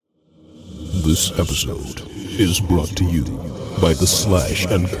This episode is brought to you by the Slash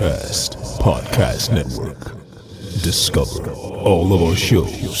and Cast Podcast Network. Discover all of our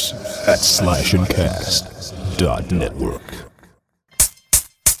shows at slashandcast.network.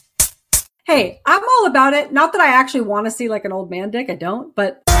 Hey, I'm all about it. Not that I actually want to see like an old man dick. I don't,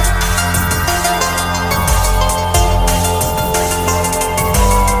 but...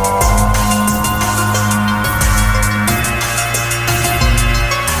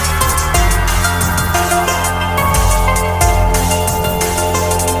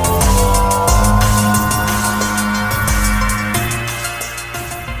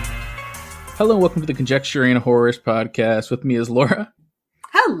 Hello and welcome to the Conjecture-Kin Horrors podcast. With me is Laura.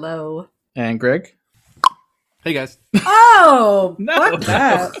 Hello. And Greg. Hey guys. Oh, No. fuck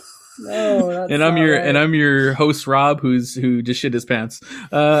that. No, that's And I'm not your right. and I'm your host Rob, who just shit his pants.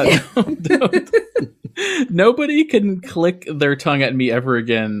 Nobody can click their tongue at me ever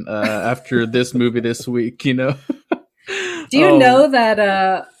again after this movie this week. You know. Do you know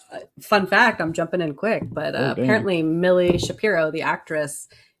that? Fun fact. I'm jumping in quick, but damn. apparently Millie Shapiro, the actress,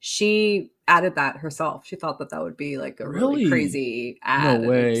 she added that herself. She thought that would be like a really crazy ad. No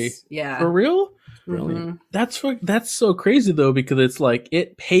way. Yeah. For real? Mhm. That's so crazy though, because it's like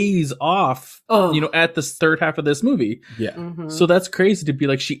it pays off. Oh. At the third half of this movie. Yeah. Mhm. So that's crazy to be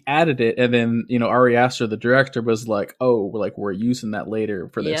like, she added it, and then, Ari Aster, the director, was like, oh, we're using that later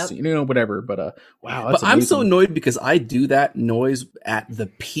for this Yep. scene, whatever. But wow, But that's I'm so amazing. annoyed because I do that noise at the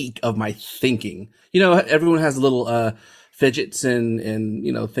peak of my thinking. Everyone has little fidgets and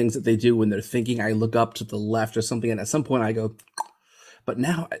things that they do when they're thinking. I look up to the left or something, and at some point I go, but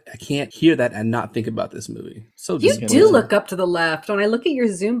now I can't hear that and not think about this movie. So You disappointing. do look up to the left. When I look at your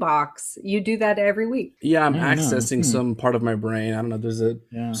Zoom box, you do that every week. Yeah, I'm I don't know. accessing some part of my brain. I don't know. There's a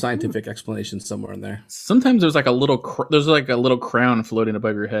Yeah. scientific explanation somewhere in there. Sometimes there's like a little crown floating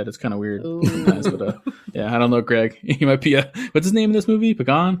above your head. It's kind of weird. Ooh. Nice, but, yeah, I don't know, Greg. He might be what's his name in this movie?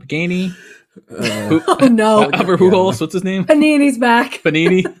 Pagani? Oh no. Who else? What's his name? Panini's back.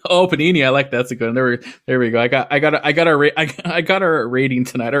 Panini. Oh, Panini. I like that. That's a good one. There we go. I got our rating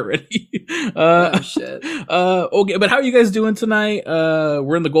tonight already. Oh shit. Okay, but how are you guys doing tonight?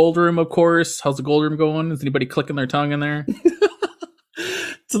 We're in the gold room, of course. How's the gold room going? Is anybody clicking their tongue in there?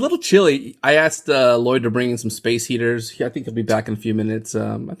 It's a little chilly. I asked Lloyd to bring in some space heaters. I think he'll be back in a few minutes.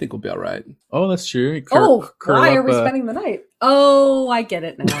 I think we'll be all right. Oh, that's true. Why are we spending the night? Oh, I get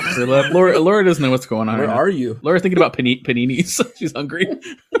it now. Curl up. Laura doesn't know what's going on. Where right now. are you? Laura's thinking about paninis. She's hungry.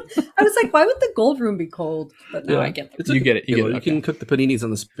 I was like, why would the gold room be cold? But now Yeah. I get it. You get it. You get it. You Okay. can cook the paninis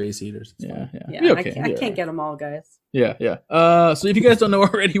on the space heaters. It's Yeah, fine. yeah. Yeah, Be okay. I Be can't alright. get them all, guys. Yeah. So if you guys don't know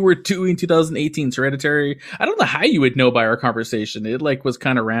already, we're doing 2018's Hereditary. I don't know how you would know by our conversation. It was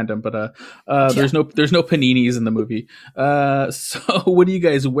kind of random, but there's no paninis in the movie. So what are you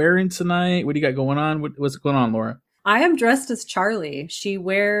guys wearing tonight? What do you got going on? What's going on, Laura? I am dressed as Charlie. She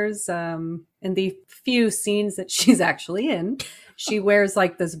wears, in the few scenes that she's actually in, she wears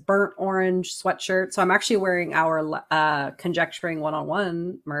like this burnt orange sweatshirt. So I'm actually wearing our Conjecturing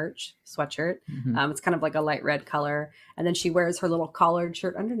One-on-One merch sweatshirt. Mhm. It's kind of like a light red color. And then she wears her little collared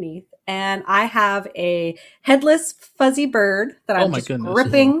shirt underneath. And I have a headless fuzzy bird that Oh I'm my just goodness.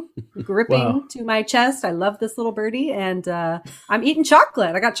 gripping Wow. to my chest. I love this little birdie. And I'm eating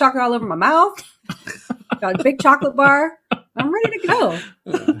chocolate. I got chocolate all over my mouth. Got a big chocolate bar. I'm ready to go.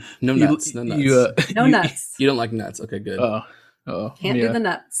 No nuts. No nuts. No nuts. You don't like nuts. Okay, good. Oh, Can't do the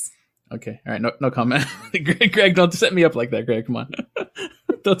nuts. Okay, all right, no comment. Greg, don't set me up like that, Greg. Come on,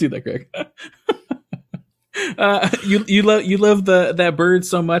 don't do that, Greg. You love that bird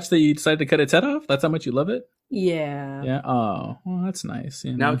so much that you decided to cut its head off. That's how much you love it. Yeah. Yeah. Oh, well, that's nice.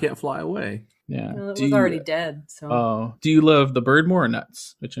 You Now know? it can't fly away. Yeah. Well, it Do was you- already dead. So. Oh, do you love the bird more or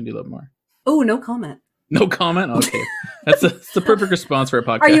nuts? Which one do you love more? Oh, no comment. No comment. Okay, that's the perfect response for a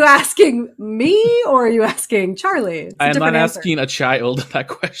podcast. Are you asking me or are you asking Charlie? It's a I am not different answer. asking a child that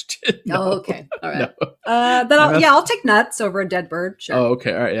question. No. Oh, okay. All right. No. Then I'll take nuts over a dead bird. Sure. Oh,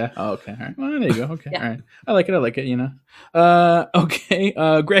 okay. All right. Yeah. Oh, okay. All right. Well, there you go. Okay. Yeah. All right. I like it. Okay.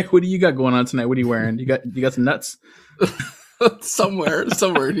 Greg, what do you got going on tonight? What are you wearing? You got some nuts? somewhere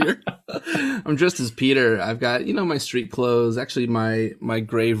in here. I'm dressed as Peter. I've got my street clothes. Actually, my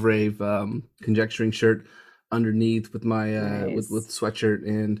grave rave conjecturing shirt underneath with my Nice. with sweatshirt,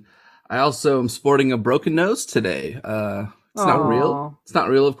 and I also am sporting a broken nose today. It's not real. Aw. It's not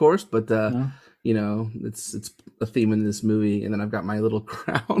real, of course, but No. it's a theme in this movie. And then I've got my little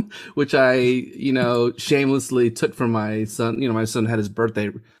crown, which I shamelessly took from my son. My son had his birthday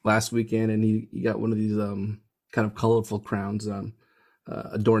last weekend, and he got one of these kind of colorful crowns.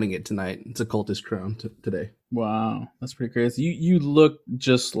 adorning it tonight. It's a cultist crown today. Wow, that's pretty crazy. You look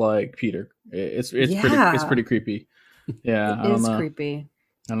just like Peter. It's pretty creepy. Yeah, I It don't is know. creepy.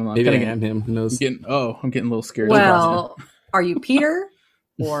 I don't know. Maybe I am him. Who knows? I'm getting a little scared. Well, are you Peter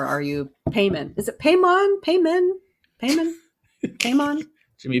or are you Payman? Is it Paymon? Paymon? Jimmy Paymon?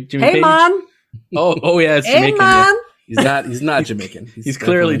 Page? Oh yeah, it's Jamaican. Yeah. He's not Jamaican. He's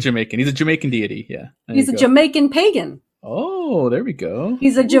clearly Jamaican. He's a Jamaican deity. Yeah. He's a Jamaican pagan. Oh, there we go.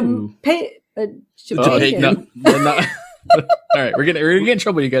 He's a Jamaican. No. All right, we're gonna get in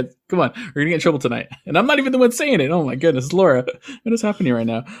trouble, you guys. Come on, we're gonna get in trouble tonight, and I'm not even the one saying it. Oh my goodness, Laura, what is happening right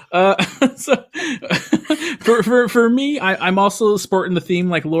now? So for me, I'm also sporting the theme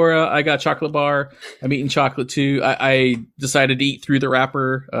like Laura. I got chocolate bar. I'm eating chocolate too. I decided to eat through the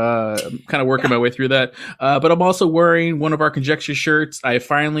wrapper. I'm kind of working my way through that. But I'm also wearing one of our Conjecture shirts. I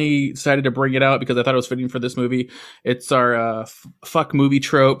finally decided to bring it out because I thought it was fitting for this movie. It's our fuck movie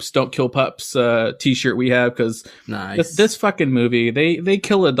tropes, don't kill pups t-shirt we have because nice. This fucking movie, they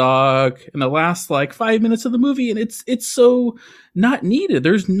kill a dog in the last like 5 minutes of the movie, and it's so not needed.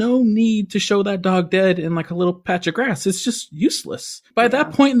 There's no need to show that dog dead in like a little patch of grass. It's just useless. By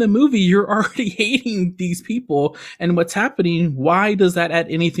that point in the movie, you're already hating these people and what's happening. Why does that add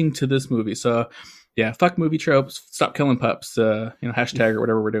anything to this movie? So yeah, fuck movie tropes. Stop killing pups. Hashtag or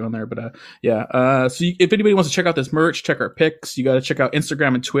whatever we're doing there. But if anybody wants to check out this merch, check our pics. You got to check out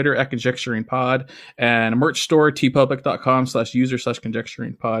Instagram and Twitter at Conjecture-Kin Pod, and a merch store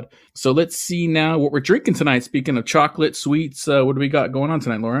tpublic.com/user/Conjecture-Kin Pod. So let's see now what we're drinking tonight. Speaking of chocolate sweets, what do we got going on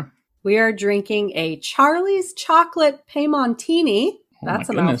tonight, Laura? We are drinking a Charlie's Chocolate Paymontini. That's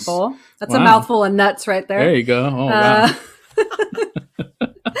a mouthful. That's a mouthful of nuts right there. There you go. Oh wow.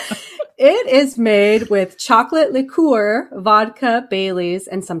 It is made with chocolate liqueur, vodka, Baileys,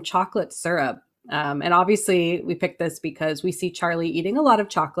 and some chocolate syrup. And obviously, we picked this because we see Charlie eating a lot of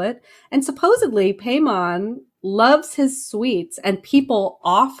chocolate. And supposedly, Paymon loves his sweets, and people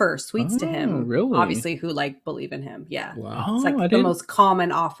offer sweets to him. Really? Obviously, who believe in him. Yeah. Wow. It's like the most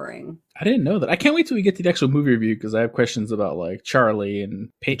common offering. I didn't know that. I can't wait till we get to the actual movie review because I have questions about like Charlie and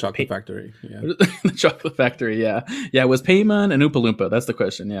Chocolate Factory. Yeah. The Chocolate Factory. Yeah. Yeah. Was Paymon an Oompa Loompa? That's the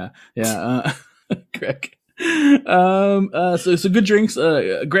question. Yeah. Yeah. Greg. So good drinks.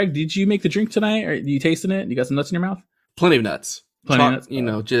 Greg, did you make the drink tonight? Or are you tasting it? You got some nuts in your mouth? Plenty of nuts. Plenty of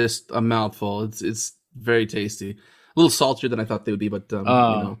nuts. Just a mouthful. It's very tasty. A little saltier than I thought they would be, but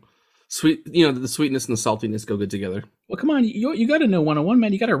sweet. The sweetness and the saltiness go good together. Well, come on, you got to know 101,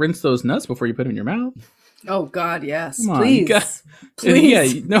 man. You got to rinse those nuts before you put them in your mouth. Oh God, yes. Come on, please.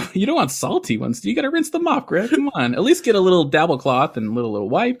 Please. Yeah, you don't want salty ones. You got to rinse them off, Greg. Come on, at least get a little dabble cloth and a little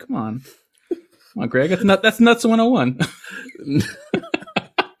wipe. Come on, Greg. That's nuts 101.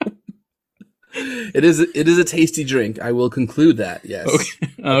 It is a tasty drink. I will conclude that. Yes.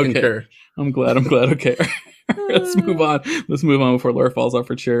 Okay. Concur. I'm glad. Okay. Let's move on before Laura falls off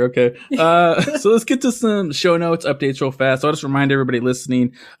her chair. Okay. So let's get to some show notes, updates real fast. So I'll just remind everybody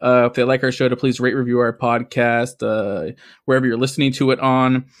listening, if they like our show, to please rate, review our podcast, wherever you're listening to it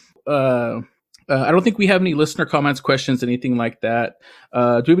on. I don't think we have any listener comments, questions, anything like that.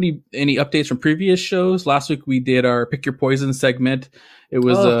 Do we have any updates from previous shows? Last week we did our Pick Your Poison segment. It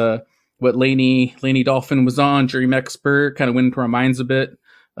was, what Lainey Dolphin was on, Dream Expert, kind of went into our minds a bit.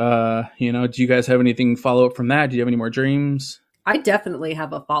 Do you guys have anything follow up from that? Do you have any more dreams? I definitely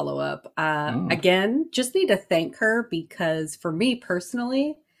have a follow up. Again, just need to thank her because for me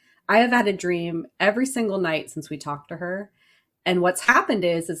personally, I have had a dream every single night since we talked to her. And what's happened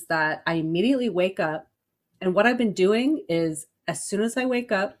is that I immediately wake up, and what I've been doing is as soon as I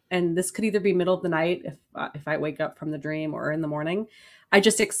wake up, and this could either be middle of the night if I wake up from the dream or in the morning, I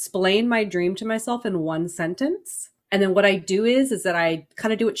just explain my dream to myself in one sentence. And then what I do is that I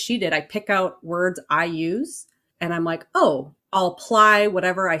kind of do what she did. I pick out words I use and I'm like, oh, I'll apply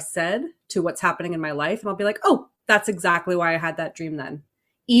whatever I said to what's happening in my life. And I'll be like, oh, that's exactly why I had that dream then.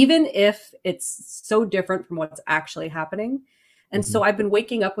 Even if it's so different from what's actually happening. And so I've been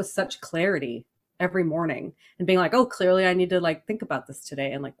waking up with such clarity every morning and being like, oh, clearly I need to think about this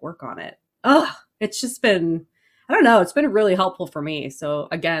today and work on it. It's just been, I don't know. It's been really helpful for me. So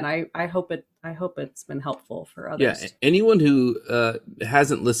again, I hope it's been helpful for others. Yeah. Anyone who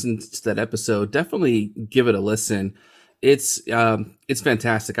hasn't listened to that episode, definitely give it a listen. It's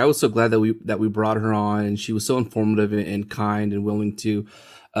fantastic. I was so glad that we brought her on, and she was so informative and kind and willing to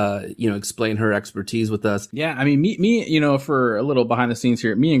explain her expertise with us. Yeah, I mean, me, for a little behind the scenes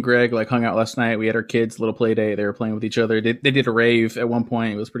here, me and Greg hung out last night. We had our kids' little play day. They were playing with each other. They did a rave at one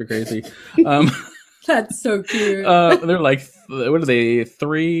point. It was pretty crazy. That's so cute. They're like, what are they,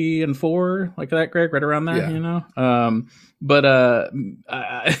 3 and 4, like that, Greg, right around there, Yeah. you know? But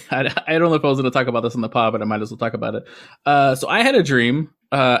I don't know if I was going to talk about this on the pod, but I might as well talk about it. So I had a dream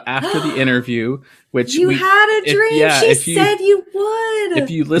after the interview, which you had a dream. She said you would. If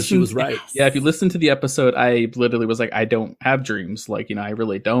you listen, she was right. Yeah, if you listen to the episode, I literally was like, I don't have dreams. Like, you know, I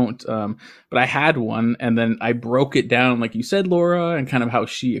really don't. But I had one, and then I broke it down, like you said, Laura, and kind of how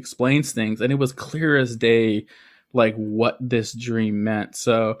she explains things, and it was clear as day, like what this dream meant.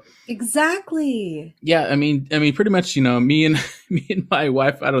 So exactly. Yeah, I mean, pretty much, you know, me and my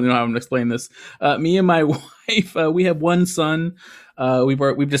wife. I don't know how I'm gonna explain this. Me and my wife, we have one son.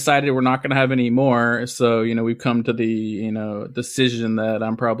 We've decided we're not going to have any more. So, you know, we've come to the, you know, decision that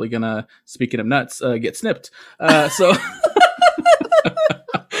I'm probably going to, speaking of nuts, get snipped. So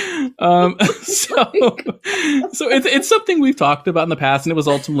it's something we've talked about in the past, and it was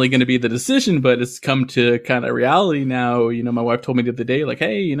ultimately going to be the decision, but it's come to kind of reality now. You know, my wife told me the other day, like,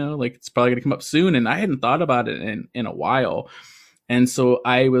 hey, you know, like it's probably going to come up soon. And I hadn't thought about it in a while. And so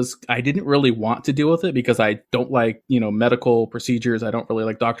I didn't really want to deal with it because I don't like, you know, medical procedures. I don't really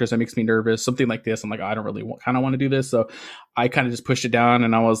like doctors. That makes me nervous. Something like this, I'm like, I don't really kind of want to do this. So I kind of just pushed it down,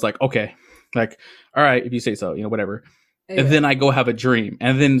 and I was like, okay, like, all right, if you say so, you know, whatever. And then I go have a dream.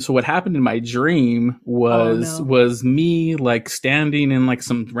 And then, so what happened in my dream was me like standing in like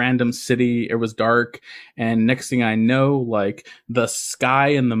some random city. It was dark. And next thing I know, like the sky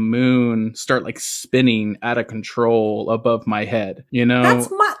and the moon start like spinning out of control above my head, you know? That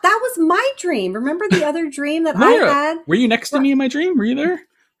was my dream. Remember the other dream that Laura, I had? Were you next to me in my dream? Were you there?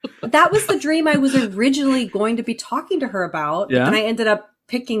 That was the dream I was originally going to be talking to her about. Yeah. And I ended up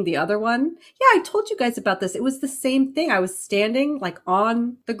picking the other one. Yeah, I told you guys about this. It was the same thing. I was standing like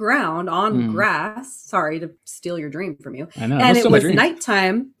on the ground on grass. Sorry to steal your dream from you. I know. And it was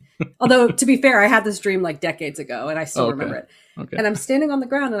nighttime. Although, to be fair, I had this dream like decades ago, and I still remember it. Okay. And I'm standing on the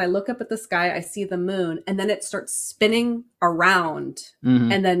ground, and I look up at the sky. I see the moon, and then it starts spinning around.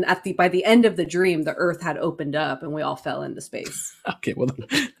 Mm-hmm. And then by the end of the dream, the Earth had opened up, and we all fell into space. Okay, well,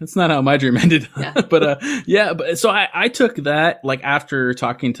 that's not how my dream ended. Yeah. but so I took that, like, after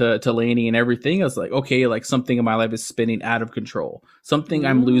talking to Lainey and everything, I was like, okay, like something in my life is spinning out of control, something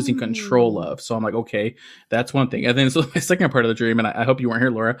I'm losing control of. So I'm like, okay, that's one thing. And then so my second part of the dream, and I hope you weren't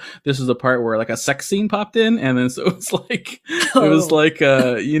here, Laura, this was a part where like a sex scene popped in, and then so it's like it was like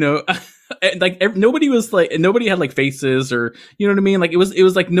you know. Like nobody had like faces, or you know what I mean, like it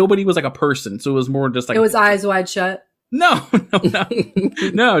was like nobody was like a person, so it was more just like it was eyes wide shut. No,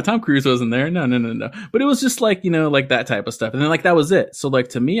 Tom Cruise wasn't there. No. But it was just like, you know, like that type of stuff. And then like, that was it. So like,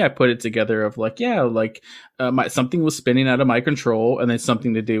 to me, I put it together of like, yeah, like something was spinning out of my control, and then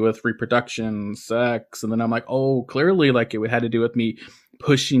something to do with reproduction, sex. And then I'm like, oh, clearly like it had to do with me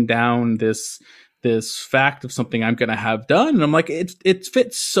pushing down this fact of something I'm going to have done. And I'm like, it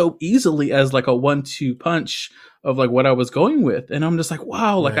fits so easily as like a 1-2 punch of like what I was going with. And I'm just like,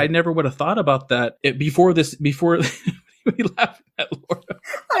 wow, like I never would have thought about that before we laughed at Laura.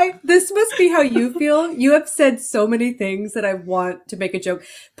 This must be how you feel. You have said so many things that I want to make a joke.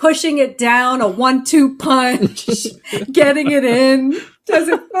 Pushing it down, a 1-2 punch, getting it in.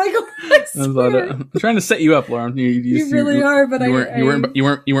 Doesn't like I'm trying to set you up, Laura. You really are, but you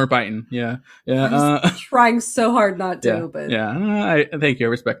weren't biting. Yeah. I'm trying so hard not to. But I thank you. I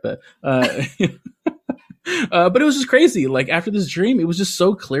respect that. But it was just crazy. Like after this dream, it was just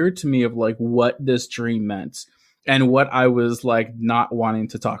so clear to me of like what this dream meant and what I was like not wanting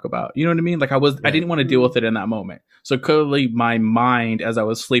to talk about. You know what I mean? Like I didn't want to deal with it in that moment. So clearly my mind as I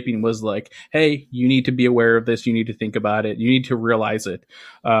was sleeping was like, hey, you need to be aware of this. You need to think about it. You need to realize it.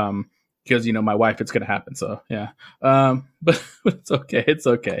 Because, you know, my wife, it's going to happen. So, yeah. But it's okay. It's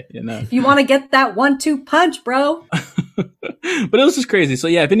okay. You know, if you want to get that 1-2 punch, bro. But it was just crazy. So,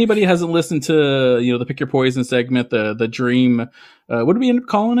 yeah, if anybody hasn't listened to, you know, the Pick Your Poison segment, the dream, what did we end up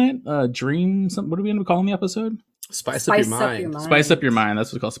calling it? Dream? What did we end up calling the episode? Spice up your mind. Spice up your mind.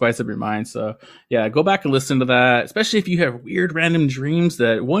 That's what it's called. Spice up your mind. So yeah, go back and listen to that. Especially if you have weird random dreams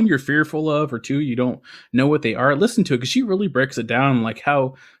that one, you're fearful of, or two, you don't know what they are. Listen to it, because she really breaks it down, like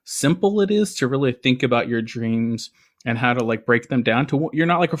how simple it is to really think about your dreams and how to like break them down to you're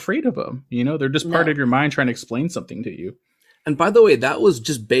not like afraid of them. You know, they're just part of your mind trying to explain something to you. And by the way, that was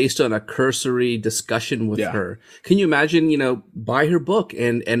just based on a cursory discussion with her. Can you imagine, you know, buy her book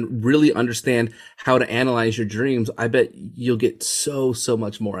and really understand how to analyze your dreams? I bet you'll get so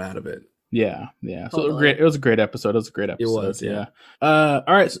much more out of it. Yeah, yeah. So Totally. great. It was a great episode. It was a great It episode. was, yeah. All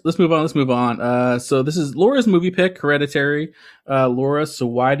right. So let's move on. So this is Laura's movie pick, Hereditary. Laura, so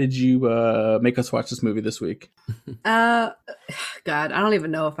why did you make us watch this movie this week? God, I don't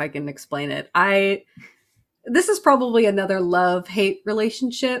even know if I can explain it. This is probably another love-hate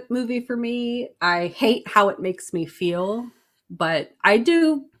relationship movie for me. I hate how it makes me feel, but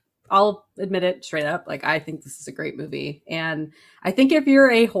I'll admit it straight up. Like, I think this is a great movie. And I think if you're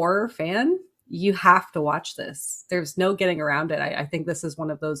a horror fan, you have to watch this. There's no getting around it. I think this is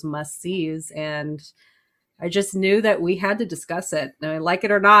one of those must-sees. And I just knew that we had to discuss it. I mean, like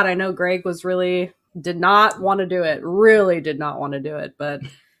it or not, I know Greg did not want to do it. Really did not want to do it. But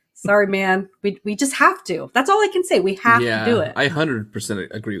sorry, man. We just have to. That's all I can say. We have to do it. I 100%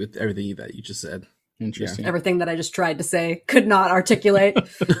 agree with everything that you just said. Interesting. Everything that I just tried to say, could not articulate.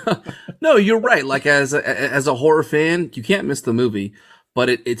 No, you're right. Like as a horror fan, you can't miss the movie, but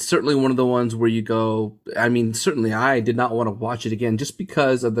it's certainly one of the ones where you go. I mean, certainly I did not want to watch it again just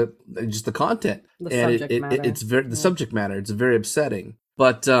because of the content. The subject matter. It's very the subject matter. It's very upsetting.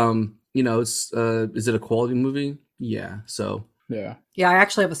 But it's is it a quality movie? Yeah. So Yeah. Yeah, I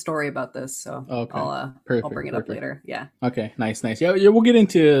actually have a story about this, so Okay. I'll bring it up later. Yeah. Okay, nice. Yeah, we'll get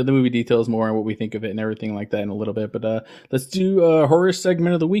into the movie details more and what we think of it and everything like that in a little bit. But let's do a horror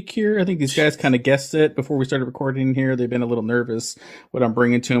segment of the week here. I think these guys kind of guessed it before we started recording here. They've been a little nervous what I'm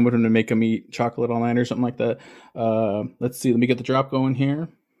bringing to them, what I'm going to make them eat chocolate all night or something like that. Let's see. Let me get the drop going here.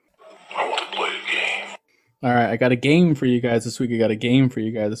 I want to play a game. All right, I got a game for you guys this week. And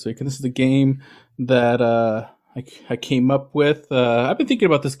this is the game that I came up with. I've been thinking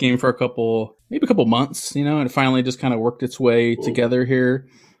about this game for a couple months, and it finally just kind of worked its way together here.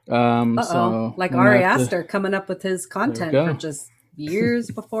 So like I'm Ari gonna have to- Aster coming up with his content There we for go. just years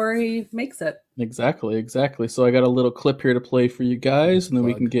before he makes it. Exactly. So I got a little clip here to play for you guys, and then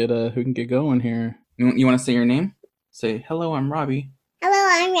we can get going here. You want to say your name? Say hello. I'm Robbie. Hello,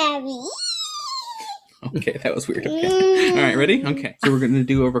 I'm Abby. Okay, that was weird. Okay. All right, ready? Okay. So we're going to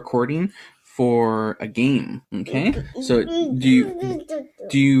do a recording for a game. Okay. So do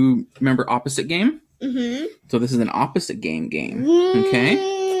you remember opposite game? Mm-hmm. So this is an opposite game.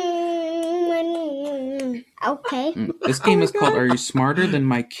 Okay. Okay. This game is called "Are You Smarter Than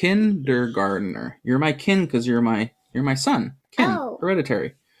My Kindergartner?" You're my kin because you're my son. Kin. Oh.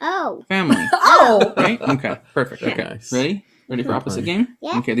 Hereditary. Oh. Family. Oh, Right? Okay. Perfect. Okay. Nice. Ready for opposite game?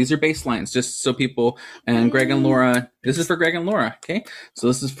 Yeah. Okay, these are baselines, just so people, and Greg and Laura, this is for Greg and Laura, okay? So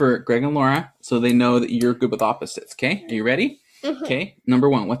this is for Greg and Laura, so they know that you're good with opposites, okay? Are you ready? Mhm. Okay, number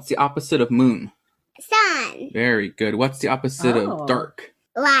one, what's the opposite of moon? Sun. Very good. What's the opposite Oh. of dark?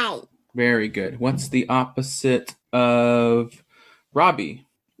 Light. Very good. What's the opposite of Robbie?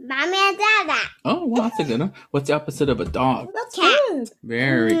 Mommy and Dada. Oh, well, that's a good one. What's the opposite of a dog? that's Cat. good.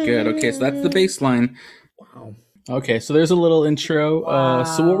 Very good. Okay, so that's the baseline. wow. Okay, so there's a little intro.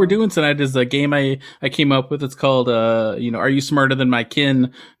 So what we're doing tonight is a game I came up with. It's called, Are You Smarter Than My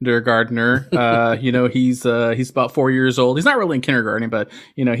Kindergartner? He's about 4 years old. He's not really in kindergarten, but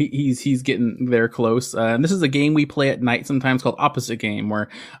he's getting there close. And this is a game we play at night sometimes called Opposite Game, where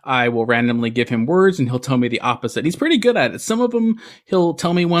I will randomly give him words and he'll tell me the opposite. He's pretty good at it. Some of them he'll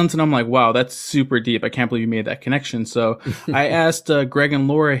tell me once and I'm like, wow, that's super deep. I can't believe you made that connection. So I asked Greg and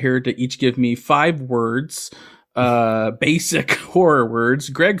Laura here to each give me 5 words. Basic horror words.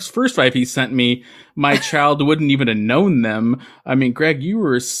 Greg's first 5 he sent me, my child wouldn't even have known them. I mean, Greg, you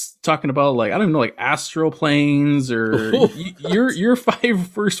were talking about like, I don't even know, like astral planes or your 5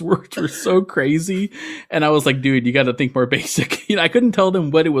 first words were so crazy. And I was like, dude, you got to think more basic. I couldn't tell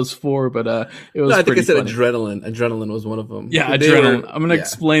them what it was for, but it was No, I think I said funny. adrenaline. Adrenaline was one of them. Yeah, They adrenaline. were- I'm gonna yeah.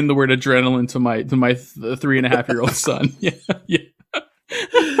 explain the word adrenaline to my 3.5-year-old son.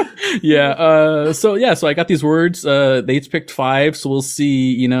 So I got these words. They each picked 5, so we'll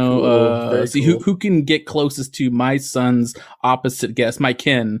see. Cool. See Very cool. who can get closest to my son's opposite guess, my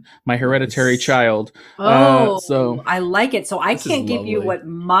kin, my hereditary Nice. child. So I like it. So I This is can't give you lovely. what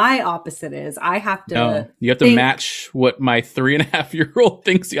my opposite is. I have to. No, you have to think- match what my 3.5-year-old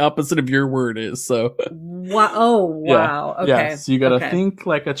thinks the opposite of your word is. So Wow. Okay. yeah, so you got to Okay. think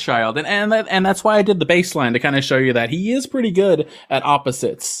like a child, and that's why I did the baseline to kind of show you that he is pretty good at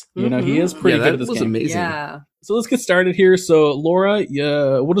opposites. He is pretty Yeah, good that at this was game. amazing. Yeah. So let's get started here. So Laura,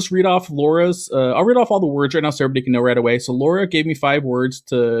 we'll just read off Laura's. I'll read off all the words right now so everybody can know right away. So Laura gave me 5 words.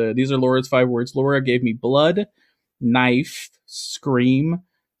 These are Laura's 5 words. Laura gave me blood, knife, scream,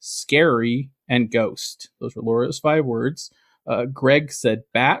 scary, and ghost. Those were Laura's 5 words. Greg said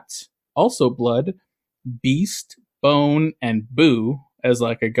bat, also blood, beast, bone, and boo as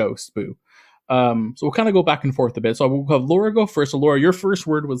like a ghost boo. So we'll kind of go back and forth a bit. So we'll have Laura go first. So Laura, your first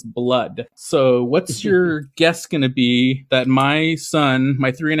word was blood. So what's your guess going to be that my son,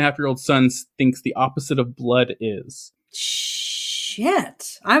 my 3.5-year-old son, thinks the opposite of blood is?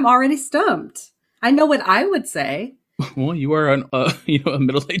 Shit. I'm already stumped. I know what I would say. Well, you are a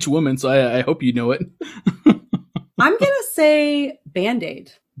middle-aged woman, so I hope you know it. I'm going to say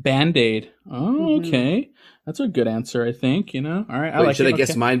Band-Aid. Band-Aid. Oh, okay. That's a good answer, I think. All right. Wait, should I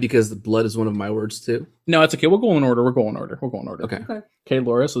guess mine because blood is one of my words too? No, it's okay. We'll go in order. Okay. Okay.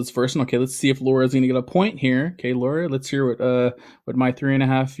 Laura. So it's first one. Okay, let's see if Laura's going to get a point here. Okay, Laura, let's hear what my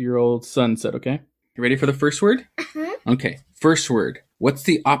 3.5-year-old son said. Okay, you ready for the first word? Okay, first word. What's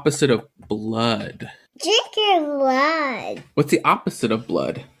the opposite of blood? Drink your blood. What's the opposite of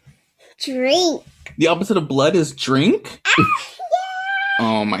blood? Drink. The opposite of blood is drink?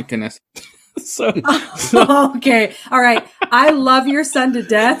 Oh my goodness. So okay. All right. I love your son to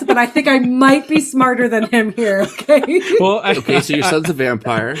death, but I think I might be smarter than him here. Okay. well, Okay, so your son's a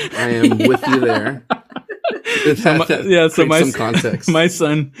vampire. I am with you there. So my some context. My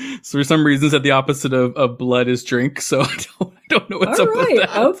son, for some reason, said the opposite of blood is drink. So I don't know what's All up right. with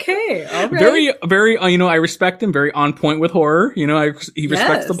that. Okay. All right. Very, I respect him. Very on point with horror. He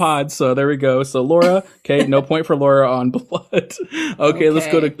respects the pod. So there we go. So Laura, okay, no point for Laura on blood. Okay,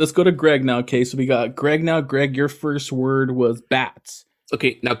 let's go to Greg now. Okay, so we got Greg now. Greg, your first word was bats.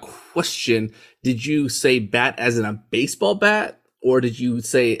 Okay, now question. Did you say bat as in a baseball bat? Or did you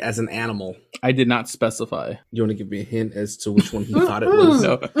say as an animal? I did not specify. You want to give me a hint as to which one he thought it was?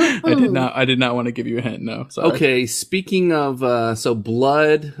 No, I did not. I did not want to give you a hint. No. Sorry. Okay, speaking of, so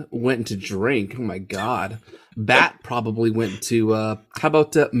blood went into drink. Oh my God. Bat probably went to, how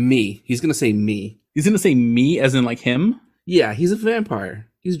about me? He's going to say me. He's going to say me as in like him? Yeah, he's a vampire.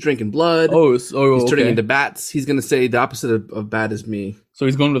 He's drinking blood. He's turning into bats. He's going to say the opposite of bat is me. So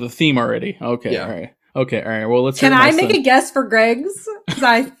he's going with a theme already. Okay, yeah. All right. Okay, all right. Well, let's. Can I make a guess for Greg's? Because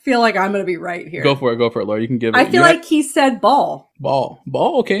I feel like I'm going to be right here. Go for it, Laura. You can give it. I feel like he said ball. Ball.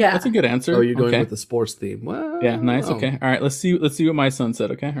 Okay, yeah. That's a good answer. Oh, you're going with the sports theme. Well, yeah, nice. Okay, all right. Let's see what my son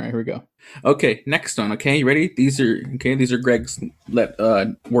said. Okay, all right. Here we go. Okay, next one. Okay, you ready? These are Greg's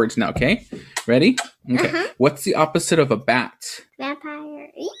words now. Okay, ready? Okay. What's the opposite of a bat? Vampire.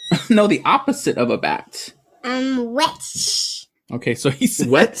 No, the opposite of a bat. Witch. Okay, so he said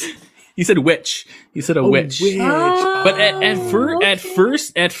what? He said witch. He said a witch. But at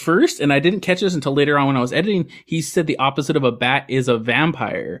first, and I didn't catch this until later on when I was editing, he said the opposite of a bat is a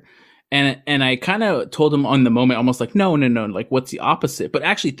vampire. And I kind of told him on the moment, almost like, no, like, what's the opposite? But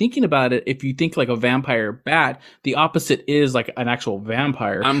actually thinking about it, if you think like a vampire bat, the opposite is like an actual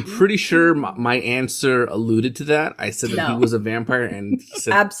vampire. I'm pretty sure my answer alluded to that. I said that he was a vampire, and he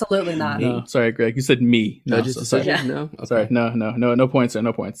said absolutely not. No, sorry, Greg. You said me. No, just sorry. No, okay. Sorry, no points there,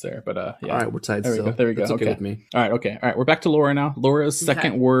 no points there. But yeah. All right, we're tied. There we go. That's okay with me. All right. We're back to Laura now. Laura's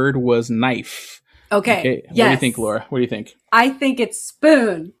second word was knife. Okay. What do you think, Laura? What do you think? I think it's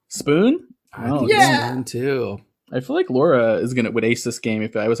spoon. Spoon? Oh, yeah. Too. I feel like Laura would ace this game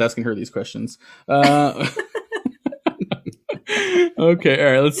if I was asking her these questions. Okay,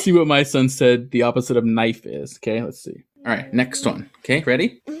 all right. Let's see what my son said the opposite of knife is. Okay, let's see. All right, next one. Okay,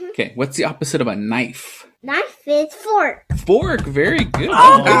 ready? Okay, what's the opposite of a knife? Knife is fork. Fork, very good.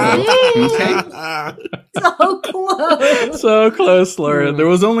 Oh, okay. So close. So close, Laura. There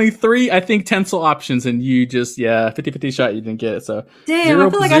was only 3, I think, Tencel options, and you just, 50-50 shot, you didn't get it. So damn, I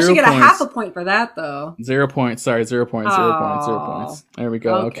feel like I should get a half a point for that, though. 0 points. Sorry, 0 points. 0 points. 0 points. There we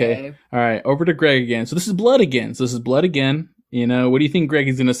go. Okay. All right, over to Greg again. So this is blood again. What do you think Greg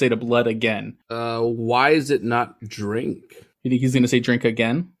is going to say to blood again? Why is it not drink? You think he's going to say drink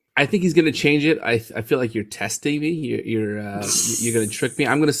again? I think he's going to change it. I feel like you're testing me. You're going to trick me.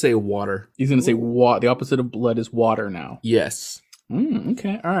 I'm going to say water. He's going to say the opposite of blood is water now. Yes.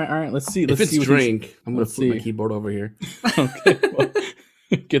 Okay. All right. Let's see. If it's drink, I'm going to flip my keyboard over here. Okay. Well,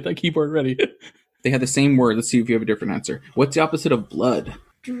 get that keyboard ready. They had the same word. Let's see if you have a different answer. What's the opposite of blood?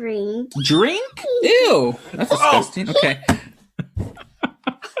 Drink. Drink? Ew. That's disgusting. Okay.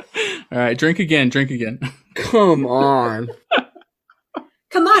 All right. Drink again. Come on.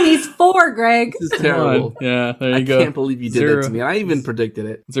 Come on, he's 4, Greg. This is terrible. Yeah, there you go. I can't believe you did that to me. I even predicted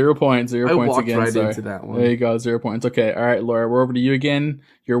it. 0 points. 0 points again. I walked right into that one. There you go. 0 points. Okay. All right, Laura, we're over to you again.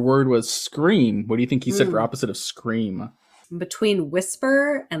 Your word was scream. What do you think he said for opposite of scream? Between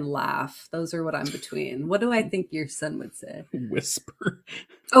whisper and laugh. Those are what I'm between. What do I think your son would say? Whisper.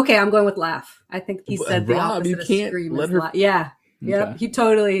 Okay, I'm going with laugh. I think he said the Rob, opposite you of can't scream let is her- laugh. Yeah. Yep, Okay. he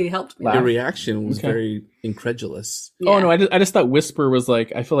totally helped me. Your reaction was very incredulous. Oh no, I just thought whisper was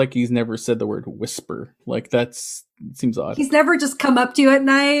like, I feel like he's never said the word whisper. Like it seems odd. He's never just come up to you at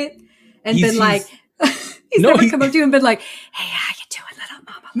night and He's- been like, he's No, never he- come up to you and been like, "Hey, how you doing, little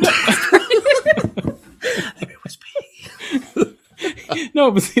mama?"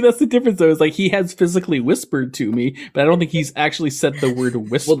 No, but see, that's the difference, though. Is like he has physically whispered to me, but I don't think he's actually said the word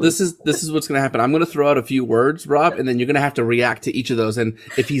whisper. Well, this is what's going to happen. I'm going to throw out a few words, Rob, and then you're going to have to react to each of those. And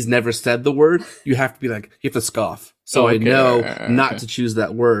if he's never said the word, you have to be like, you have to scoff. So I know not to choose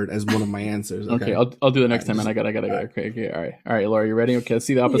that word as one of my answers. Okay, I'll do it next time, man. I got. Okay, all right, Laura, you ready? Okay, let's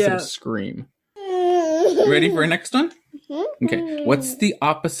see the opposite Yeah. of scream. Ready for our next one? Okay, what's the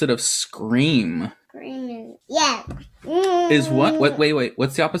opposite of scream? Screaming. Yeah. Is what? Wait.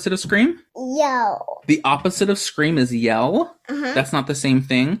 What's the opposite of scream? Yo. The opposite of scream is yell. Uh-huh. That's not the same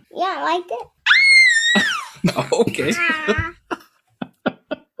thing. Yeah, I like it. Okay.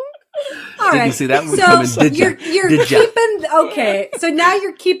 All right. you see that one coming? So Did ya? you're Did ya? keeping okay. So now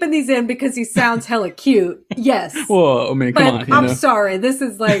you're keeping these in because he sounds hella cute. Yes. Whoa, I mean, come But on. you I'm know. sorry. This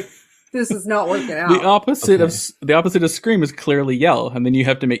is not working out. The opposite of scream is clearly yell, and then you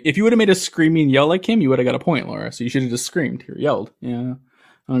have to make. If you would have made a screaming yell like him, you would have got a point, Laura. So you should have just screamed or yelled. Yeah.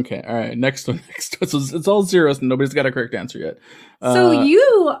 Okay. All right. Next one. So it's all zeros, and nobody's got a correct answer yet. So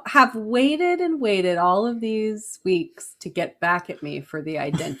you have waited and waited all of these weeks to get back at me for the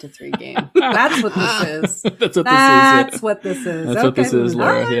Identity game. That's what this is. That's what That's this is. what this is. That's what this is, All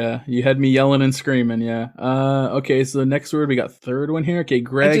Laura. right. Yeah, you had me yelling and screaming. Yeah. Okay. So the next word, we got third one here. Okay,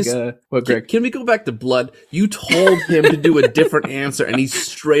 Greg. What, Greg? Can we go back to blood? You told him to do a different answer, and he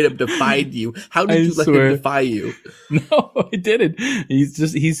straight up defied you. How did I you let swear. him defy you? No, I didn't. He's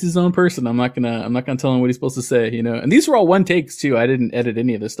his own person. I'm not gonna tell him what he's supposed to say. You know. And these were all one takes too. I didn't edit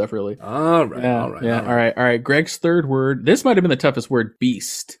any of this stuff really. All right. All right. Greg's third word. This might have been the toughest word.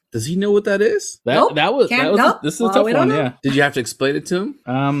 Beast. Does he know what that is? Nope. This is a tough we don't one. know. Yeah. Did you have to explain it to him?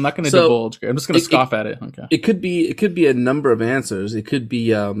 I'm not going to So, divulge. I'm just going to it- scoff at it. Okay. It could be a number of answers. It could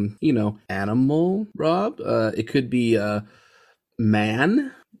be animal, Rob. It could be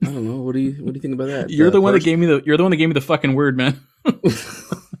man. I don't know. What do you think about that? You're the one that person? gave me the fucking word, man.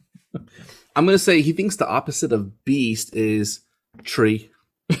 I'm gonna say he thinks the opposite of beast is tree.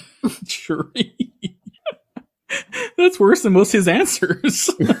 Tree. That's worse than most of his answers.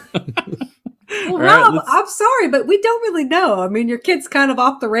 Well, All right, Rob, let's- I'm sorry, but we don't really know. I mean, your kid's kind of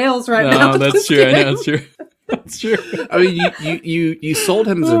off the rails right now. No, that's Just true. I kidding. know it's true. That's true. I mean, you sold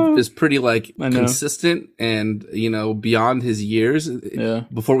him as pretty like I know. consistent and beyond his years Yeah.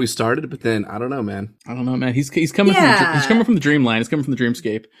 before we started. But then I don't know, man. I don't know, man. He's coming Yeah. he's coming from the dreamline. He's coming from the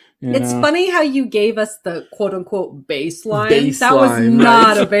dreamscape. You It's know? funny how you gave us the quote unquote baseline. That was Baseline,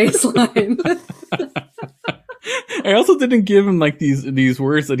 not right. a baseline. I also didn't give him like these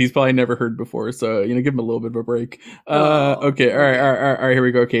words that he's probably never heard before. So give him a little bit of a break. Okay. All right. Here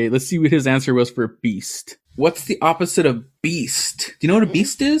we go. Okay. Let's see what his answer was for beast. What's the opposite of beast? Do you know what a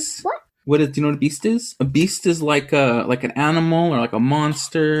beast is? What? Do you know what a beast is? A beast is like an animal or like a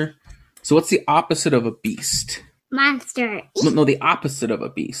monster. So what's the opposite of a beast? Monster. No, the opposite of a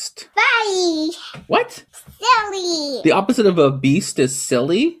beast. Bye. What? Silly. The opposite of a beast is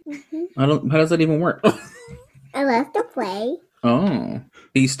silly? How does that even work? I love to play. Oh.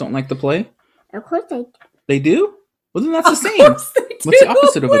 Beasts don't like to play? Of course I do. They do? Well, then that's the Of same. course they What's the do.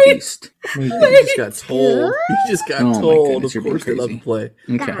 opposite of a Wait. beast? You just got told. You just got Oh my told. goodness, Of you're being course they love to crazy. play.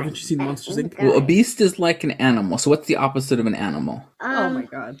 Okay. Haven't you seen Monsters Inc? Well, a beast is like an animal. So what's the opposite of an animal? Oh my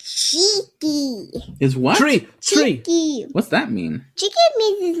god. Cheeky. Is what? Tree. Cheeky. What's that mean? Cheeky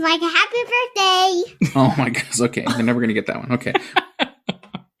means it's like a happy birthday. Oh my gosh. Okay. They're never going to get that one. Okay.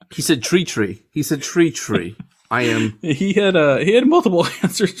 He said tree. He said tree. I am. He had multiple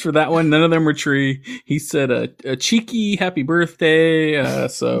answers for that one. None of them were tree. He said a cheeky happy birthday.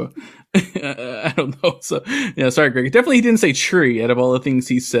 So I don't know. So yeah, sorry, Greg. Definitely he didn't say tree out of all the things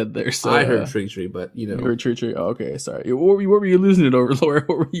he said there. So I heard tree, but You heard tree. Oh, okay, sorry. What were you losing it over, Laura?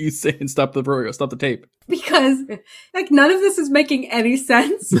 What were you saying? Stop the tape. Because like none of this is making any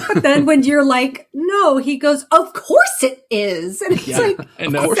sense. But then when you're like, no, he goes, of course it is. And it's Yeah, like I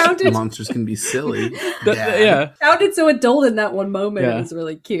know. it sounded monsters can be silly. Yeah. sounded so adult in that one moment. Yeah. It was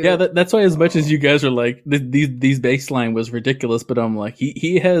really cute. Yeah, that's why as much as you guys are like, these baseline was ridiculous, but I'm like,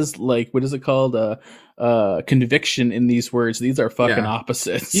 he has like, what is it called? Conviction in these words. These are fucking Yeah.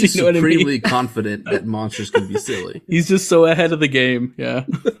 opposites. He's You know what I mean? supremely confident that monsters can be silly. He's just so ahead of the game. Yeah.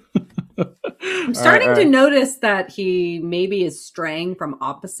 I'm starting to notice that he maybe is straying from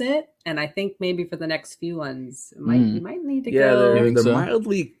opposite, and I think maybe for the next few ones, you might need to Yeah, go they're so.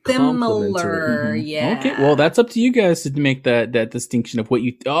 mildly similar. complimentary. Yeah. Okay. Well, that's up to you guys to make that distinction of what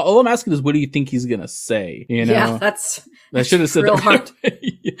you. All I'm asking is, what do you think he's gonna say? You know. Yeah, that's I should have said real that. hard.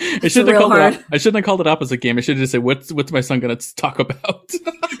 I shouldn't have real called hard. it. I shouldn't have called it opposite game. I should have just said, "What's my son gonna talk about?"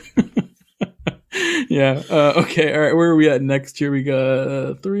 Yeah. Okay. All right. Where are we at next here? We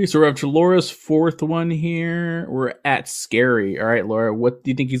got 3. So we're up to Laura's 4th one here. We're at scary. All right, Laura. What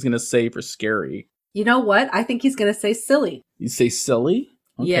do you think he's gonna say for scary? You know what? I think he's going to say silly. You say silly.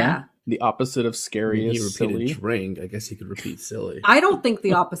 Okay. Yeah. The opposite of scary He is repeated silly. drink. I guess he could repeat silly. I don't think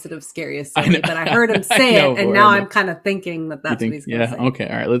the opposite of scary is I silly, know. but I heard him say I know, it, and Laura, now I know. I'm kind of thinking that that's what he's going to say. Okay.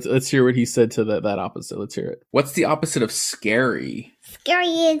 All right. Let's hear what he said to that opposite. Let's hear it. What's the opposite of scary? Scary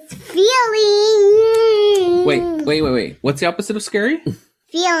is feeling. Wait. What's the opposite of scary?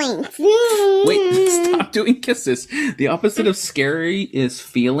 Feelings. Wait, stop doing kisses. The opposite of scary is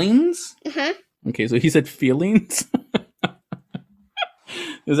feelings? Uh-huh. Okay, so he said feelings?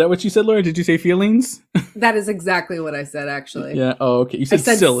 Is that what you said, Laura? Did you say feelings? That is exactly what I said, actually. Yeah. Oh, okay. You I said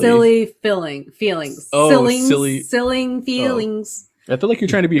said silly. feelings. Oh, Sillings, silly. Silling feelings. I feel like you're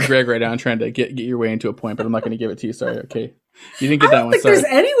trying to be a Greg right now and trying to get your way into a point, but I'm not going to give it to you. Sorry. Okay. You didn't get I that don't one. think Sorry. there's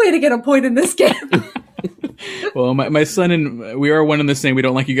any way to get a point in this game. Well, my son and we are one and the same. We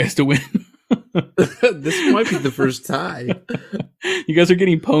don't like you guys to win. This might be the first tie. You guys are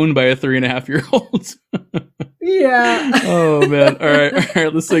getting pwned by a 3.5-year-old. Yeah. Oh man! All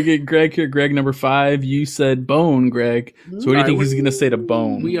right. Let's get Greg here. Greg, number 5. You said bone, Greg. So what do you All think right, he's going to say to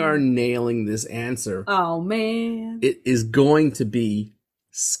bone? We are nailing this answer. Oh man. It is going to be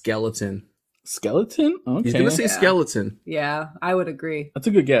skeleton. Skeleton. Okay, He's going to say skeleton. Yeah, I would agree. that's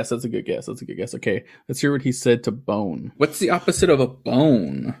a good guess. Okay, let's hear what he said to bone. What's the opposite of a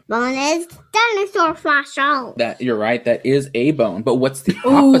bone? Bone is dinosaur fossil. That you're right. That is a bone. But what's the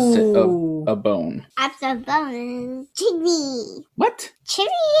opposite Ooh. of a bone? Opposite bone is chickpea. What?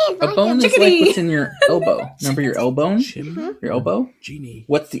 Chickpea is A like bone is chickadee. like what's in your elbow. Remember your elbow? Chimney? Your elbow. Genie.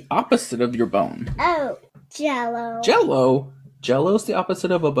 What's the opposite of your bone? Oh, jello. Jello. Jello's the opposite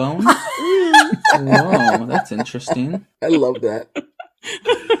of a bone? Mm. Whoa, that's interesting. I love that.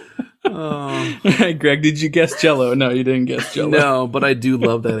 Oh. All right, Greg, did you guess Jello? No, you didn't guess Jello. No, but I do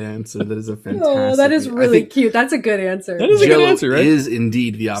love that answer. That is a fantastic. Oh, that is I really think cute. That's a good answer. That is a good Jello answer, right? is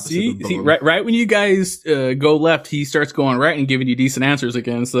indeed the opposite of bone. See, right when you guys go left, he starts going right and giving you decent answers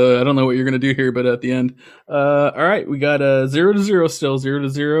again. So I don't know what you're gonna do here, but at the end, all right, we got 0-0 still,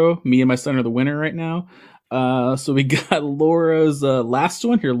 0-0. Me and my son are the winner right now. So we got Laura's last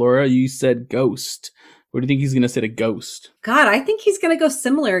one here. Laura, you said ghost. What do you think he's gonna say to ghost? God, I think he's going to go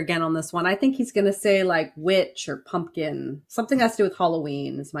similar again on this one. I think he's going to say like witch or pumpkin. Something has to do with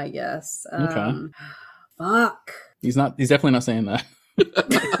Halloween is my guess. Okay. Fuck. He's definitely not saying that.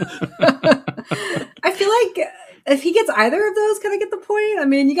 I feel like if he gets either of those, can I get the point? I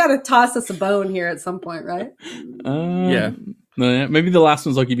mean, you got to toss us a bone here at some point, right? Yeah. No, maybe the last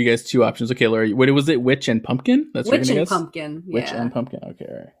one's I'll give you guys 2 options. Okay, Laura, what was it? Witch and pumpkin? That's what Witch you're gonna and guess? pumpkin. Witch Yeah. and pumpkin. Okay,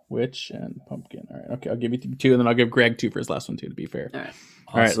 all right. Witch and pumpkin. All right. Okay, I'll give you 2, and then I'll give Greg 2 for his last one too, to be fair. All right.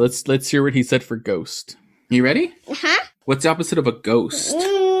 All right. Let's hear what he said for ghost. You ready? Huh? What's the opposite of a ghost?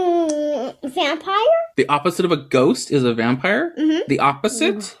 Vampire? The opposite of a ghost is a vampire. Mhm. The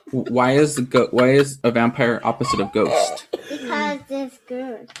opposite? Why is a vampire opposite of ghost? Because it's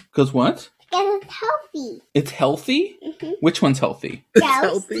good. Because what? Because it's healthy. It's healthy. Which one's healthy? Ghost.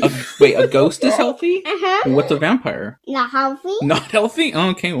 Healthy. Wait, a ghost is healthy. Uh-huh. What's a vampire? Not healthy. Not healthy? Oh,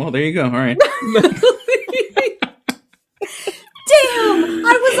 okay, well, there you go. All right. Damn,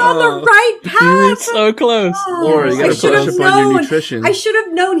 I was on the right You were path. so close. Laura, you I gotta should brush have up on your known. nutrition. I should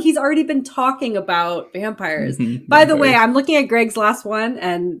have known he's already been talking about vampires. Mhm, By the way, vampires. I'm looking at Greg's last one,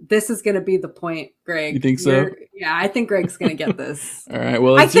 and this is going to be the point, Greg. You think so? Yeah, I think Greg's going to get this. All right.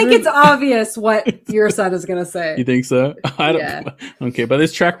 Well, I think it's obvious what your son is going to say. You think so? I don't. Yeah. Okay, by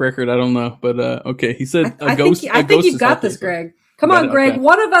this track record, I don't know, but okay. He said I a ghost. think, I think you've got this, Greg. Come Got on, it, Greg. okay.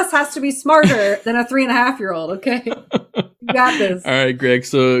 One of us has to be smarter than a 3.5-year-old. Okay, you got this. All right, Greg.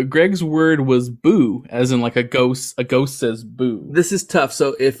 So Greg's word was boo, as in like a ghost. A ghost says boo. This is tough.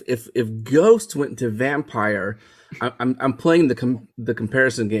 So if Ghost went to vampire, I'm playing the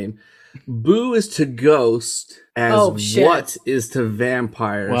comparison game. Boo is to Ghost as Oh, shit. what is to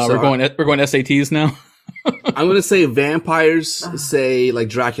vampire. Wow, So we're going SATs now. I'm gonna say vampires say like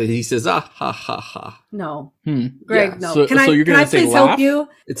Dracula. He says ah ha ha ha. No, Hmm. Greg. Yeah, No. so- can so I? you're Can gonna I say please laugh? help you?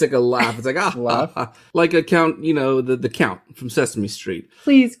 It's like a laugh. It's like ah ha, Laugh. ha. Like a count. You know the count from Sesame Street.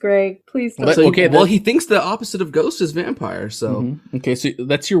 Please, Greg. Please don't. But- So, okay, well, then- he thinks the opposite of Ghost is vampire. So Mhm. Okay, so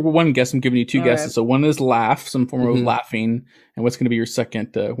that's your one guess. I'm giving you 2 All guesses. right. So one is laugh, some form of Mhm. laughing, and what's going to be your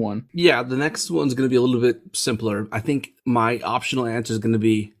second one? yeah, the next one's gonna be a little bit simpler. I think my optional answer is gonna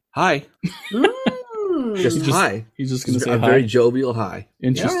be hi. Just hi. He's just going to say a hi. very jovial hi.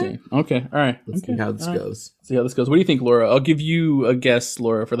 Interesting. Okay. All right. Let's see how this goes. See how this goes. What do you think, Laura? I'll give you a guess,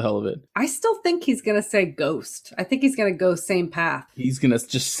 Laura, for the hell of it. I still think he's going to say ghost. I think he's going to go same path. He's going to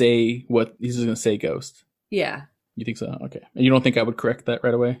just say he's just going to say ghost. Yeah. You think so? Okay. And you don't think I would correct that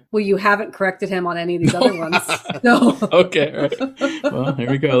right away? Well, you haven't corrected him on any of these other ones. No. Okay. All right. Well, here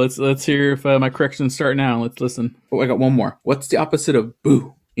we go. Let's hear if my corrections start now. Let's listen. Oh, I got one more. What's the opposite of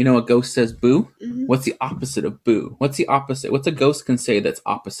boo? You know, a ghost says boo. Mm-hmm. What's the opposite of boo? What's the opposite? What's a ghost can say that's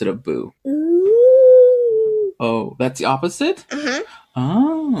opposite of boo? Ooh. Oh, that's the opposite? Uh-huh.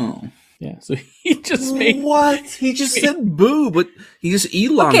 Oh. Yeah, so he just made... What? He just said boo, but he just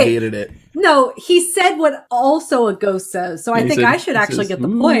elongated it. No, he said what also a ghost says. So I think I should actually get the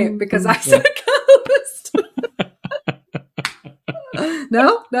point because I said ghost.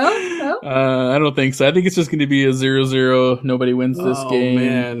 No? I don't think so. I think it's just going to be a 0-0. Nobody wins this game. Oh,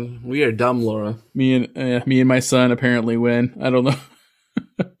 man. We are dumb, Laura. Me and my son apparently win. I don't know.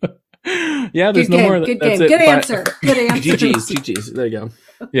 Yeah, there's good no game, more. Good That's game. it. Good answer. Good answer. GG's. There you go.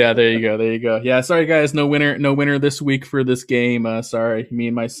 Yeah, there you go. Yeah, sorry guys, no winner this week for this game. Sorry, me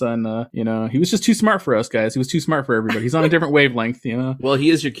and my son. He was just too smart for us guys. He was too smart for everybody. He's on a different wavelength. Well,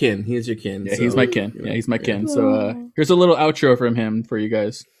 he is your kin. Yeah, so. he's my kin. Yeah, he's my kin. So here's a little outro from him for you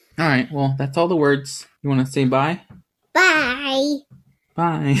guys. All right. Well, that's all the words. You want to say bye? Bye.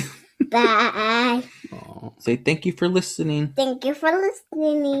 Bye. Bye. Say thank you for listening. Thank you for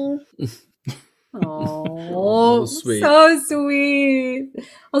listening. Oh, sweet. So sweet.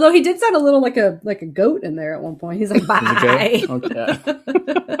 Although he did sound a little like a goat in there at one point. He's like, bye. Okay.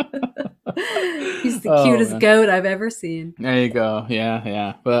 He's the cutest goat I've ever seen. There you go.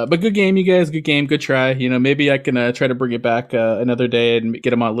 Yeah. But good game, you guys. Good game. Good try. Maybe I can try to bring it back another day and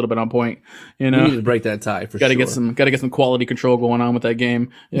get him a little bit on point. We need to break that tie for sure. Got to get some quality control going on with that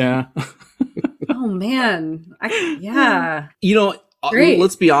game. Yeah. Oh man. Yeah. Great.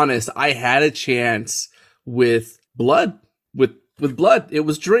 Let's be honest. I had a chance with blood. With blood, it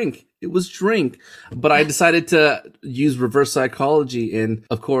was drink. But I decided to use reverse psychology and,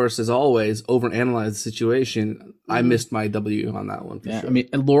 of course, as always, overanalyze the situation. I missed my W on that one. For sure. I mean,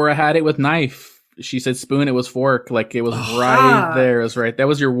 Laura had it with knife. She said spoon, it was fork. Like, it was right there. It was right. That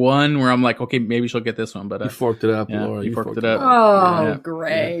was your one where I'm like, okay, maybe she'll get this one. But you forked it up, yeah, Laura. You forked it up. Oh,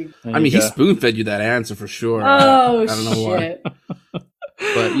 Greg. Yeah. I mean, he spoon fed you that answer for sure. Oh, I don't know shit. why.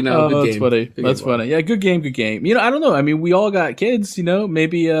 But, good that's game. funny. That's funny. Yeah, good game. I don't know. I mean, we all got kids,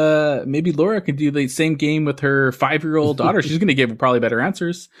 maybe Laura could do the same game with her 5-year-old daughter. She's going to give probably better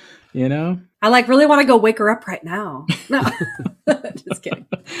answers, I really want to go wake her up right now. No, just kidding.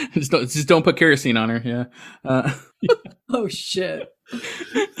 just don't put kerosene on her. Yeah. Oh shit.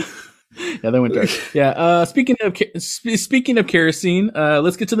 Yeah, that went dark. Yeah. Speaking of kerosene,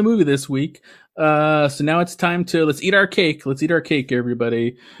 let's get to the movie this week. So now it's time let's eat our cake. Let's eat our cake,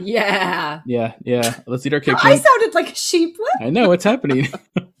 everybody. Yeah. Yeah. Let's eat our cake. I sounded like a sheep. What? I know what's happening.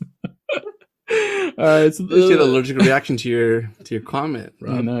 So she had an allergic reaction to your comment,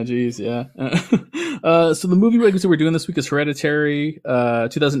 Rob. I know, geez, yeah. So the movie we're doing this week is Hereditary,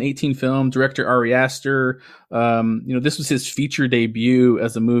 2018 film, director Ari Aster. This was his feature debut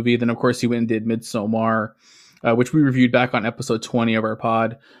as a movie. Then, of course, he went and did Midsommar, which we reviewed back on episode 20 of our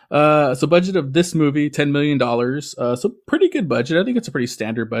pod. So budget of this movie, $10 million. So pretty good budget. I think it's a pretty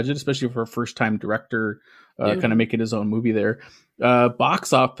standard budget, especially for a first-time director kind of making his own movie there.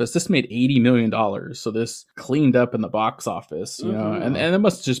 Box office, this made $80 million. So this cleaned up in the box office, and it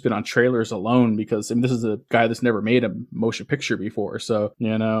must have just been on trailers alone because this is a guy that's never made a motion picture before. So,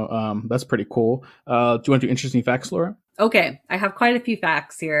 that's pretty cool. Do you want to do interesting facts, Laura? Okay. I have quite a few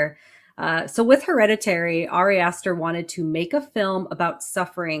facts here. So with Hereditary, Ari Aster wanted to make a film about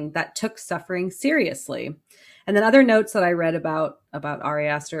suffering that took suffering seriously. And then other notes that I read about Ari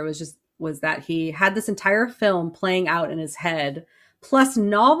Aster was that he had this entire film playing out in his head, plus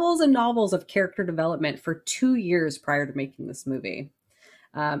novels and novels of character development for 2 years prior to making this movie.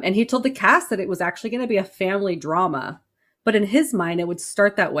 And he told the cast that it was actually going to be a family drama, but in his mind, it would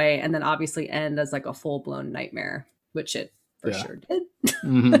start that way and then obviously end as like a full-blown nightmare, which it for sure did.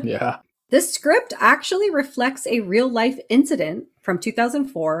 Yeah. This script actually reflects a real-life incident from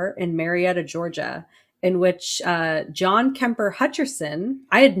 2004 in Marietta, Georgia, in which John Kemper Hutcherson,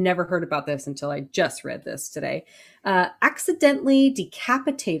 I had never heard about this until I just read this today, accidentally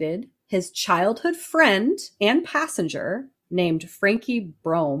decapitated his childhood friend and passenger named Frankie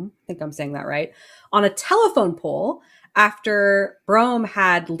Brome, I think I'm saying that right, on a telephone pole after Brome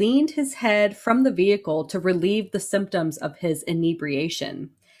had leaned his head from the vehicle to relieve the symptoms of his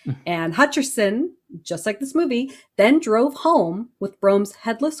inebriation. And Hutcherson just like this movie, then drove home with Brome's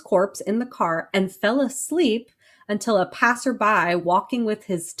headless corpse in the car and fell asleep until a passerby walking with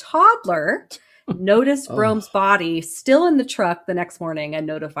his toddler noticed Oh. Brome's body still in the truck the next morning and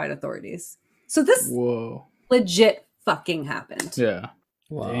notified authorities. So this Whoa. legit fucking happened. Yeah.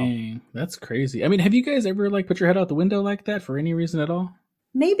 Wow. Dang. That's crazy. I mean, have you guys ever like put your head out the window like that for any reason at all?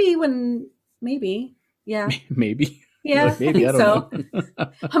 Maybe. Yeah. Maybe. Yeah, Like, maybe. I don't know.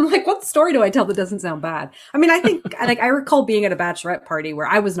 I'm like, what story do I tell that doesn't sound bad? I mean, I think like I recall being at a bachelorette party where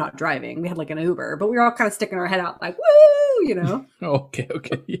I was not driving. We had like an Uber, but we were all kind of sticking our head out like, woo, you know? Okay.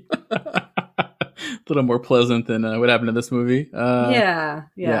 A little more pleasant than what happened in this movie. Yeah.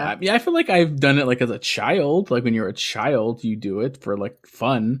 I mean, I feel like I've done it like as a child. Like when you're a child, you do it for like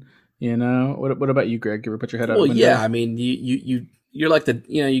fun. You know. What about you, Greg? You ever put your head out? Well, the window? yeah. I mean, you're like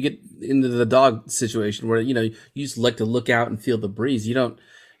you get into the dog situation where you just like to look out and feel the breeze. You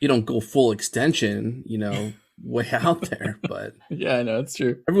don't go full extension. Way out there, but Yeah, I know it's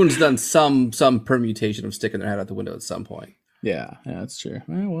true. everyone's done some permutation of sticking their head out the window at some point. Yeah, that's true.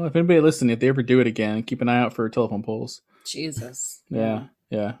 Well, if anybody listening, if they ever do it again, keep an eye out for telephone poles. Jesus. Yeah.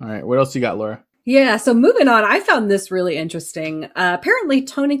 All right. What else you got, Laura? Yeah, so moving on, I found this really interesting. Apparently,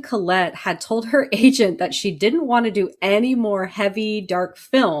 Toni Collette had told her agent that she didn't want to do any more heavy, dark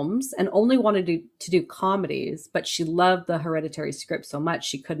films and only wanted to do comedies, but she loved the Hereditary script so much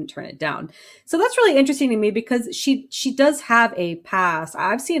she couldn't turn it down. So that's really interesting to me because she does have a past.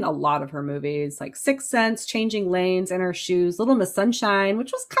 I've seen a lot of her movies, like Sixth Sense, Changing Lanes, In Her Shoes, Little Miss Sunshine,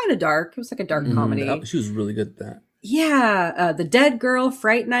 which was kind of dark. It was like a dark comedy. She was really good at that. Yeah, The Dead Girl,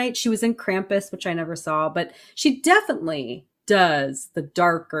 Fright Night. She was in Krampus, which I never saw, but she definitely does the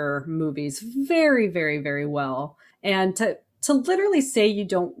darker movies very, very, very well. And to literally say you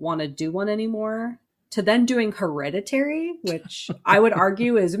don't want to do one anymore, to then doing Hereditary, which I would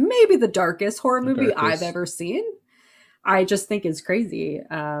argue is maybe the darkest horror movie I've ever seen, I just think is crazy.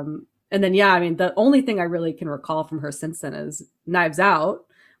 And then, yeah, I mean, the only thing I really can recall from her since then is Knives Out,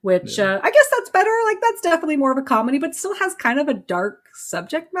 which I guess that's better. Like that's definitely more of a comedy, but still has kind of a dark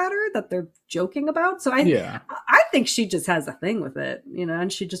subject matter that they're joking about. So I think she just has a thing with it,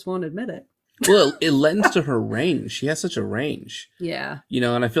 and she just won't admit it. Well, it lends to her range. She has such a range. Yeah.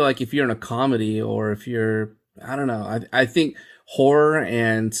 And I feel like if you're in a comedy or if you're, I don't know, I think horror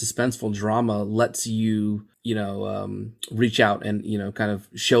and suspenseful drama lets you, reach out and, kind of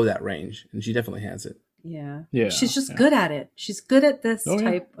show that range. And she definitely has it. Yeah. Yeah. She's just good at it. She's good at this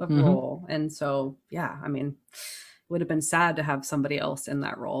type of role. And so, yeah, I mean, it would have been sad to have somebody else in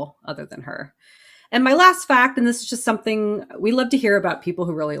that role other than her. And my last fact, and this is just something we love to hear about people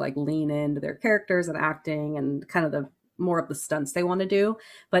who really like lean into their characters and acting and kind of the more of the stunts they want to do.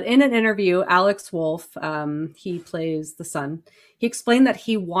 But in an interview, Alex Wolff, he plays the son. He explained that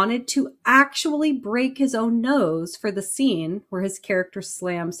he wanted to actually break his own nose for the scene where his character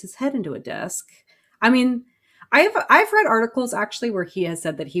slams his head into a desk. I mean, I've read articles actually where he has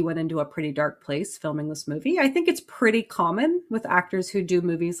said that he went into a pretty dark place filming this movie. I think it's pretty common with actors who do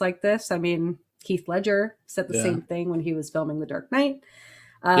movies like this. I mean, Heath Ledger said the same thing when he was filming The Dark Knight.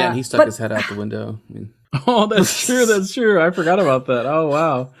 And he stuck his head out the window. I mean. Oh, that's true. That's true. I forgot about that. Oh,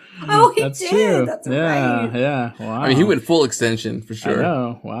 wow. Oh, he that's did. True. That's right. Yeah. Wow. I mean, he went full extension for sure. I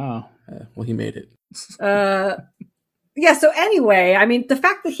know. Wow. Well, he made it. Yeah, so anyway, I mean, the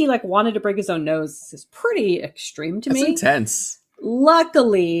fact that he wanted to break his own nose is pretty extreme to me. That's intense.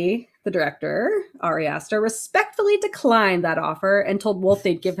 Luckily, the director, Ari Aster, respectfully declined that offer and told Wolf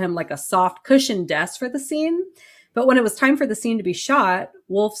they'd give him a soft cushion desk for the scene. But when it was time for the scene to be shot,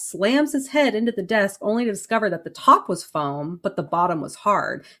 Wolf slams his head into the desk only to discover that the top was foam, but the bottom was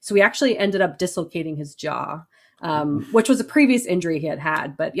hard. So he actually ended up dislocating his jaw, which was a previous injury he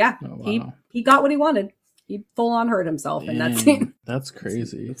had. But yeah, he got what he wanted. He full on hurt himself in that scene. That's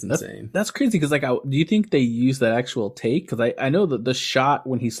crazy. That's insane. That's crazy because do you think they use that actual take? Because I know that the shot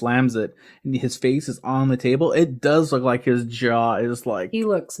when he slams it and his face is on the table, it does look like his jaw is he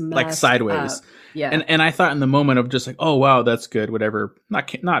looks sideways. Up. Yeah, and I thought in the moment of just oh wow, that's good, whatever.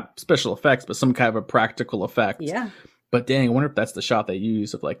 Not special effects, but some kind of a practical effect. Yeah. But dang, I wonder if that's the shot they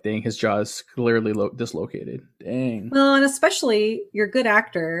use of dang, his jaw is clearly dislocated. Dang. Well, and especially you're a good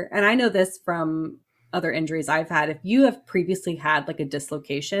actor, and I know this from other injuries I've had. If you have previously had a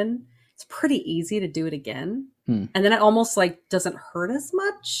dislocation, it's pretty easy to do it again. And then it almost doesn't hurt as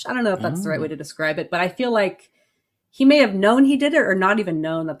much. I don't know if that's the right way to describe it, but I feel like he may have known he did it or not even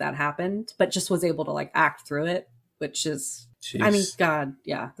known that happened, but just was able to act through it, which is, Jeez. I mean, God,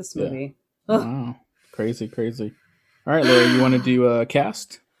 yeah, this movie. Yeah. Wow. Crazy. All right, Laura, you want to do a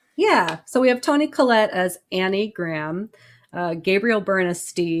cast? Yeah. So we have Toni Collette as Annie Graham. Gabriel Byrne as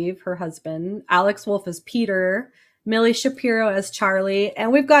Steve, her husband. Alex Wolff as Peter. Millie Shapiro as Charlie.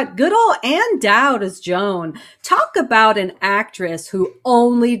 And we've got good old Ann Dowd as Joan. Talk about an actress who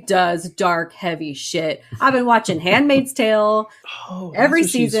only does dark, heavy shit. I've been watching Handmaid's Tale every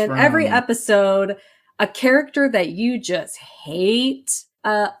season, every episode. A character that you just hate.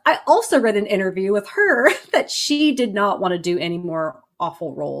 I also read an interview with her that she did not want to do any more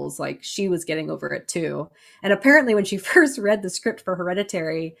awful roles. Like, she was getting over it too. And apparently when she first read the script for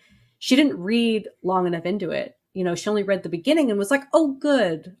Hereditary, she didn't read long enough into it. You know, she only read the beginning and was like, oh,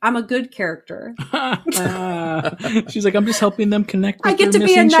 good. I'm a good character. She's like, I'm just helping them connect with I get their to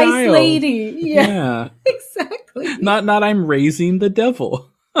be a nice child. lady. Yeah. Exactly. Not I'm raising the devil.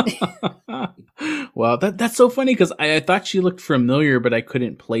 Wow, that's so funny because I thought she looked familiar, but I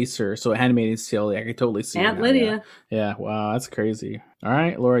couldn't place her. So Handmaid's Tale, I could totally see Aunt her now, Lydia. Yeah, wow, that's crazy. All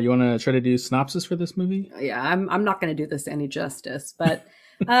right, Laura, you want to try to do synopsis for this movie? Yeah, I'm not going to do this any justice, but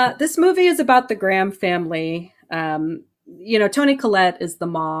this movie is about the Graham family. You know, Toni Collette is the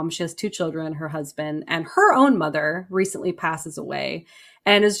mom. She has 2 children, her husband, and her own mother recently passes away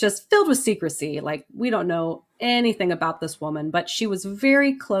and is just filled with secrecy. Like, we don't know anything about this woman, but she was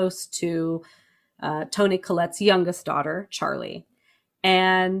very close to Toni Collette's youngest daughter, Charlie.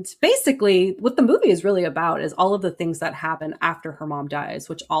 And basically what the movie is really about is all of the things that happen after her mom dies,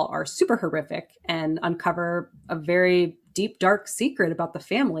 which all are super horrific and uncover a very deep, dark secret about the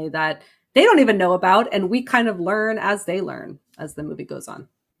family that they don't even know about. And we kind of learn as they learn as the movie goes on.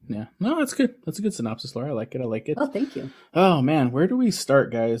 Yeah, no, that's good. That's a good synopsis, Laura. I like it. Oh, thank you. Oh man, where do we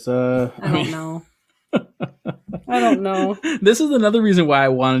start, guys? I don't know. I don't know. This is another reason why I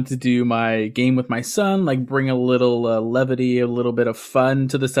wanted to do my game with my son, like bring a little levity, a little bit of fun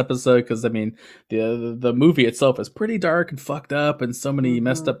to this episode. Because I mean, the movie itself is pretty dark and fucked up, and so many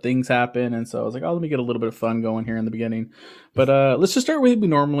messed up things happen. And so I was like, oh, let me get a little bit of fun going here in the beginning. But let's just start with we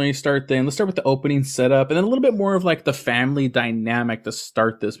normally start. Then let's start with the opening setup, and then a little bit more of like the family dynamic to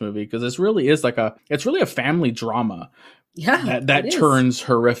start this movie, because this really is like it's really a family drama. Yeah, that turns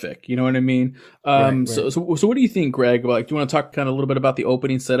horrific. You know what I mean? Right. So what do you think, Greg? Like, do you want to talk kind of a little bit about the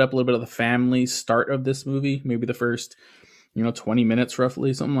opening setup, a little bit of the family start of this movie? Maybe the first, 20 minutes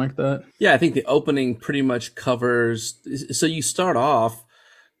roughly, something like that. Yeah, I think the opening pretty much covers. So you start off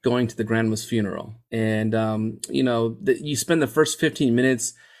going to the grandma's funeral, and you spend the first 15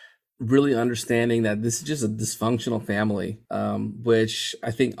 minutes really understanding that this is just a dysfunctional family, which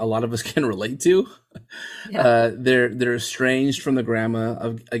I think a lot of us can relate to. Yeah. They're estranged from the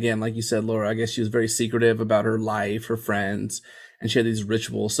grandma. Again, like you said, Laura, I guess she was very secretive about her life, her friends, and she had these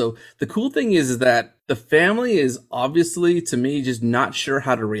rituals. So the cool thing is that the family is obviously, to me, just not sure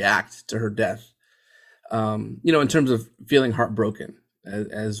how to react to her death. In terms of feeling heartbroken,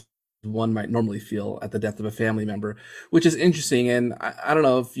 as one might normally feel at the death of a family member, which is interesting. And I don't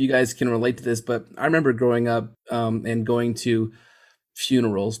know if you guys can relate to this, but I remember growing up and going to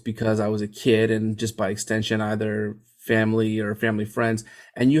funerals because I was a kid, and just by extension, either family or family friends,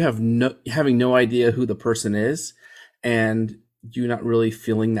 and you having no idea who the person is, and you're not really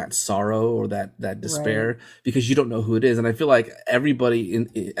feeling that sorrow or that despair, right, because you don't know who it is. And I feel like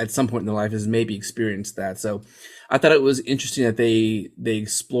everybody at some point in their life has maybe experienced that. So I thought it was interesting that they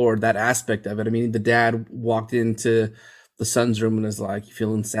explored that aspect of it. I mean, the dad walked into the son's room and was like, "You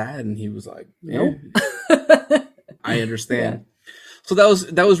feeling sad?" And he was like, "Nope." I understand. Yeah. So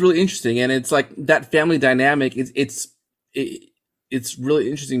that was really interesting. And it's like that family dynamic. It's really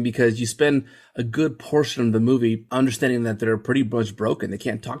interesting because you spend a good portion of the movie understanding that they're pretty much broken. They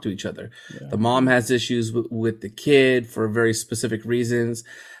can't talk to each other. Yeah. The mom has issues with the kid for very specific reasons.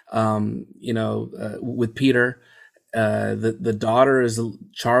 With Peter, the daughter is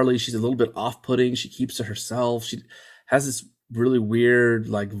Charlie. She's a little bit off-putting. She keeps to herself. She has this really weird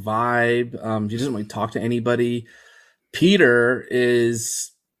like vibe. She doesn't really talk to anybody. Peter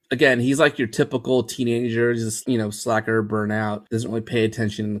is, again, he's like your typical teenager. He's slacker, burnout, doesn't really pay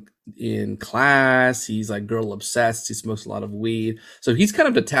attention in class. He's like girl obsessed. He smokes a lot of weed. So he's kind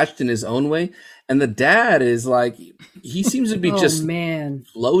of detached in his own way. And the dad is like, he seems to be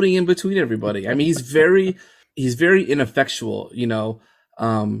floating in between everybody. I mean, he's very ineffectual,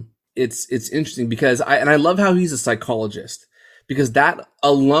 It's interesting because I love how he's a psychologist, because that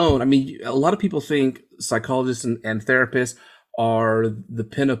alone, I mean, a lot of people think psychologists and therapists are the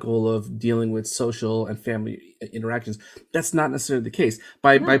pinnacle of dealing with social and family interactions. That's not necessarily the case.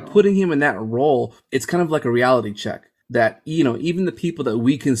 By putting him in that role, it's kind of like a reality check that, even the people that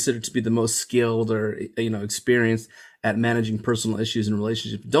we consider to be the most skilled or, experienced at managing personal issues and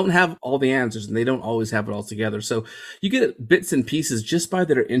relationships don't have all the answers, and they don't always have it all together. So you get bits and pieces just by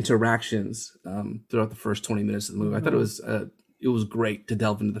their interactions throughout the first 20 minutes of the movie. I thought it was great to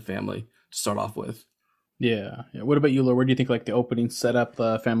delve into the family to start off with. Yeah. What about you, Laura? Where do you think like the opening set up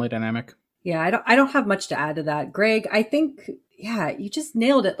the family dynamic? Yeah, I don't have much to add to that. Greg, I think, yeah, you just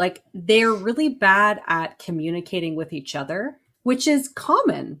nailed it. Like, they're really bad at communicating with each other, which is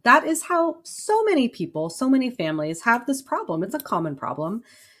common. That is how so many people, so many families have this problem. It's a common problem.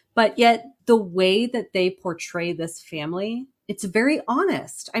 But yet the way that they portray this family, it's very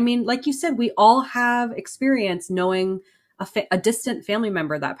honest. I mean, like you said, we all have experience knowing a distant family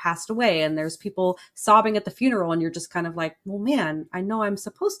member that passed away, and there's people sobbing at the funeral, and you're just kind of like, well, man, I know I'm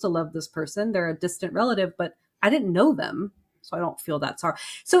supposed to love this person. They're a distant relative, but I didn't know them, so I don't feel that sorry.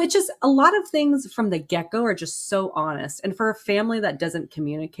 So it's just a lot of things from the get-go are just so honest. And for a family that doesn't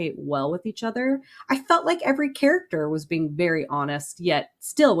communicate well with each other, I felt like every character was being very honest, yet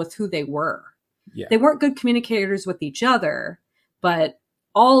still with who they were. Yeah. They weren't good communicators with each other, but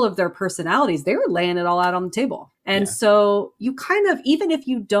all of their personalities, they were laying it all out on the table. And so you kind of, even if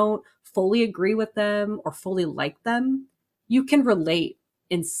you don't fully agree with them or fully like them, you can relate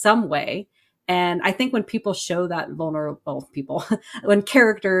in some way. And I think when people show that vulnerable people, when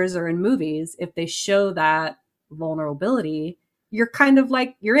characters are in movies, if they show that vulnerability, you're kind of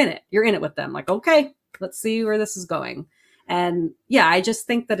like, you're in it with them. Like, okay, let's see where this is going. And yeah, I just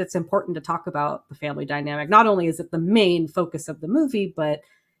think that it's important to talk about the family dynamic. Not only is it the main focus of the movie, but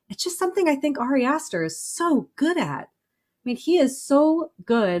it's just something I think Ari Aster is so good at. I mean, he is so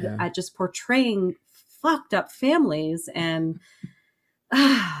good at just portraying fucked up families. And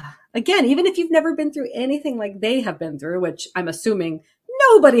again, even if you've never been through anything like they have been through, which I'm assuming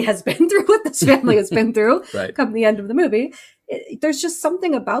nobody has been through what this family has been through come the end of the movie, there's just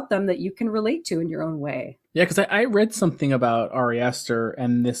something about them that you can relate to in your own way. Yeah, because I read something about Ari Aster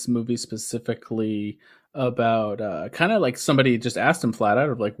and this movie specifically about kind of like somebody just asked him flat out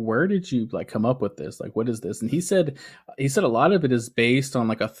of like, where did you like come up with this? Like, what is this? And he said a lot of it is based on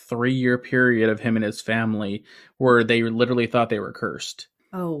like a 3-year period of him and his family where they literally thought they were cursed.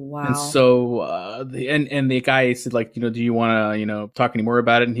 Oh, wow. And so, the guy said, like, do you want to, talk any more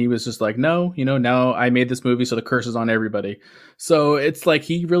about it? And he was just like, no, now I made this movie, so the curse is on everybody. So it's like,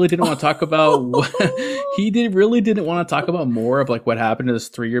 he really didn't want to talk about, really didn't want to talk about more of like what happened in this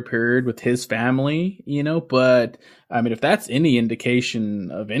 3-year period with his family, but I mean, if that's any indication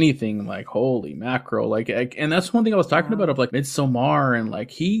of anything, like, holy mackerel, like, and that's one thing I was talking about of like Midsommar, and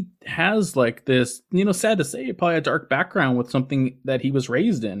like, he has like this, sad to say, probably a dark background with something that he was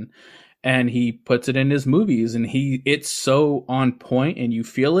raised in, and he puts it in his movies, and it's so on point, and you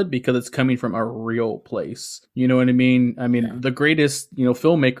feel it because it's coming from a real place. You know what I mean? I mean, the greatest,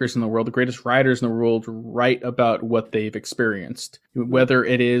 filmmakers in the world, the greatest writers in the world write about what they've experienced, whether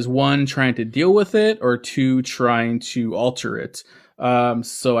it is 1, trying to deal with it, or 2, trying to alter it.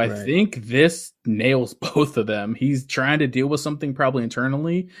 So I think this nails both of them. He's trying to deal with something probably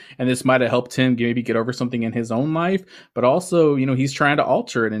internally, and this might have helped him maybe get over something in his own life, but also, he's trying to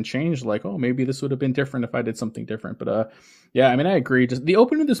alter it and change, like, oh, maybe this would have been different if I did something different. But, yeah, I mean, I agree. Just the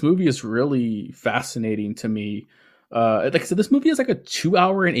opening of this movie is really fascinating to me. Like I said, this movie is like a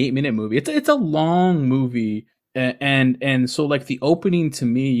 2-hour and 8-minute movie. It's a long movie. And so like the opening to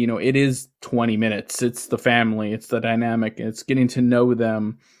me, it is 20 minutes. It's the family, it's the dynamic, it's getting to know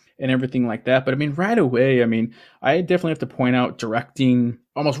them and everything like that. But I mean, right away, I definitely have to point out directing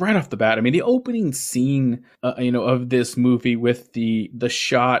almost right off the bat. I mean, the opening scene, of this movie with the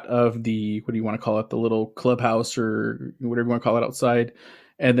shot of the, what do you want to call it? The little clubhouse or whatever you want to call it outside.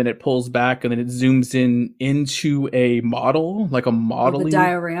 And then it pulls back, and then it zooms in into a model, like a modeling. The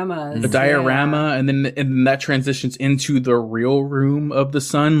dioramas. The diorama, and then that transitions into the real room of the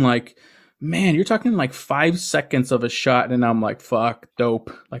sun. Like, man, you're talking like 5 seconds of a shot, and I'm like, fuck,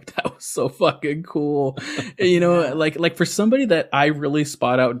 dope. Like, that was so fucking cool. Like for somebody that I really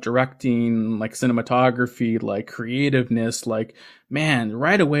spot out directing, like cinematography, like creativeness, like, man,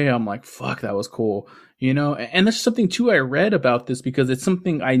 right away, I'm like, fuck, that was cool. And that's something too I read about this, because it's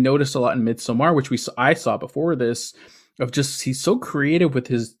something I noticed a lot in Midsommar, which I saw before this, of just, he's so creative with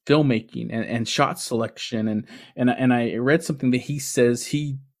his filmmaking and shot selection. And I read something that he says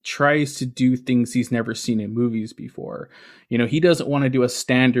he tries to do things he's never seen in movies before, He doesn't want to do a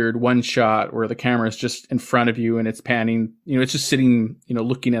standard one shot where the camera is just in front of you and it's panning, it's just sitting,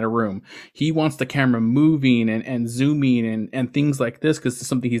 looking at a room. He wants the camera moving and zooming and things like this, because it's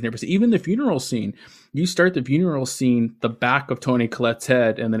something he's never seen. Even the funeral scene, you start the funeral scene, the back of Toni Collette's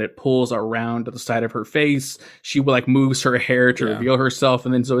head, and then it pulls around to the side of her face. She like moves her hair to reveal herself.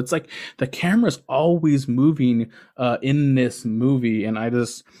 And then so it's like the camera's always moving in this movie. And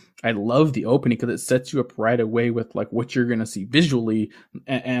I love the opening because it sets you up right away with like what you're going to see visually.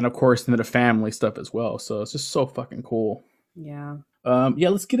 And of course, then the family stuff as well. So it's just so fucking cool. Yeah.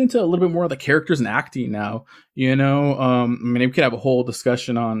 Let's get into a little bit more of the characters and acting now. We could have a whole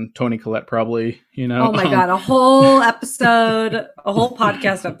discussion on Toni Collette probably, Oh my God, a whole episode, a whole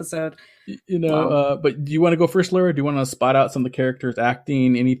podcast episode. Wow. But do you want to go first, Laura? Do you want to spot out some of the characters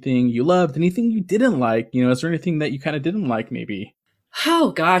acting, anything you loved, anything you didn't like? Is there anything that you kind of didn't like maybe?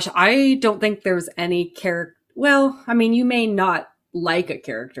 Oh gosh, I don't think there's any character. Well, I mean, you may not like a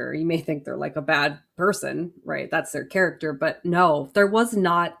character. You may think they're like a bad person, right? That's their character. But no, there was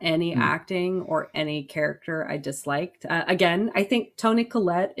not any acting or any character I disliked. Again, I think Toni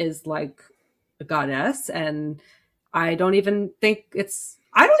Collette is like a goddess, and I don't even think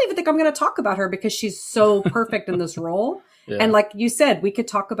I'm going to talk about her because she's so perfect in this role. Yeah. And like you said, we could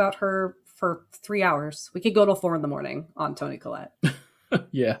talk about her for 3 hours. We could go till 4 a.m. on Toni Collette.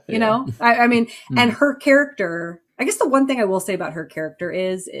 Yeah. I mean, and her character, I guess the one thing I will say about her character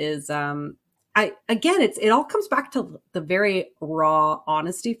is it all comes back to the very raw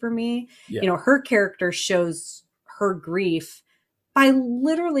honesty for me. Yeah. Her character shows her grief by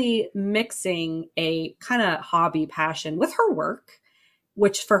literally mixing a kind of hobby passion with her work,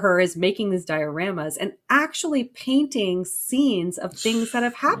 which for her is making these dioramas and actually painting scenes of things that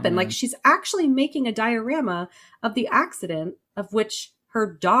have happened. Like she's actually making a diorama of the accident of which her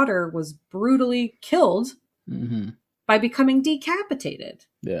daughter was brutally killed by becoming decapitated.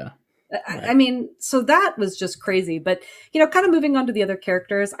 Yeah. I mean, so that was just crazy. But, kind of moving on to the other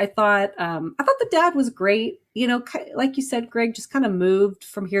characters, I thought the dad was great. Like you said, Greg, just kind of moved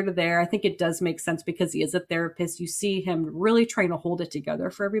from here to there. I think it does make sense because he is a therapist. You see him really trying to hold it together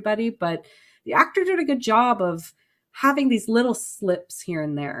for everybody. But the actor did a good job of having these little slips here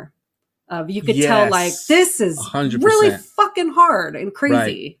and there. You could tell, like, this is 100%. Really fucking hard and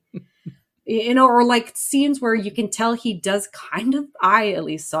crazy. Right. Or like scenes where you can tell he does I at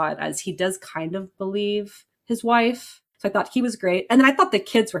least saw it as he does kind of believe his wife. So I thought he was great. And then I thought the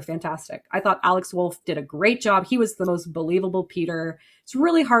kids were fantastic. I thought Alex Wolff did a great job. He was the most believable Peter. It's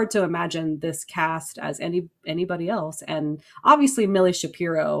really hard to imagine this cast as anybody else. And obviously Millie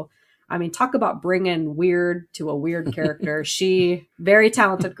Shapiro, I mean, talk about bringing weird to a weird character. She, very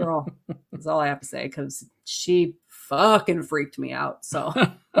talented girl. That's all I have to say, because she fucking freaked me out. So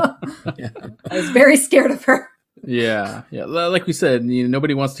I was very scared of her. Yeah. Like we said,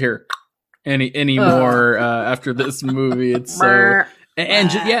 nobody wants to hear anymore after this movie. It's so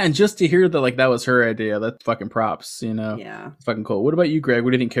and just to hear that, like, that was her idea. That's fucking props. Yeah, it's fucking cool. What about you, Greg?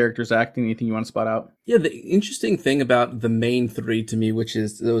 What do you think characters acting? Anything you want to spot out? Yeah, the interesting thing about the main three to me, which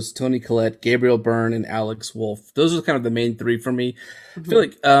is those Toni Collette, Gabriel Byrne, and Alex Wolff. Those are kind of the main three for me. I feel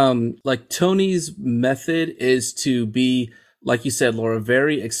like Tony's method is to be, like you said, Laura,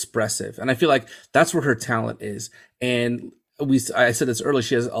 very expressive, and I feel like that's where her talent is. And I said this earlier,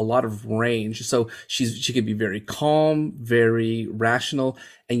 she has a lot of range. So she can be very calm, very rational,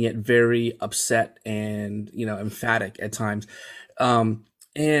 and yet very upset and, emphatic at times.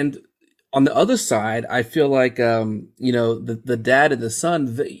 And on the other side, I feel like, the dad and the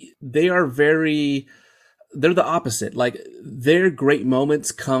son, they are they're the opposite. Like, their great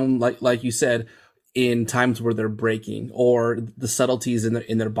moments come, like you said, in times where they're breaking, or the subtleties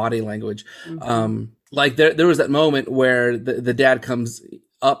in their body language. Like there was that moment where the dad comes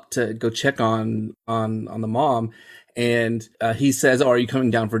up to go check on the mom, and he says, "Oh, are you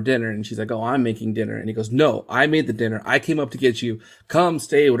coming down for dinner?" And she's like, "Oh, I'm making dinner." And he goes, "No, I made the dinner. I came up to get you. Come,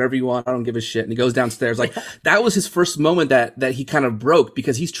 stay, whatever you want. I don't give a shit." And he goes downstairs. Like, that was his first moment that he kind of broke,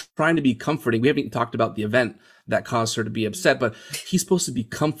 because he's trying to be comforting. We haven't even talked about the event that caused her to be upset, but he's supposed to be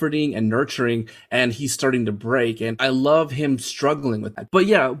comforting and nurturing, and he's starting to break. And I love him struggling with that. But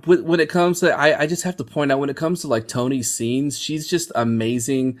yeah, when it comes to, I just have to point out, when it comes to like Tony's scenes, she's just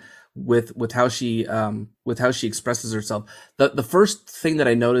amazing with how she expresses herself. The first thing that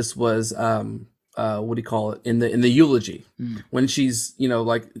I noticed was what do you call it, in the eulogy, when she's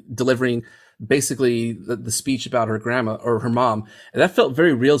like delivering basically the speech about her grandma or her mom. And that felt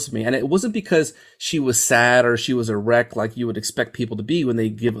very real to me. And it wasn't because she was sad or she was a wreck like you would expect people to be when they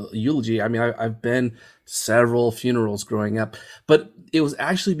give a eulogy. I mean, I've been several funerals growing up, but it was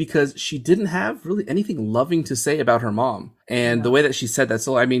actually because she didn't have really anything loving to say about her mom. And the way that she said that,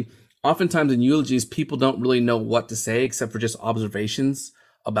 so I mean, oftentimes in eulogies, people don't really know what to say except for just observations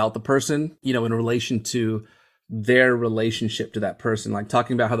about the person, you know, in relation to their relationship to that person, like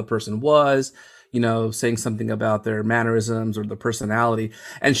talking about how the person was, you know, saying something about their mannerisms or the personality.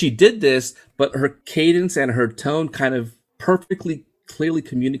 And she did this, but her cadence and her tone kind of perfectly clearly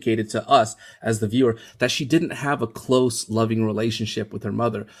communicated to us as the viewer that she didn't have a close, loving relationship with her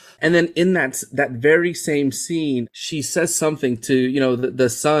mother. And then in that very same scene, she says something to, you know, the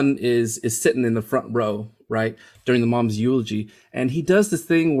son is sitting in the front row, right, during the mom's eulogy. And he does this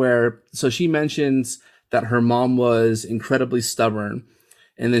thing where, so she mentions that her mom was incredibly stubborn.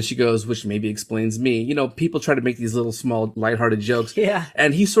 And then she goes, which maybe explains me. You know, people try to make these little small lighthearted jokes. Yeah.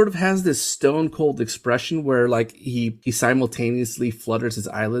 And he sort of has this stone cold expression where like he simultaneously flutters his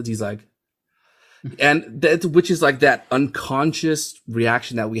eyelids. He's like, and that, which is like that unconscious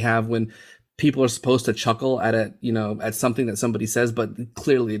reaction that we have when people are supposed to chuckle at something that somebody says, but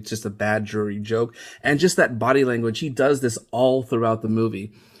clearly it's just a bad jury joke. And just that body language, he does this all throughout the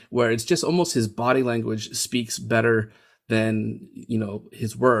movie, where it's just almost his body language speaks better than, you know,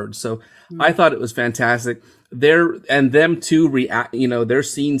 his words. So I thought it was fantastic. Them two react, you know, their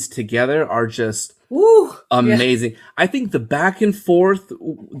scenes together are just amazing. Yeah. I think the back and forth,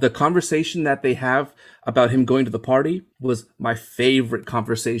 the conversation that they have about him going to the party was my favorite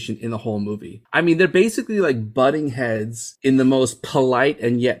conversation in the whole movie. I mean, they're basically like butting heads in the most polite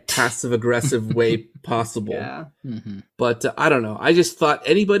and yet passive aggressive way possible. Yeah. Mm-hmm. But I don't know. I just thought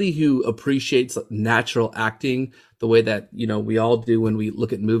anybody who appreciates natural acting the way that, you know, we all do when we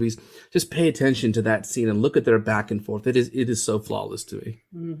look at movies, just pay attention to that scene and look at their back and forth. It is so flawless to me.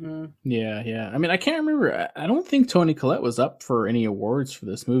 Mm-hmm. Yeah. I mean, I can't remember. I don't think Toni Collette was up for any awards for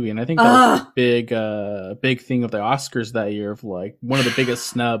this movie. And I think that was a big thing of the Oscars that year, of like one of the biggest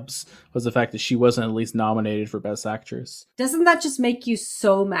snubs was the fact that she wasn't at least nominated for Best Actress. Doesn't that just make you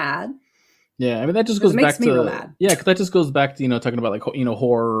so mad? Yeah, I mean, that just goes back to, because that just goes back to, you know, talking about like, you know,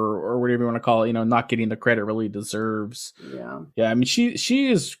 horror or whatever you want to call it, you know, not getting the credit really deserves. Yeah. I mean,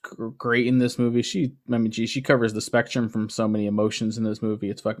 she is great in this movie. She covers the spectrum from so many emotions in this movie.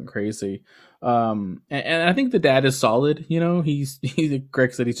 It's fucking crazy. And I think the dad is solid. You know, he's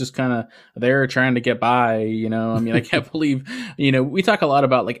Greg said, he's just kind of there trying to get by. You know, I mean, I can't believe, you know, we talk a lot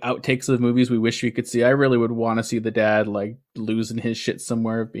about like outtakes of movies we wish we could see. I really would want to see the dad like losing his shit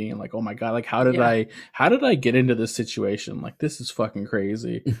somewhere, being like, oh my god, like how did I get into this situation? Like, this is fucking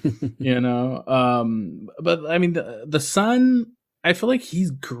crazy. You know. But I mean, the son, I feel like he's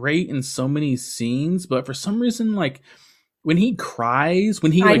great in so many scenes, but for some reason, like when he cries,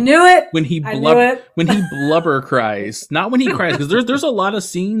 when he blubber cries, not when he cries, because there's a lot of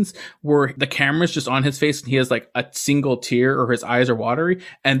scenes where the camera's just on his face and he has like a single tear or his eyes are watery,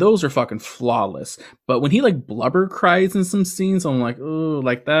 and those are fucking flawless. But when he like blubber cries in some scenes, I'm like, oh,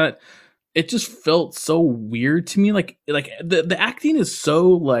 like that. It just felt so weird to me. Like the acting is so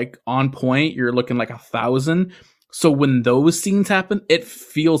like on point. You're looking like 1,000. So when those scenes happen, it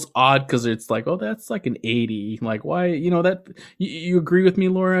feels odd because it's like, oh, that's like an 80. Like, why? You know, that you agree with me,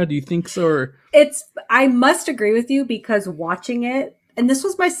 Laura? Do you think so? Or I must agree with you, because watching it, and this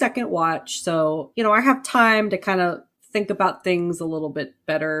was my second watch, so you know, I have time to kind of think about things a little bit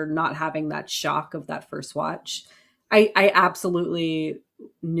better, not having that shock of that first watch. I absolutely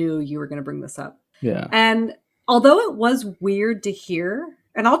knew you were going to bring this up. Yeah. And although it was weird to hear,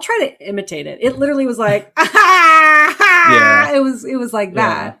 and I'll try to imitate it, it literally was like, yeah. It was like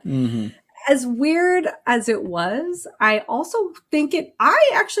that. Mm-hmm. As weird as it was, I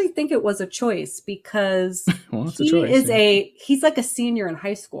actually think it was a choice, because he's like a senior in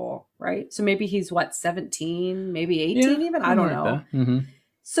high school, right? So maybe he's 17, maybe 18 even, I don't know. Mm-hmm.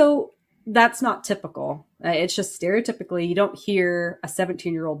 So that's not typical. It's just stereotypically, you don't hear a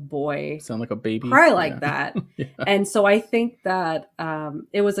 17-year-old boy sound like a baby cry like that. Yeah. And so I think that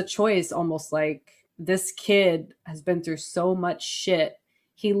it was a choice, almost like this kid has been through so much shit.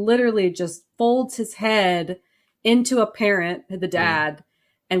 He literally just folds his head into a parent, the dad,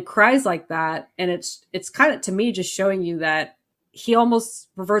 and cries like that. And it's kind of, to me, just showing you that he almost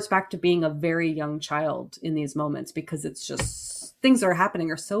reverts back to being a very young child in these moments, because it's just, things that are happening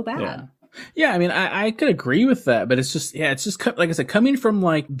are so bad. Yeah, I mean, I could agree with that, but it's just like I said, coming from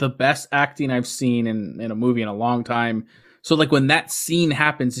like the best acting I've seen in a movie in a long time. So like when that scene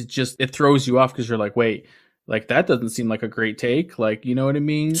happens, it throws you off, because you're like, wait, Like that doesn't seem like a great take. Like, you know what I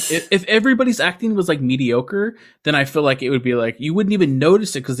mean? If everybody's acting was like mediocre, then I feel like it would be like you wouldn't even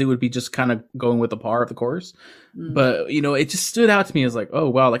notice it because it would be just kind of going with the par of the course. But it just stood out to me as like, oh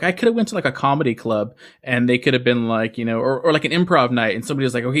wow, like I could have went to like a comedy club and they could have been like, or like an improv night and somebody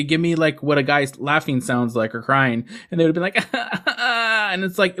was like, okay, give me like what a guy's laughing sounds like or crying, and they would have been like, and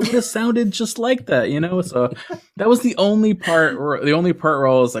it's like it would have sounded just like that, So that was the only part where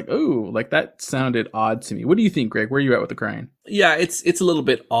I was like, oh, like that sounded odd to me. What do you think, Greg? Where are you at with the crying? Yeah, it's a little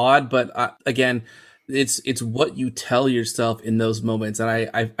bit odd, but again, it's what you tell yourself in those moments, and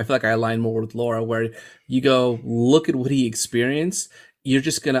I feel like I align more with Laura, where you go look at what he experienced. You're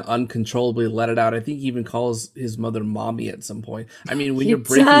just gonna uncontrollably let it out. I think he even calls his mother mommy at some point. I mean, when you're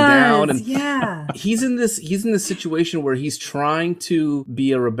breaking down, and he's in this situation where he's trying to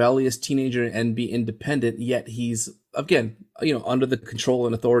be a rebellious teenager and be independent, yet he's again, under the control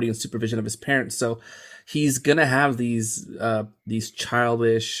and authority and supervision of his parents. So he's gonna have these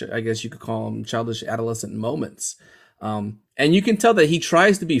childish, I guess you could call them childish adolescent moments. And you can tell that he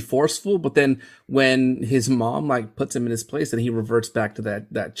tries to be forceful, but then when his mom like puts him in his place, then he reverts back to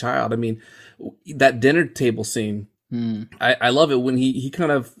that child. I mean, that dinner table scene, I love it when he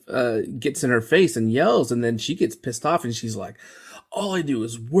kind of gets in her face and yells, and then she gets pissed off and she's like, all I do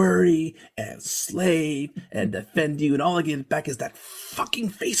is worry and slave and defend you, and all I get back is that fucking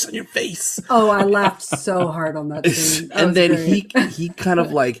face on your face. Oh, I laughed so hard on that scene. And then he kind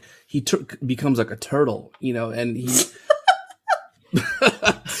of like becomes like a turtle, and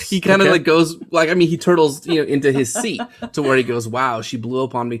he kind of like goes like, I mean, he turtles into his seat to where he goes, wow, she blew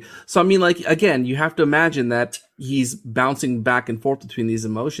up on me. So I mean, like, again, you have to imagine that he's bouncing back and forth between these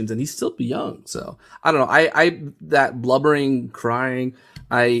emotions, and he's still young. So I don't know. I that blubbering, crying,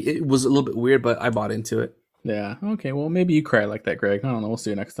 it was a little bit weird, but I bought into it. Yeah. Okay. Well, maybe you cry like that, Greg. I don't know. We'll see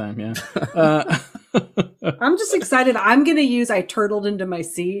you next time. Yeah. I'm just excited. I'm gonna use "I turtled into my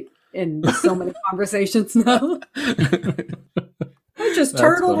seat" in so many conversations now. I just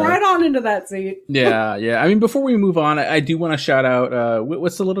turtled right on into that seat. Yeah. I mean, before we move on, I do want to shout out.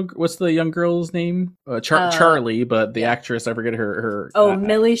 What's the young girl's name? Charlie, but the actress, I forget her.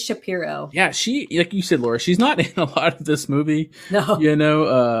 Millie Shapiro. Yeah, she, like you said, Laura, she's not in a lot of this movie.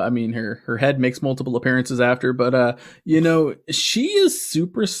 No. I mean, her head makes multiple appearances after, but she is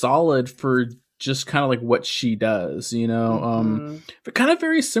super solid for just kind of like what she does. But kind of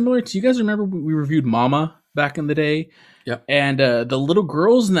very similar to, you guys remember we reviewed Mama back in the day? Yep. And the little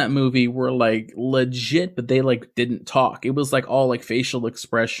girls in that movie were like legit, but they like didn't talk. It was like all like facial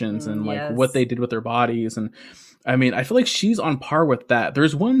expressions and like what they did with their bodies. And I mean, I feel like she's on par with that.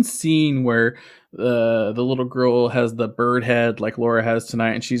 There's one scene where the little girl has the bird head like Laura has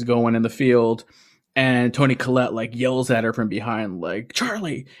tonight, and she's going in the field, and Toni Collette like yells at her from behind, like,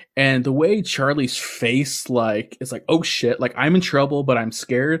 Charlie. And the way Charlie's face like is like, oh shit, like I'm in trouble, but I'm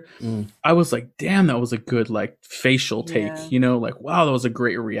scared. I was like, damn, that was a good like facial take, like, wow, that was a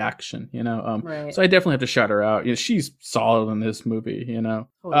great reaction, Right. So I definitely have to shout her out. She's solid in this movie,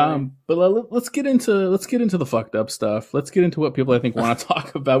 Totally. But let's get into the fucked up stuff. Let's get into what people I think want to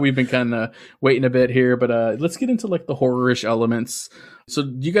talk about. We've been kind of waiting a bit here, but let's get into like the horror-ish elements. So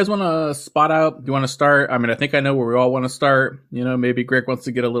do you guys want to spot out? Do you want to start? I mean, I think I know where we all want to start. Maybe Greg wants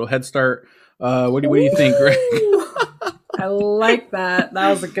to get a little head start. What do you think, Greg? I like that. That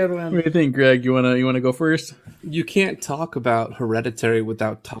was a good one. What do you think, Greg? You wanna go first? You can't talk about Hereditary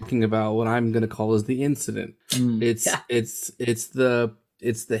without talking about what I'm going to call as the incident. It's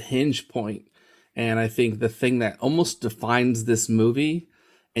the hinge point, and I think the thing that almost defines this movie.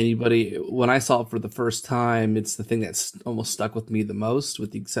 When I saw it for the first time, it's the thing that's almost stuck with me the most,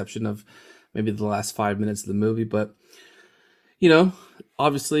 with the exception of maybe the last 5 minutes of the movie. But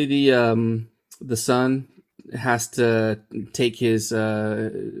obviously the son has to take his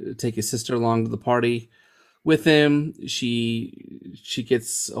sister along to the party with him. She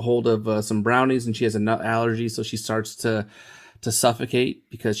gets a hold of some brownies, and she has a nut allergy, so she starts to suffocate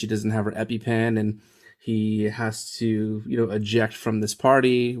because she doesn't have her EpiPen, and he has to eject from this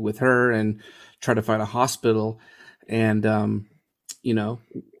party with her and try to find a hospital. And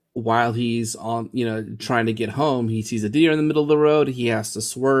while he's on trying to get home, he sees a deer in the middle of the road. He has to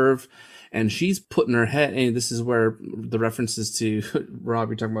swerve, and she's putting her head, and this is where the references to Rob,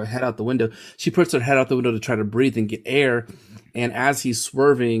 you're talking about head out the window. She puts her head out the window to try to breathe and get air. And as he's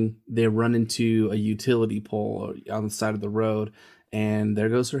swerving, they run into a utility pole on the side of the road, and there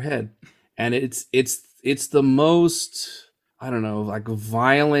goes her head. And it's the most, I don't know, like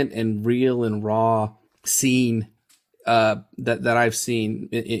violent and real and raw scene that I've seen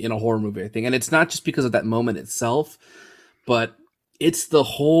in a horror movie, I think. And it's not just because of that moment itself, but it's the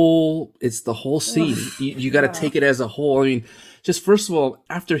whole scene. You got to take it as a whole. I mean, just first of all,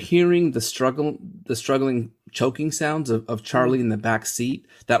 after hearing the struggling choking sounds of Charlie in the back seat,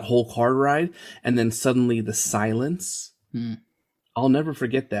 that whole car ride, and then suddenly the silence. I'll never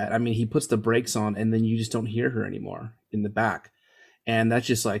forget that. I mean, he puts the brakes on and then you just don't hear her anymore in the back. And that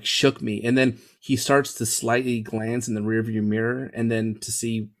just like shook me. And then he starts to slightly glance in the rearview mirror and then to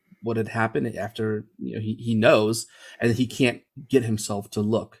see what had happened after, he knows, and he can't get himself to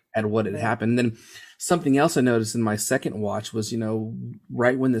look at what had happened. And then something else I noticed in my second watch was,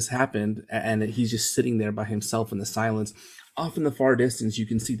 right when this happened and he's just sitting there by himself in the silence, off in the far distance, you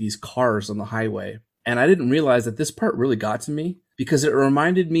can see these cars on the highway. And I didn't realize that this part really got to me because it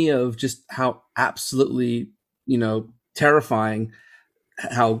reminded me of just how absolutely, terrifying,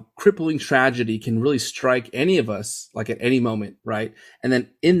 how crippling tragedy can really strike any of us, like at any moment, right? And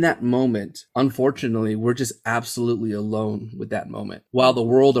then in that moment, unfortunately, we're just absolutely alone with that moment while the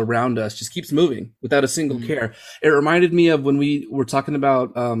world around us just keeps moving without a single care. It reminded me of when we were talking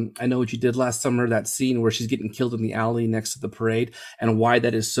about, I Know What You Did Last Summer, that scene where she's getting killed in the alley next to the parade, and why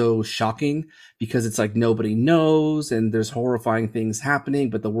that is so shocking, because it's like nobody knows and there's horrifying things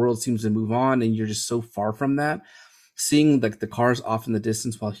happening, but the world seems to move on and you're just so far from that. Seeing like the cars off in the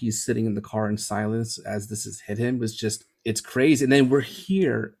distance while he's sitting in the car in silence as this has hit him was just, it's crazy. And then we're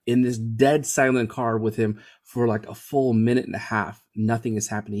here in this dead silent car with him for like a full minute and a half. Nothing is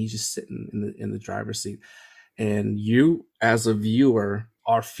happening. He's just sitting in the driver's seat. And you as a viewer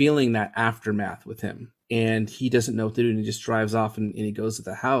are feeling that aftermath with him. And he doesn't know what to do and he just drives off and he goes to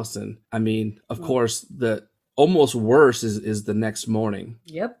the house. And I mean, of course, the almost worse is the next morning.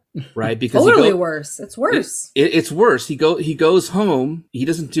 Yep. Right, because totally worse. It's worse. It's worse. He goes home. He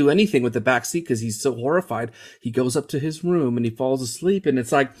doesn't do anything with the back seat because he's so horrified. He goes up to his room and he falls asleep. And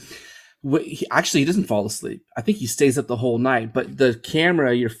it's like, he doesn't fall asleep. I think he stays up the whole night. But the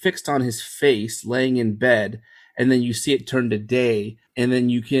camera, you're fixed on his face, laying in bed, and then you see it turn to day. And then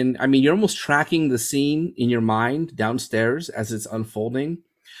you're almost tracking the scene in your mind downstairs as it's unfolding.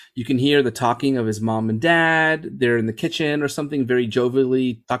 You can hear the talking of his mom and dad. They're in the kitchen or something, very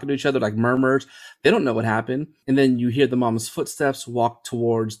jovially talking to each other, like murmurs. They don't know what happened. And then you hear the mom's footsteps walk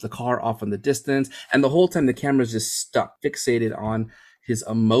towards the car off in the distance. And the whole time the camera's just stuck, fixated on his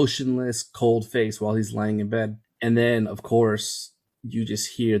emotionless, cold face while he's laying in bed. And then, of course, you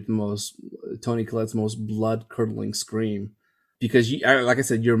just hear Toni Collette's most blood-curdling scream. Because, like I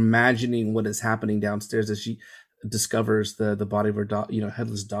said, you're imagining what is happening downstairs as she discovers the body of her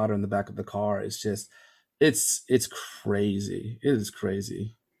headless daughter in the back of the car. It's just it's crazy. It is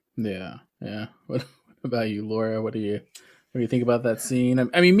crazy. Yeah. What about you, Laura? What do you think about that scene?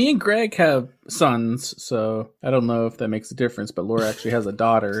 I mean, me and Greg have sons, so I don't know if that makes a difference, but Laura actually has a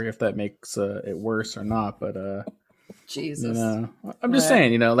daughter, if that makes it worse or not. But Jesus. I'm just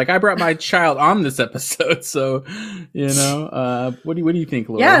saying, like I brought my child on this episode, so what do you think,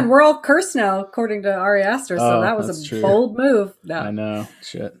 Laura? Yeah, and we're all cursed now, according to Ari Aster. So that was a bold move. No. I know,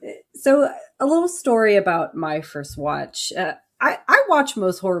 shit. So a little story about my first watch. I watch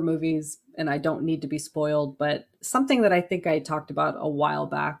most horror movies, and I don't need to be spoiled. But something that I think I talked about a while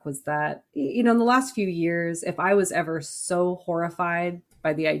back was that in the last few years, if I was ever so horrified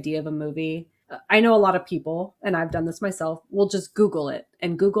by the idea of a movie. I know a lot of people, and I've done this myself, will just Google it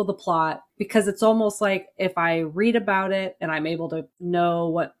and Google the plot, because it's almost like if I read about it and I'm able to know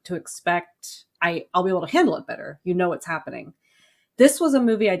what to expect, I'll be able to handle it better. What's happening. This was a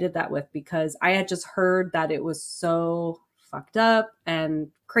movie I did that with because I had just heard that it was so fucked up and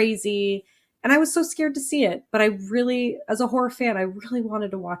crazy, and I was so scared to see it. But I really, as a horror fan, I really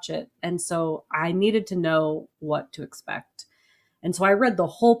wanted to watch it. And so I needed to know what to expect. And so I read the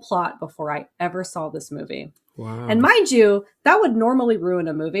whole plot before I ever saw this movie. Wow. And mind you, that would normally ruin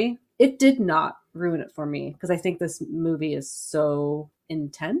a movie. It did not ruin it for me because I think this movie is so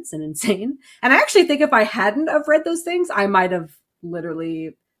intense and insane. And I actually think if I hadn't have read those things, I might have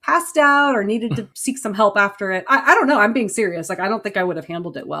literally passed out or needed to seek some help after it. I don't know. I'm being serious. Like, I don't think I would have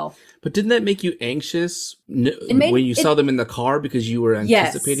handled it well. But didn't that make you anxious when you saw them in the car because you were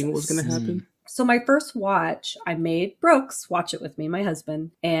anticipating what was going to happen? So my first watch, I made Brooks watch it with me, my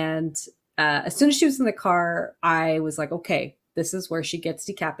husband. And as soon as she was in the car, I was like, okay, this is where she gets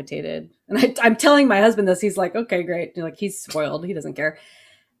decapitated. And I'm telling my husband this. He's like, okay, great. He's spoiled. He doesn't care.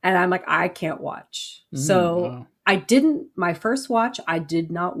 And I'm like, I can't watch. So wow. My first watch, I did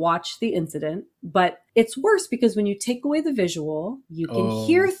not watch the incident. But it's worse because when you take away the visual, you can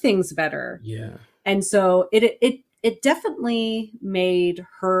hear things better. Yeah. And so it definitely made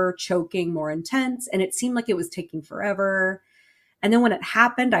her choking more intense, and it seemed like it was taking forever. And then when it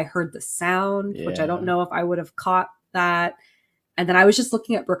happened, I heard the sound, which I don't know if I would have caught that. And then I was just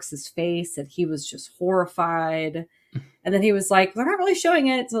looking at Brooks's face and he was just horrified. And then he was like, they're not really showing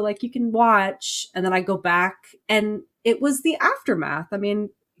it. So like, you can watch. And then I go back and it was the aftermath. I mean,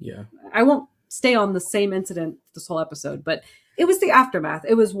 Yeah. I won't stay on the same incident this whole episode, but it was the aftermath.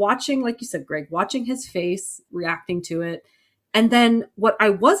 It was watching, like you said, Greg, watching his face, reacting to it. And then what I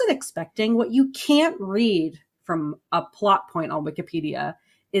wasn't expecting, what you can't read from a plot point on Wikipedia,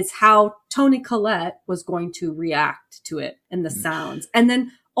 is how Toni Collette was going to react to it and the sounds. And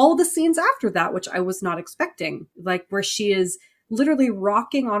then all the scenes after that, which I was not expecting, like where she is literally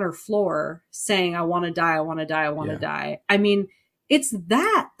rocking on her floor saying, I want to die, I want to die, I want to die. I mean, it's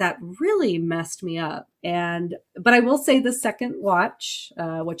that really messed me up. But I will say the second watch,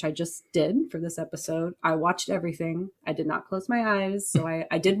 which I just did for this episode, I watched everything. I did not close my eyes. So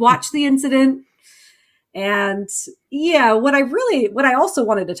I did watch the incident. And yeah, what I also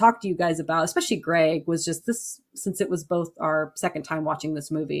wanted to talk to you guys about, especially Greg, was just this, since it was both our second time watching this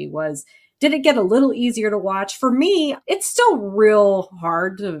movie, was, did it get a little easier to watch? For me, it's still real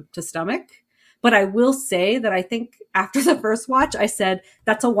hard to stomach. But I will say that I think after the first watch, I said,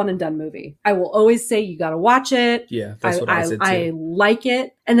 that's a one and done movie. I will always say, you got to watch it. Yeah, that's what I said too. I like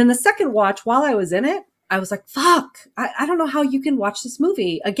it. And then the second watch, while I was in it, I was like, fuck, I don't know how you can watch this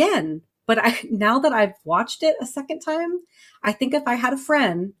movie again. But now that I've watched it a second time, I think if I had a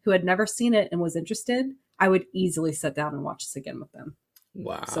friend who had never seen it and was interested, I would easily sit down and watch this again with them.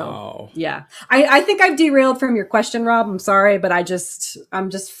 Wow. So, yeah. I think I've derailed from your question, Rob. I'm sorry, but I'm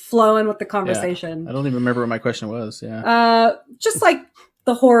just flowing with the conversation. I don't even remember what my question was. Yeah. Just like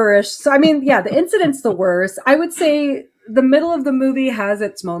the horror-ish. So, I mean, yeah, the incident's the worst. I would say the middle of the movie has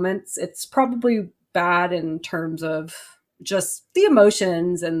its moments. It's probably bad in terms of just the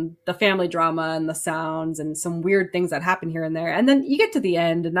emotions and the family drama and the sounds and some weird things that happen here and there. And then you get to the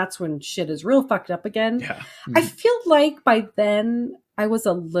end and that's when shit is real fucked up again. Yeah. Mm-hmm. I feel like by then I was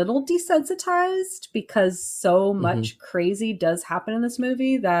a little desensitized because so much crazy does happen in this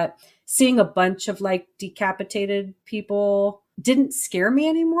movie that seeing a bunch of like decapitated people didn't scare me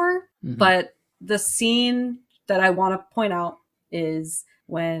anymore. Mm-hmm. But the scene that I want to point out is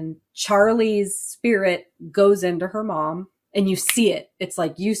when Charlie's spirit goes into her mom and you see it. It's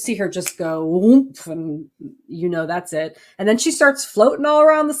like you see her just go whoop and you know that's it. And then she starts floating all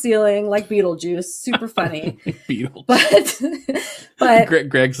around the ceiling like Beetlejuice. Super funny. Beetlejuice. But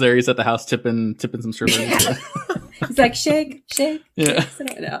Greg's there. He's at the house tipping some strippers. Yeah. He's like, shake. Yeah.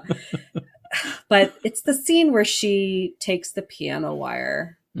 No. But it's the scene where she takes the piano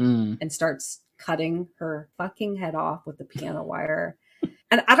wire and starts cutting her fucking head off with the piano wire.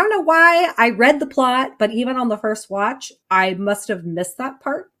 And I don't know why I read the plot, but even on the first watch, I must have missed that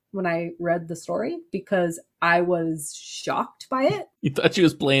part when I read the story because I was shocked by it. You thought she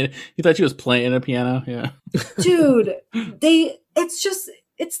was playing a piano? Yeah. Dude,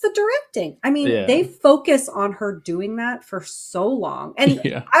 it's the directing. I mean, they focus on her doing that for so long. And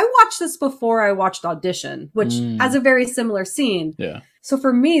I watched this before I watched Audition, which has a very similar scene. Yeah. So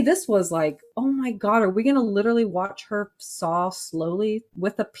for me, this was like, oh my God, are we going to literally watch her saw slowly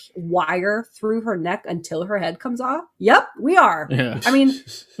with a wire through her neck until her head comes off? Yep, we are. Yeah. I mean,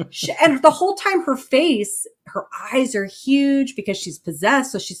 and the whole time her face, her eyes are huge because she's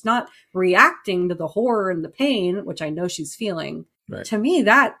possessed. So she's not reacting to the horror and the pain, which I know she's feeling. Right. To me,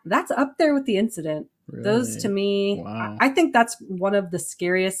 that's up there with the incident. Really? Those to me, wow. I think that's one of the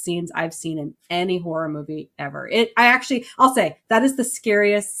scariest scenes I've seen in any horror movie ever. I'll say that is the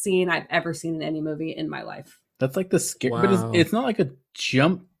scariest scene I've ever seen in any movie in my life. That's like the scare, Wow. but it's not like a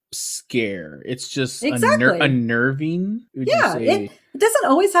jump scare. It's just Exactly. unnerving. Yeah, it doesn't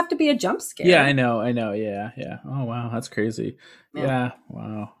always have to be a jump scare. Yeah, I know. Yeah. Oh wow, that's crazy. Yeah.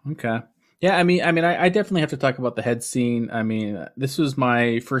 Wow. Okay. Yeah, I mean, I definitely have to talk about the head scene. I mean, this was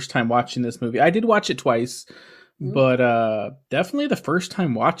my first time watching this movie. I did watch it twice, but definitely the first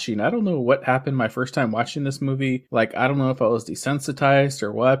time watching. I don't know what happened my first time watching this movie. Like, I don't know if I was desensitized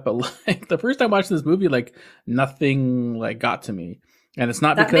or what, but like the first time watching this movie, like nothing like got to me. And it's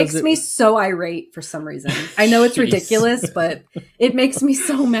not that because makes me so irate for some reason. I know it's ridiculous, but it makes me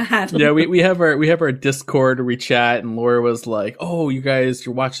so mad. Yeah, we have our Discord where we chat, and Laura was like, "Oh, you guys,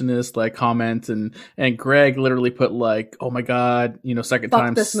 you're watching this, like comment," and Greg literally put like, "Oh my God, second Fuck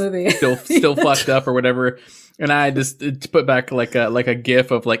time this movie." still fucked up or whatever." And I just put back like a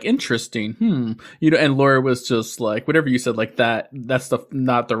gif of like interesting, and Laura was just like, whatever you said, like that's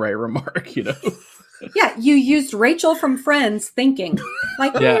not the right remark, Yeah, you used Rachel from Friends thinking.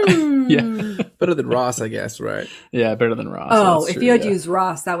 Like, Yeah. Better than Ross, I guess, right? Yeah, better than Ross. Oh, That's if true, you had yeah. used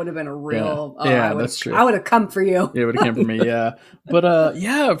Ross, that would have been a real. Yeah. Oh, Yeah, I would that's true. I would have come for you. Yeah, it would have came from me, yeah. But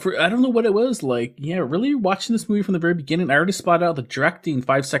yeah, I don't know what it was like. Yeah, really watching this movie from the very beginning, I already spotted out the directing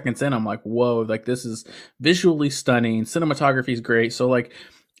 5 seconds in. I'm like, whoa, like this is visually stunning. Cinematography is great. So like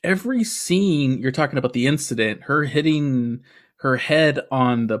every scene you're talking about the incident, her hitting her head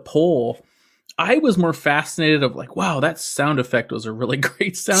on the pole. I was more fascinated of like, wow, that sound effect was a really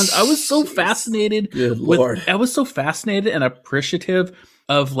great sound. I was so fascinated Good Lord. I was so fascinated and appreciative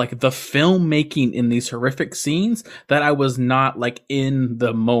of like the filmmaking in these horrific scenes that I was not like in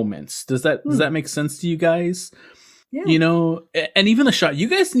the moments. Does that make sense to you guys? Yeah. You know, and even the shot, you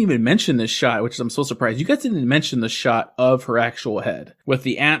guys didn't even mention this shot, which I'm so surprised. You guys didn't mention the shot of her actual head with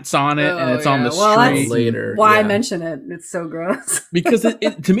the ants on it and it's on the Well, that's street. Later, why I yeah. mention it. It's so gross. Because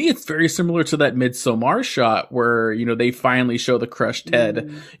it to me, it's very similar to that Midsommar shot where, you know, they finally show the crushed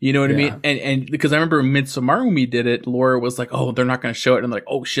head. You know what I Yeah. mean? And because I remember Midsommar when we did it, Laura was like, oh, they're not going to show it. And I'm like,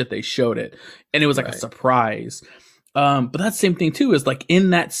 oh shit, they showed it. And it was like a surprise. But that same thing too is like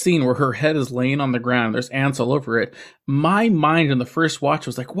in that scene where her head is laying on the ground, there's ants all over it. My mind in the first watch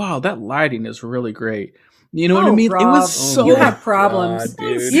was like, wow, that lighting is really great. You know what I mean? Rob, it was so. you have problems.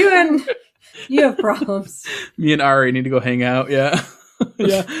 God, dude. You have problems. Me and Ari need to go hang out. Yeah.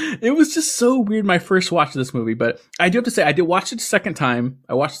 Yeah. It was just so weird my first watch of this movie. But I do have to say, I did watch it a second time.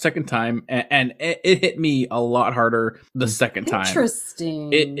 And it hit me a lot harder the second time.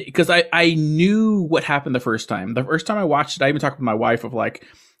 Interesting. Because I knew what happened the first time. The first time I watched it, I even talked with my wife of like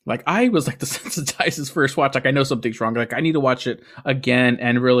I was like desensitized this first watch. Like I know something's wrong. Like I need to watch it again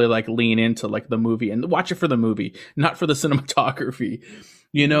and really like lean into like the movie and watch it for the movie, not for the cinematography.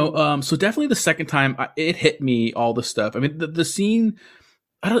 You know, so definitely the second time it hit me all the stuff. I mean, the scene,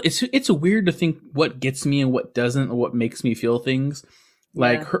 it's weird to think what gets me and what doesn't, or what makes me feel things.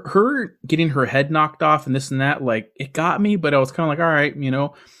 Like her getting her head knocked off and this and that, like it got me, but I was kind of like, all right, you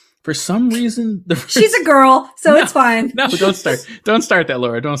know, for some reason, she's a girl, so it's fine. No, don't start that,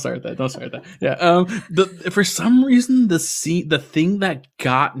 Laura. Don't start that. Yeah. For some reason, the thing that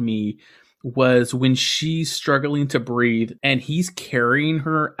got me was when she's struggling to breathe and he's carrying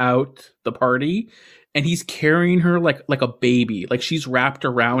her out the party and he's carrying her like a baby, like she's wrapped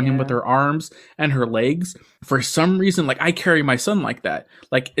around him with her arms and her legs. For some reason, like I carry my son like that.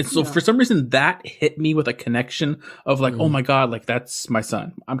 Like it's so for some reason that hit me with a connection of like, oh my God, like that's my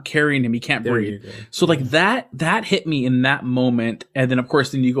son. I'm carrying him. He can't breathe. So like that hit me in that moment. And then of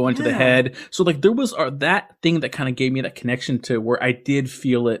course, then you go into the head. So like there was that thing that kind of gave me that connection to where I did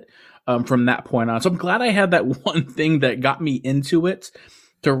feel it from that point on. So I'm glad I had that one thing that got me into it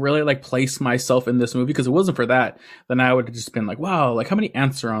to really like place myself in this movie, because it wasn't for that, then I would have just been like, wow, like how many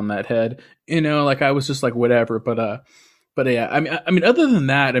ants are on that head? You know, like I was just like, whatever. But yeah, I mean, other than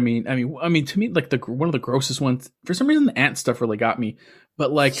that, I mean, to me, like one of the grossest ones, for some reason, the ant stuff really got me.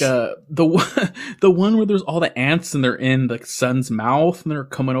 But like, the one where there's all the ants and they're in the son's mouth and they're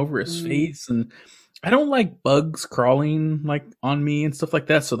coming over his face, and I don't like bugs crawling like on me and stuff like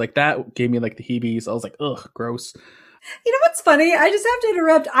that. So like that gave me like the heebies. I was like, ugh, gross. You know what's funny? I just have to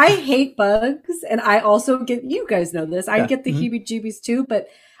interrupt. I hate bugs, and I also get, you guys know this, I get the heebie-jeebies too, but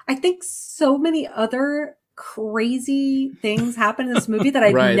I think so many other crazy things happen in this movie that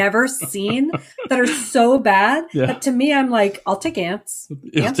I've never seen that are so bad that to me, I'm like, I'll take ants.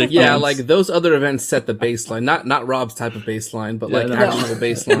 Yeah, like those other events set the baseline. Not Rob's type of baseline, but like actual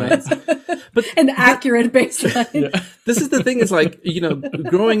baseline. But an accurate baseline. This is the thing, is like, you know,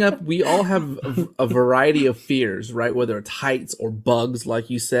 growing up, we all have a variety of fears, right? Whether it's heights or bugs, like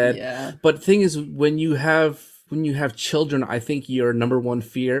you said. Yeah. But the thing is, when you have children, I think your number one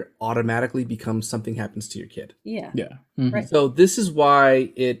fear automatically becomes something happens to your kid. Yeah. Yeah. Mm-hmm. Right. So this is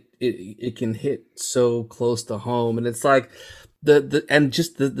why it can hit so close to home. And it's like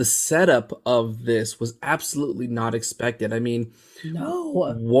the setup of this was absolutely not expected. I mean,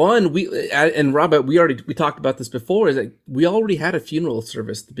 no. One, and Robert, we talked about this before, is that we already had a funeral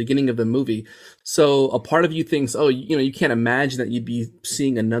service at the beginning of the movie. So a part of you thinks, oh, you know, you can't imagine that you'd be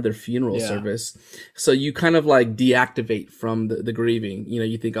seeing another funeral service. So you kind of like deactivate from the grieving. You know,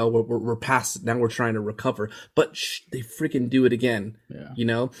 you think, oh, we're past it. Now we're trying to recover. But they freaking do it again. Yeah. You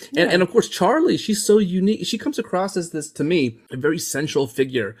know? And of course, Charlie, she's so unique. She comes across as this, to me, a very central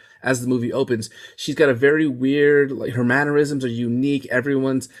figure as the movie opens. She's got a very weird, like, her mannerisms are unique.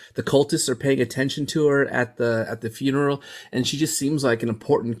 The cultists are paying attention to her at the funeral, and she just seems like an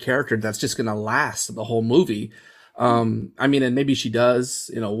important character that's just gonna last the whole movie. I mean, and maybe she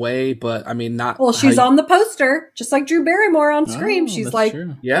does in a way, but I mean, not. Well, she's on the poster, just like Drew Barrymore on Scream. She's like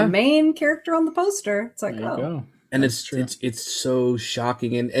true. the main character on the poster. It's like, There you go. And That's true. it's so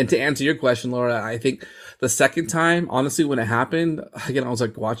shocking. And to answer your question, Laura, I think the second time, honestly, when it happened, again, I was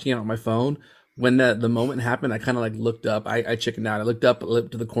like watching it on my phone. When the moment happened, I kind of like looked up. I chickened out. I looked up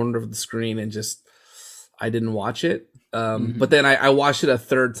to the corner of the screen and just I didn't watch it. But then I watched it a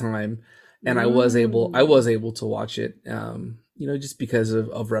third time, and I was able to watch it. Just because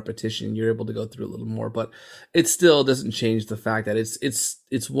of repetition, you're able to go through a little more, but it still doesn't change the fact that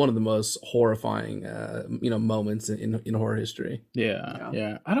it's one of the most horrifying moments in horror history.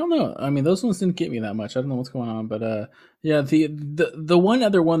 Yeah. I don't know. I mean, those ones didn't get me that much. I don't know what's going on, but yeah, the one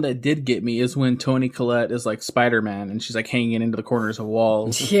other one that did get me is when Toni Collette is like Spider-Man and she's like hanging into the corners of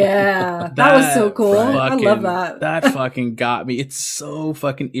walls. Yeah, that was so cool. I love that. That fucking got me. It's so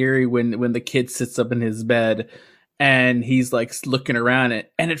fucking eerie when the kid sits up in his bed and he's like looking around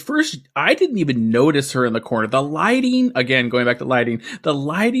it. And at first I didn't even notice her in the corner. The lighting, again, going back to lighting, the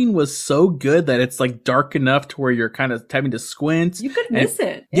lighting was so good that it's like dark enough to where you're kind of having to squint. You could miss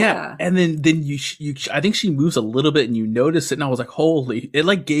it. Yeah. And then you I think she moves a little bit and you notice it. And I was like, holy, it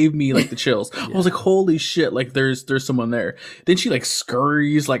like gave me like the chills. I was like, holy shit. Like there's someone there. Then she like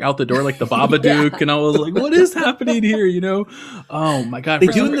scurries like out the door, like the Babadook. And I was like, what is happening here? Oh my God. They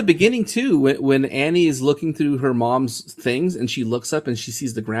do in the beginning too, when Annie is looking through her mom's things and she looks up and she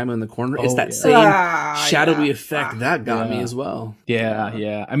sees the grandma in the corner. It's that same shadowy effect that got me as well.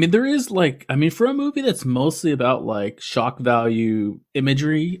 Yeah. I mean, there is for a movie that's mostly about like shock value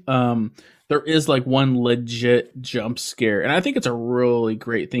imagery, there is like one legit jump scare, and I think it's a really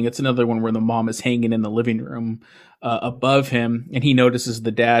great thing. It's another one where the mom is hanging in the living room above him, and he notices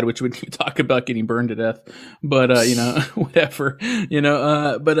the dad, which when you talk about getting burned to death, but whatever,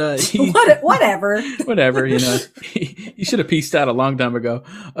 whatever, he should have pieced out a long time ago.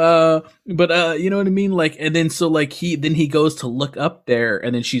 But you know what I mean? Like, and then so like he goes to look up there,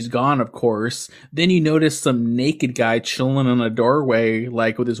 and then she's gone, of course. Then you notice some naked guy chilling in a doorway,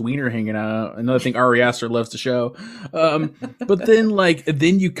 like with his wiener hanging out. Another thing Ari Aster loves to show. But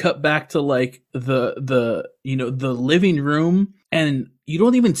then you cut back to like the living room, and you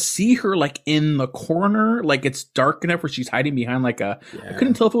don't even see her like in the corner. Like it's dark enough where she's hiding behind like I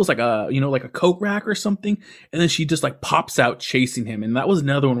couldn't tell if it was like like a coat rack or something. And then she just like pops out chasing him. And that was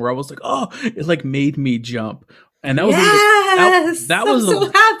another one where I was like, oh, it like made me jump. And that was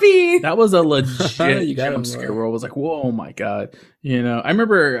so happy. That was a legit jump scare where I was like, whoa, my God. I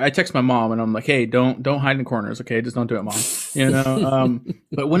remember I text my mom and I'm like, hey, don't hide in corners. Okay. Just don't do it, Mom.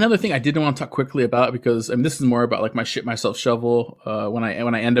 But one other thing I did want to talk quickly about, because this is more about like my shit myself shovel. When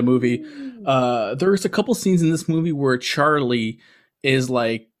I end a movie, there's a couple scenes in this movie where Charlie is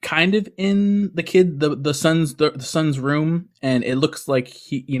like kind of in the son's room, and it looks like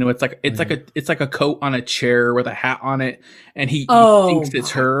he, it's like a coat on a chair with a hat on it, and he thinks it's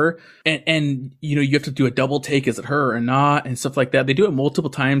her, and you have to do a double take, is it her or not, and stuff like that. They do it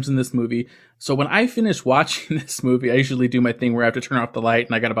multiple times in this movie. So when I finish watching this movie, I usually do my thing where I have to turn off the light,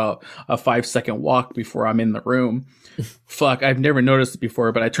 and I got about a 5-second walk before I'm in the room. Fuck, I've never noticed it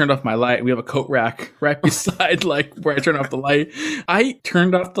before, but I turned off my light. We have a coat rack right beside like where I turn off the light. I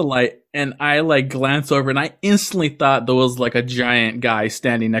turned off the light and I like glance over, and I instantly thought there was like a giant guy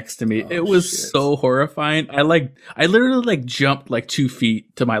standing next to me. It was so horrifying. I literally like jumped like 2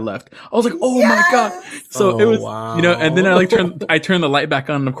 feet to my left. I was like, oh my God. So it was, and then I turned the light back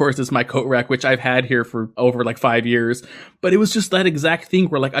on. And of course, it's my coat rack, which I've had here for over like 5 years. But it was just that exact thing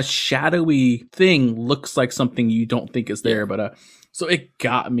where like a shadowy thing looks like something you don't think is there. But so it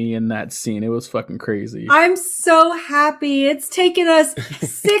got me in that scene. It was fucking crazy. I'm so happy. It's taken us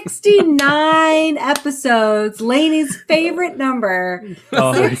 69 episodes, Lainey's favorite number.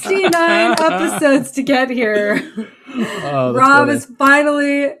 69 episodes to get here. Rob is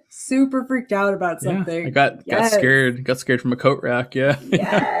finally super freaked out about something. I got scared. Got scared from a coat rack. Yeah.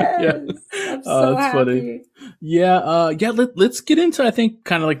 Yes. I'm so that's happy. Funny. Yeah. Let's get into, I think,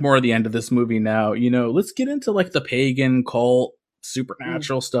 kind of like more of the end of this movie now. Let's get into like the pagan cult,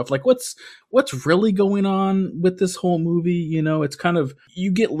 supernatural stuff. Like what's really going on with this whole movie. It's kind of,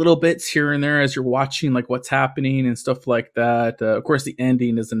 you get little bits here and there as you're watching like what's happening and stuff like that. Of course the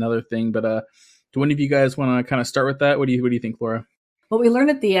ending is another thing, but do any of you guys want to kind of start with that? What do you think, Laura? What we learn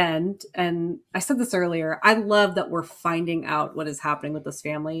at the end, and I said this earlier, I love that we're finding out what is happening with this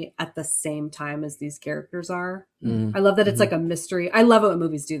family at the same time as these characters are. I love that it's like a mystery. I love it when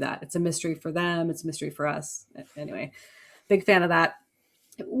movies do that. It's a mystery for them. It's a mystery for us. Anyway, big fan of that.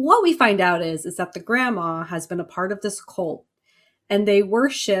 What we find out is that the grandma has been a part of this cult, and they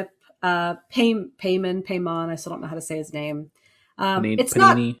worship Paimon. I still don't know how to say his name. It's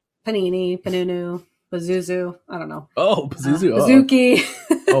not Panini, Panunu, Pazuzu. I don't know. Oh, Pazuzu. Pazuki.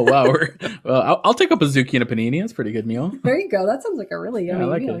 Oh wow. Well, I'll take up a zucchini and a panini. That's a pretty good meal. There you go. That sounds like a really Yeah, yummy I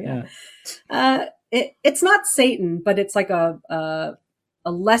like meal. it. Yeah. Yeah. It's not Satan, but it's like a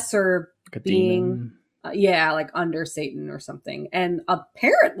lesser Like a being. demon. Yeah, like under Satan or something. And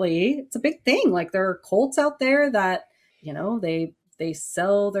apparently, it's a big thing. Like there are cults out there that they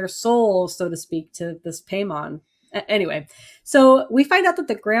sell their soul, so to speak, to this Paimon. Anyway, so we find out that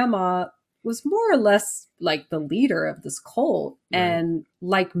the grandma was more or less like the leader of this cult and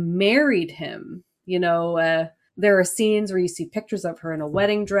like married him. There are scenes where you see pictures of her in a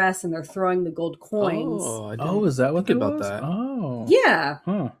wedding dress and they're throwing the gold coins. Oh, Is that what think that about was? that? Oh. Yeah.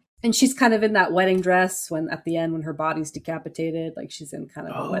 Huh. And she's kind of in that wedding dress when at the end when her body's decapitated, like she's in kind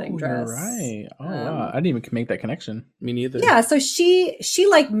of a wedding dress. You're right. Oh wow. I didn't even make that connection. Me neither. Yeah, so she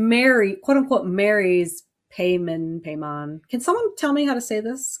like quote unquote marries Paimon. Can someone tell me how to say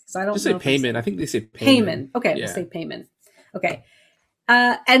this? Because I don't Just know. say payment. I think they say Payment. Okay, Yeah. we'll say payment. Okay.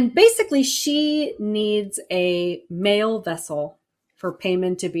 And basically she needs a male vessel for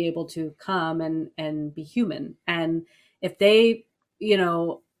Paimon to be able to come and be human. And if they,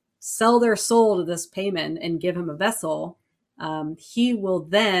 sell their soul to this Paimon and give him a vessel, he will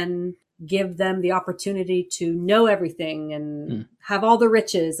then give them the opportunity to know everything and have all the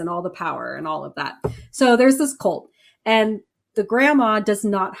riches and all the power and all of that. So there's this cult, and the grandma does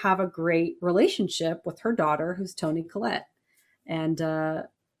not have a great relationship with her daughter, who's Toni Collette. And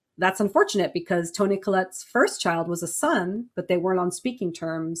that's unfortunate because Toni Collette's first child was a son, but they weren't on speaking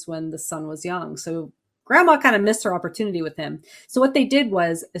terms when the son was young. So grandma kind of missed her opportunity with him. So what they did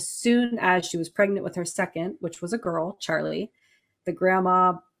was, as soon as she was pregnant with her second, which was a girl, Charlie, the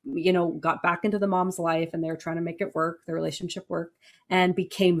grandma, got back into the mom's life and they were trying to make it work, the relationship work, and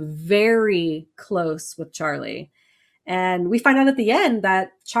became very close with Charlie. And we find out at the end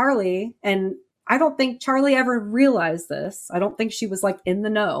that Charlie, and I don't think Charlie ever realized this. I don't think she was like in the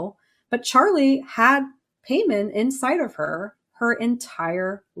know, but Charlie had Paimon inside of her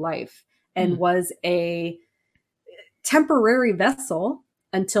entire life and was a temporary vessel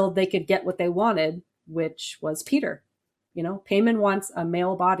until they could get what they wanted, which was Peter. Paimon wants a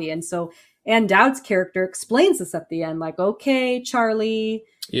male body. And so Ann Dowd's character explains this at the end, like, okay, Charlie,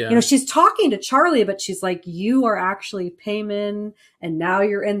 she's talking to Charlie, but she's like, you are actually Paimon and now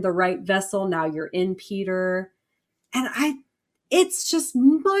you're in the right vessel. Now you're in Peter. And it's just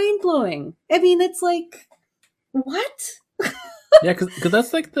mind blowing. I mean, it's like, what? Yeah, because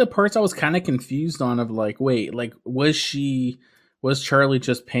that's like the parts I was kind of confused on of like, wait, like was Charlie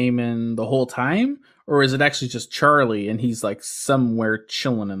just Paimon the whole time? Or is it actually just Charlie and he's like somewhere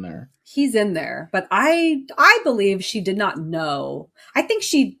chilling in there? He's in there, but I believe she did not know. I think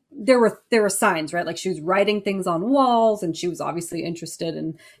there were signs, right? Like she was writing things on walls and she was obviously interested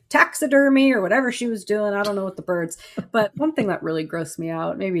in taxidermy or whatever she was doing. I don't know with the birds. But one thing that really grossed me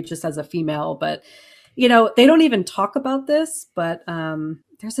out, maybe just as a female, but they don't even talk about this, but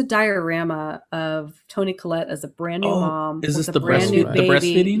there's a diorama of Toni Collette as a brand new mom. Is this with the a brand new baby. The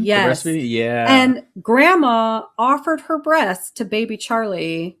breastfeeding? Yes. The breastfeeding? Yeah. And grandma offered her breast to baby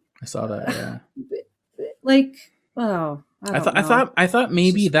Charlie. I saw that, yeah. Like, oh, I thought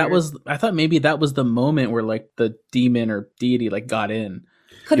maybe that was the moment where like the demon or deity like got in.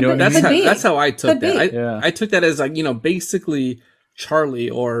 That's how I took that. Yeah. I took that as like, basically Charlie,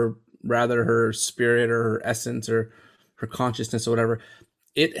 or rather her spirit or her essence or her consciousness or whatever.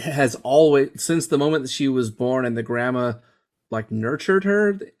 It has always, since the moment that she was born and the grandma like nurtured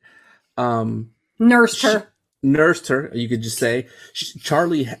her, nursed her, you could just say,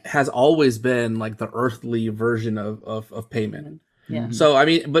 Charlie has always been like the earthly version of Paimon. Yeah. So, I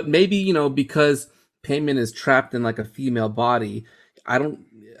mean, but maybe, because Paimon is trapped in like a female body, I think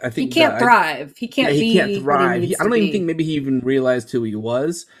he can't thrive. He can't thrive. I don't even think maybe he even realized who he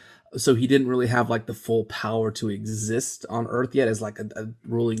was. So he didn't really have like the full power to exist on Earth yet as like a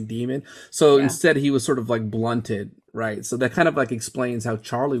ruling demon. So instead he was sort of like blunted, right? So that kind of like explains how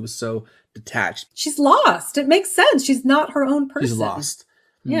Charlie was so detached. She's lost. It makes sense. She's not her own person. She's lost.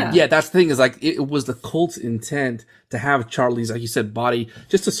 Yeah. Yeah, that's the thing, is like it was the cult's intent to have Charlie's, like you said, body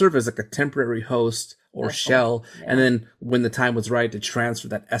just to serve as like a temporary host or shell. Yeah. And then when the time was right to transfer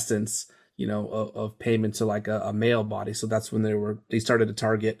that essence, of Paimon to like a male body. So that's when they started to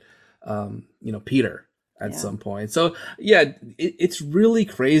target Peter at some point. So yeah, it's really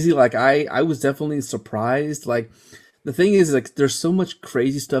crazy. Like I was definitely surprised. Like the thing is, like, there's so much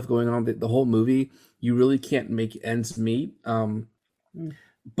crazy stuff going on the whole movie. You really can't make ends meet.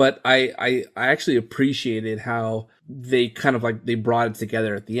 But I actually appreciated how they kind of like they brought it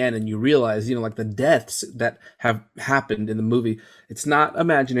together at the end, and you realize, you know, like the deaths that have happened in the movie, it's not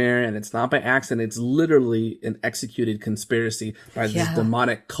imaginary and it's not by accident. It's literally an executed conspiracy by this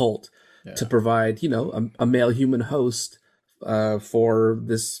demonic cult to provide, you know, a male human host for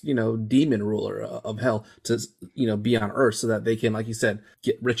this, you know, demon ruler of hell to, you know, be on Earth so that they can, like you said,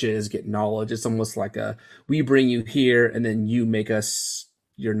 get riches, get knowledge. It's almost like we bring you here and then you make us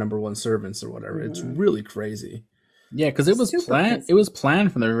your number one servants or whatever. It's really crazy. Yeah, because it was planned. Crazy. It was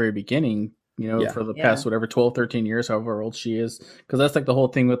planned from the very beginning. You know, for the past whatever 12, 13 years, however old she is, because that's like the whole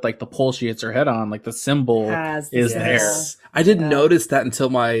thing with like the pole she hits her head on, like the symbol is there. I didn't notice that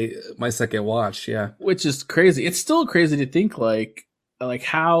until my second watch. Yeah, which is crazy. It's still crazy to think like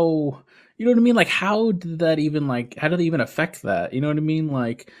how, you know what I mean? Like how did that even how did they even affect that? You know what I mean?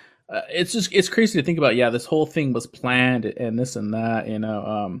 Like it's crazy to think about. Yeah, this whole thing was planned and this and that. You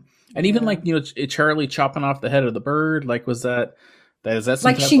know, and even like, you know, Charlie chopping off the head of the bird. Like is that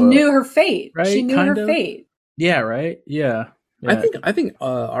like she knew her fate, right? She knew her fate. Yeah, right. Yeah. I think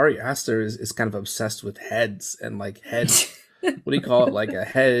Ari Aster is kind of obsessed with heads and like heads. What do you call it? Like a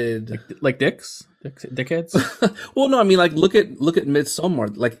head, like dickheads. Well, no, I mean like look at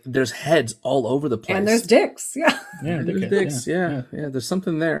Midsommar. Like there's heads all over the place, and there's dicks. Yeah, there's dicks. Yeah. There's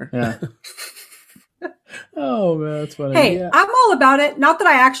something there. Yeah. Oh man, that's funny. Hey, I'm all about it. Not that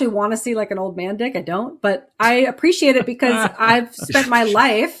I actually want to see like an old man dick. I don't, but I appreciate it because I've spent my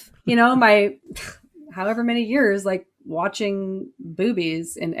life, you know, my however many years, like watching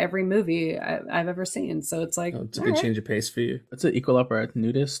boobies in every movie I've ever seen. So it's like, it's a good change of pace for you. That's an equal upper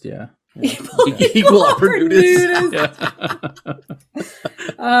nudist. Yeah. Equal upper nudist.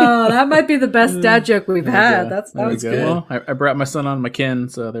 Oh, that might be the best dad joke we've had. That was good. Well, I brought my son on my kin,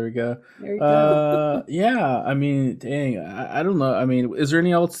 so there we go. There you go. Yeah, I mean, dang, I don't know. I mean, is there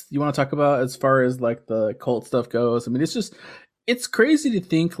any else you want to talk about as far as like the cult stuff goes? I mean, it's crazy to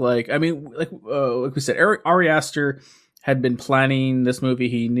think like we said, Ari Aster had been planning this movie.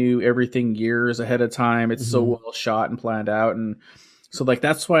 He knew everything years ahead of time. It's so well shot and planned out, and so like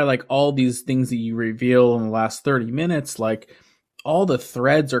that's why like all these things that you reveal in the last 30 minutes, like all the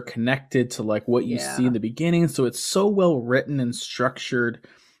threads are connected to like what you see in the beginning. So it's so well written and structured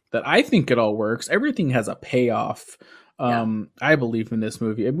that I think it all works. Everything has a payoff. I believe in this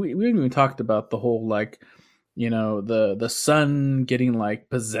movie. And we haven't even talked about the whole like, you know, the son getting like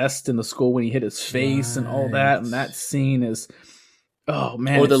possessed in the school when he hit his face and all that. And that scene is, oh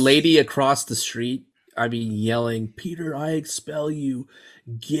man. Or the lady across the street, I mean, yelling, "Peter, I expel you.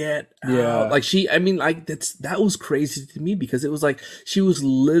 Get out." Yeah. Like that was crazy to me because it was like she was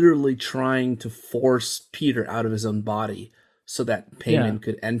literally trying to force Peter out of his own body so that Payman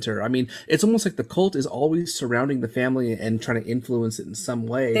could enter. I mean, it's almost like the cult is always surrounding the family and trying to influence it in some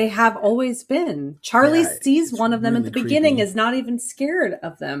way. They have always been. Charlie sees one of them at the beginning, is not even scared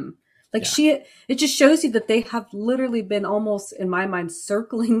of them. Like it just shows you that they have literally been almost, in my mind,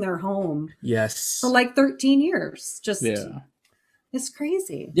 circling their home. Yes. For like 13 years. It's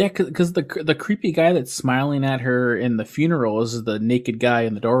crazy. Yeah, because the creepy guy that's smiling at her in the funeral is the naked guy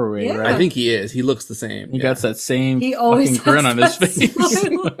in the doorway, right? I think he is. He looks the same. He got that same he always fucking grin on his face.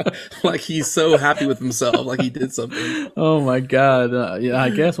 Like he's so happy with himself, like he did something. Oh my god. Yeah, I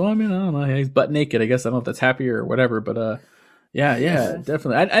guess. Well, I mean, I don't know. He's butt naked. I guess I don't know if that's happy or whatever, but yeah,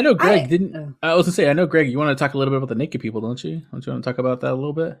 definitely. I know Greg didn't. I was gonna say, I know Greg. You want to talk a little bit about the naked people, don't you? Don't you want to talk about that a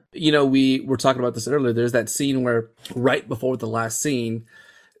little bit? You know, we were talking about this earlier. There's that scene where right before the last scene,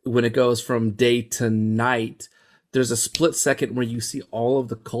 when it goes from day to night, there's a split second where you see all of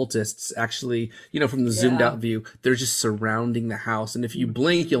the cultists actually, you know, from the zoomed out view, they're just surrounding the house, and if you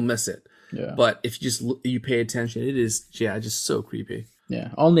blink, you'll miss it. Yeah. But if you just you pay attention, it is just so creepy. Yeah,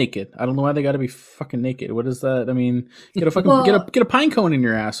 all naked. I don't know why they got to be fucking naked. What is that? I mean, get a fucking get a pine cone in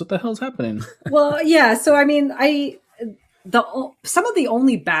your ass. What the hell's happening? Well, yeah. So I mean, some of the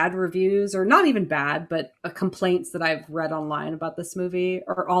only bad reviews, or not even bad, but complaints that I've read online about this movie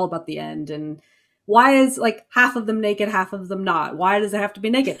are all about the end. And why is like half of them naked, half of them not? Why does it have to be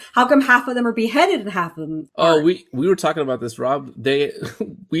naked? How come half of them are beheaded and half of them aren't? We were talking about this, Rob.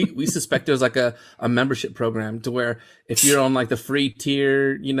 We suspect there's like a membership program to where if you're on like the free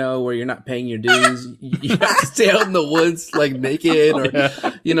tier, you know, where you're not paying your dues, you have to stay out in the woods like naked, or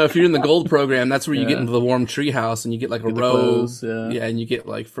you know, if you're in the gold program, that's where you get into the warm tree house and you get like a robe, and you get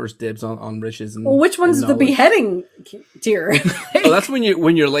like first dibs on riches. And, well, which one's the beheading tier? Oh, that's when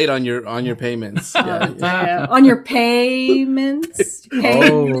you're late on your payments. Yeah. On your payments.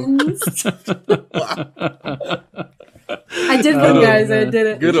 Payments. I did it, guys. I did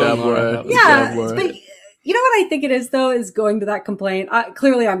it. Good job, Laura. Yeah, but You know what I think it is, though, is going to that complaint.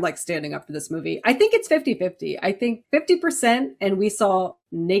 Clearly, I'm like standing up for this movie. I think it's 50-50. I think 50%, and we saw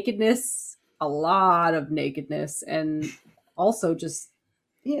nakedness, a lot of nakedness, and also just,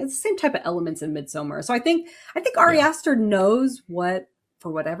 it's the same type of elements in Midsommar. So I think Ari Aster knows what,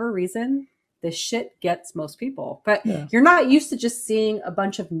 for whatever reason, this shit gets most people. But you're not used to just seeing a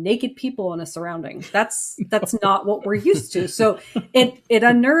bunch of naked people in a surrounding. That's not what we're used to. So it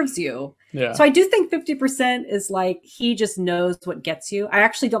unnerves you. Yeah. So I do think 50% is like, he just knows what gets you. I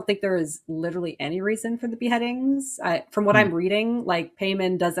actually don't think there is literally any reason for the beheadings. From what I'm reading, like,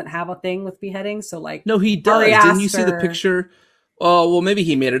 Payman doesn't have a thing with beheadings. So like, No, he does. Ari Didn't you see the Aster- picture? Oh, well, maybe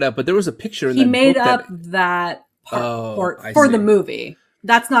he made it up, but there was a picture in he that made book up that part I for see. the movie.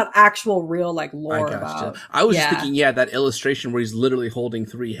 That's not actual real like I lore gotcha. about. I was just thinking, that illustration where he's literally holding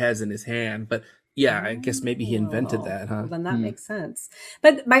 3 heads in his hand. But yeah, I guess maybe he invented that, huh? Well, then that makes sense.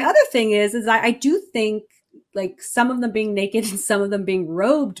 But my other thing is I do think like some of them being naked and some of them being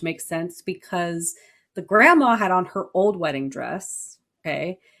robed makes sense because the grandma had on her old wedding dress.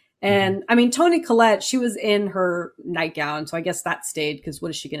 Okay. And I mean, Toni Collette, she was in her nightgown. So I guess that stayed because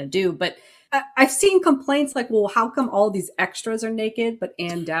what is she going to do? But I've seen complaints like, well, how come all these extras are naked, but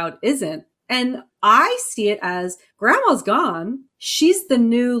Ann Dowd isn't? And I see it as grandma's gone. She's the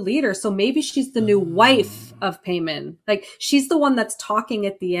new leader. So maybe she's the new wife of Payman. Like, she's the one that's talking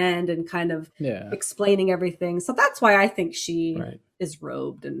at the end and kind of explaining everything. So that's why I think she is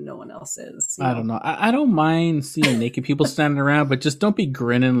robed and no one else is. I don't know. I don't mind seeing naked people standing around, but just don't be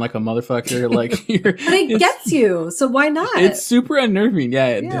grinning like a motherfucker. Like, but it gets you, so why not? It's super unnerving.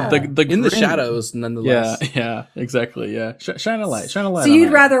 The in the grin. shadows, nonetheless. Yeah, exactly. Yeah, shine a light. So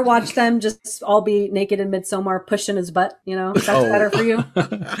you'd rather watch them just all be naked in Midsommar, pushing his butt? You know, that's better for you.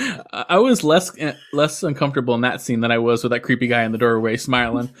 I was less uncomfortable in that scene than I was with that creepy guy in the doorway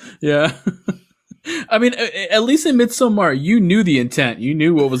smiling. Yeah. I mean, at least in Midsommar, you knew the intent. You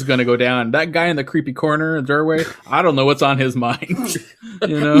knew what was going to go down. That guy in the creepy corner in the doorway, I don't know what's on his mind.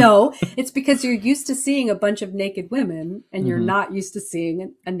 You know? No, it's because you're used to seeing a bunch of naked women and you're not used to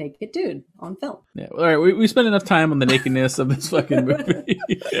seeing a naked dude on film. Yeah. All right. We spent enough time on the nakedness of this fucking movie.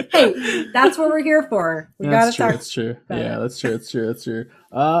 Hey, that's what we're here for. We got to talk. That's true. Yeah, that's true.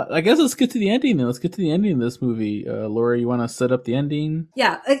 I guess let's get to the ending then. Let's get to the ending of this movie. Laura, you want to set up the ending?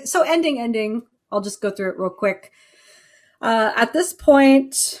 Yeah. So ending. I'll just go through it real quick. At this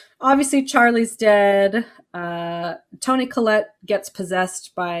point, obviously Charlie's dead. Toni Collette gets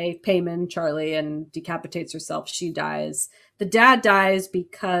possessed by Payman, Charlie, and decapitates herself. She dies. The dad dies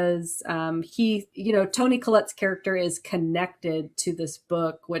because Toni Collette's character is connected to this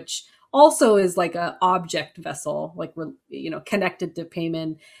book, which also is like a object vessel, like, connected to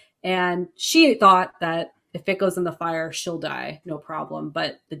Payman. And she thought that if it goes in the fire, she'll die, no problem.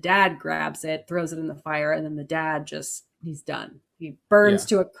 But the dad grabs it, throws it in the fire, and then the dad he's done. He burns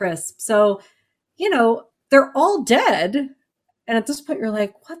to a crisp. So, they're all dead. And at this point, you're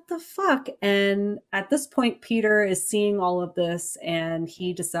like, what the fuck? And at this point, Peter is seeing all of this, and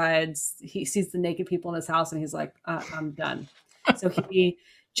he decides, he sees the naked people in his house, and he's like, I'm done. So he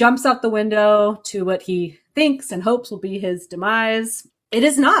jumps out the window to what he thinks and hopes will be his demise. It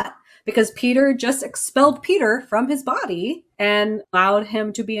is not. Because Peter just expelled Peter from his body and allowed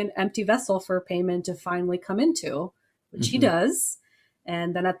him to be an empty vessel for Payman to finally come into, which he does.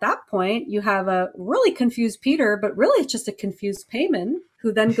 And then at that point, you have a really confused Peter, but really it's just a confused Payman,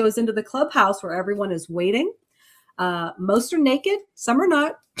 who then goes into the clubhouse where everyone is waiting. Most are naked, some are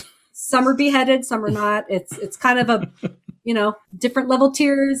not. Some are beheaded, some are not. It's kind of a different level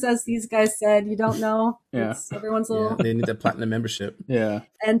tiers, as these guys said. You don't know. Yeah. Everyone's a little. They need a platinum membership. Yeah.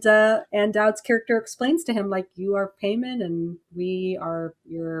 And Dowd's character explains to him, like, you are Payman and we are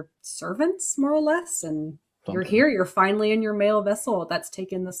your servants, more or less. And you're here. You're finally in your male vessel that's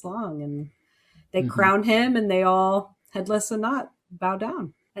taken this long. And they crown him and they all, headless and not, bow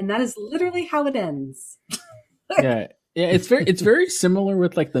down. And that is literally how it ends. Yeah. Yeah, it's very similar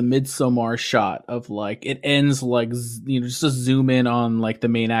with like the Midsommar shot of like it ends like just a zoom in on like the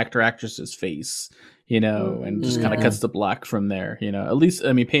main actress's face, and just kind of cuts to black from there. At least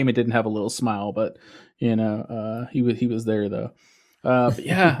Payman didn't have a little smile, but he was there though. But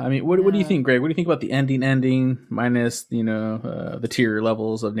yeah, I mean, what do you think, Greg? What do you think about the ending minus the tier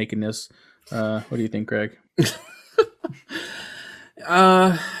levels of nakedness? What do you think, Greg?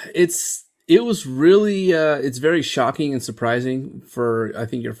 It was really, it's very shocking and surprising for, I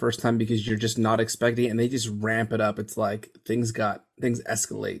think, your first time, because you're just not expecting it and they just ramp it up. It's like things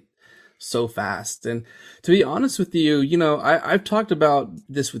escalate so fast. And to be honest with you, you know, I've talked about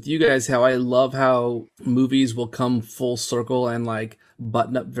this with you guys, how I love how movies will come full circle and like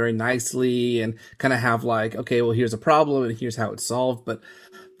button up very nicely and kind of have like, okay, well, here's a problem and here's how it's solved. But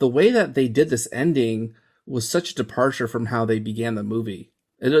the way that they did this ending was such a departure from how they began the movie.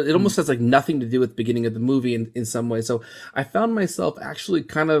 It almost has like nothing to do with the beginning of the movie in some way. So I found myself actually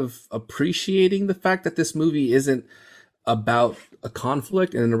kind of appreciating the fact that this movie isn't about a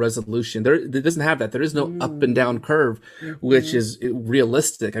conflict and a resolution. It doesn't have that. There is no up and down curve, which is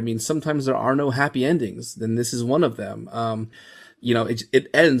realistic. I mean, sometimes there are no happy endings. Then this is one of them. You know, it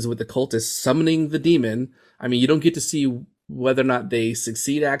ends with the cultists summoning the demon. I mean, you don't get to see whether or not they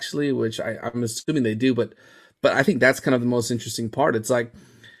succeed actually, which I'm assuming they do, but I think that's kind of the most interesting part. It's like,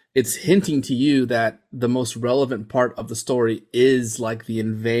 it's hinting to you that the most relevant part of the story is like the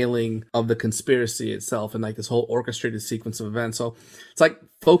unveiling of the conspiracy itself and like this whole orchestrated sequence of events. So it's like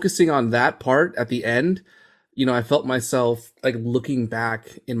focusing on that part at the end. You know, I felt myself like looking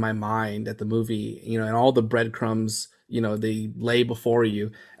back in my mind at the movie, you know, and all the breadcrumbs, you know, they lay before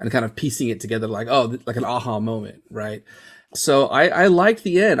you and kind of piecing it together like, oh, like an aha moment, right? So I liked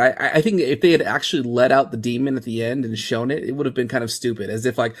the end. I think if they had actually let out the demon at the end and shown it, it would have been kind of stupid, as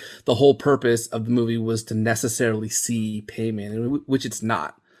if like the whole purpose of the movie was to necessarily see payment, which it's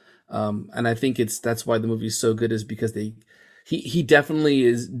not. And I think that's why the movie is so good, is because he definitely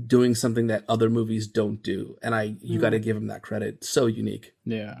is doing something that other movies don't do, and you got to give him that credit. So unique.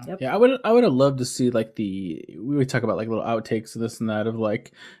 Yeah. Yep. Yeah. I would have loved to see like we would talk about like little outtakes of this and that, of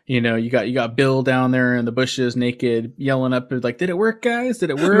like, you know, you got Bill down there in the bushes naked yelling up like, did it work, guys? Did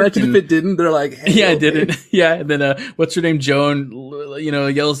it work? Imagine if it didn't. They're like, hey, yeah, okay. it didn't. Yeah. And then, what's her name? Joan, you know,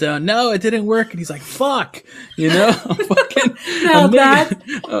 yells down, no, it didn't work. And he's like, fuck, you know, I'm fucking. Now that,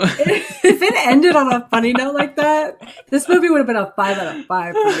 if it ended on a funny note like that, this movie would have been a 5 out of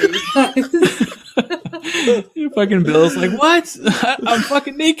 5 for me, guys. Fucking Bill's like, what? I'm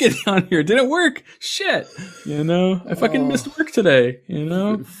fucking naked on here. Didn't work. Shit. You know, I fucking missed work today. You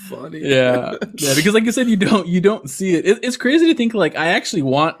know, funny. Yeah, yeah. Because like you said, you don't see it. It's crazy to think like I actually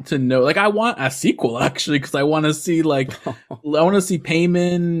want to know. Like I want a sequel actually, because I want to see like I want to see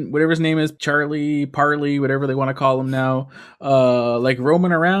Payman, whatever his name is, Charlie, Parley, whatever they want to call him now. Like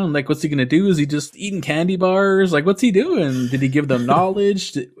roaming around. Like what's he gonna do? Is he just eating candy bars? Like what's he doing? Did he give them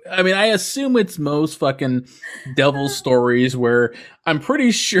knowledge? I mean, I assume it's most fucking devil stories where I'm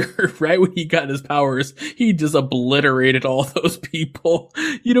pretty sure right when he got his powers, he just obliterated all those people.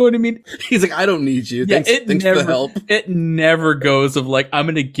 You know what I mean? He's like, I don't need you. Yeah, thanks for the help. It never goes of like, I'm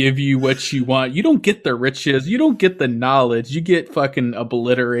going to give you what you want. You don't get the riches. You don't get the knowledge. You get fucking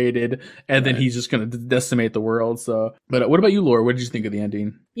obliterated. And then he's just going to decimate the world. So, but what about you, Laura? What did you think of the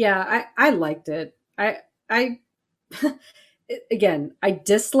ending? Yeah, I liked it. I again, I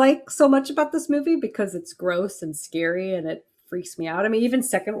dislike so much about this movie because it's gross and scary and it freaks me out. I mean, even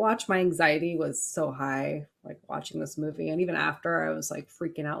second watch, my anxiety was so high, like watching this movie. And even after, I was like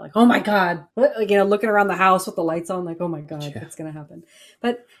freaking out, like, oh my God, what? Like, you know, looking around the house with the lights on, like, oh my God, what's going to happen?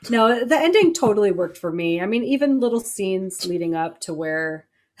 But no, the ending totally worked for me. I mean, even little scenes leading up to where,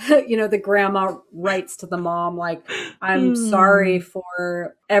 you know, the grandma writes to the mom, like, I'm sorry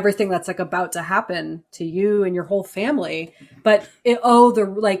for everything that's like about to happen to you and your whole family, but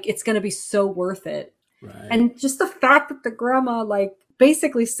it's going to be so worth it. Right. And just the fact that the grandma like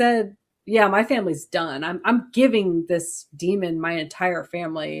basically said, yeah, my family's done. I'm giving this demon my entire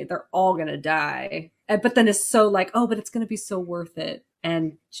family. They're all going to die. But then it's so like, oh, but it's going to be so worth it.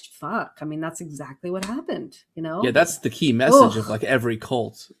 And fuck, I mean, that's exactly what happened, you know? Yeah, that's the key message of like every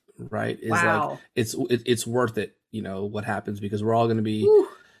cult, right? Is wow. like, it's worth it, you know, what happens, because we're all going to be,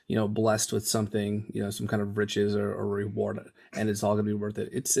 you know, blessed with something, you know, some kind of riches or reward, and it's all going to be worth it.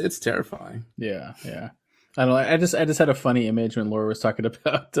 It's terrifying. Yeah, yeah. I don't know. I just had a funny image when Laura was talking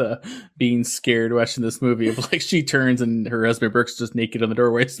about being scared watching this movie of like she turns and her husband Brooks just naked in the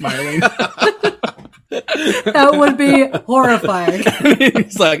doorway smiling. That would be horrifying.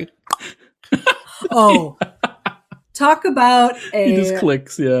 He's like, oh, talk about he just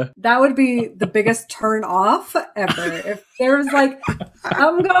clicks. Yeah, that would be the biggest turn off ever. If there was like,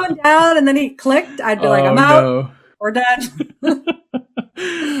 I'm going down, and then he clicked, I'd be like, I'm out. We're done.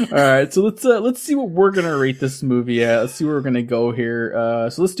 All right, so let's see what we're gonna rate this movie at. Let's see where we're gonna go here.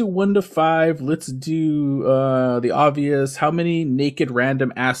 So let's do 1 to 5. Let's do the obvious. How many naked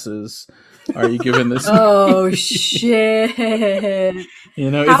random asses are you giving this movie? Oh shit!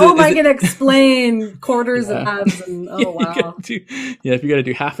 You know, how am I gonna explain quarters and halves? And oh wow! If you gotta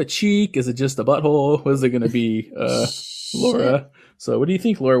do half a cheek, is it just a butthole? What is it gonna be, Laura? So what do you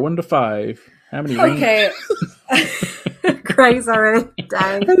think, Laura? 1 to 5. How many? Okay. Greg's already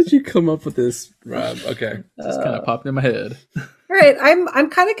dying. How did you come up with this, Rob? Okay. Just kind of popped in my head. All right, I'm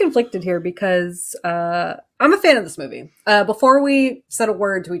kind of conflicted here because I'm a fan of this movie. Before we said a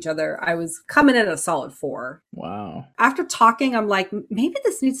word to each other, I was coming in at a solid 4. Wow. After talking, I'm like, maybe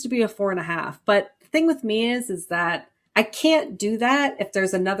this needs to be a 4.5. But the thing with me is that I can't do that if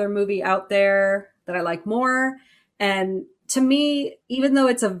there's another movie out there that I like more. And to me, even though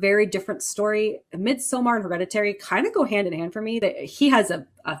it's a very different story, Midsommar and Hereditary kind of go hand in hand for me. He has a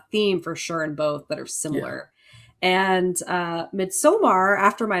theme for sure in both that are similar. Yeah. And Midsommar,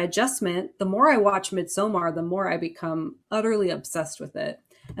 after my adjustment, the more I watch Midsommar, the more I become utterly obsessed with it.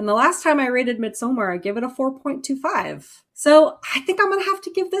 And the last time I rated Midsommar, I give it a 4.25. So I think I'm going to have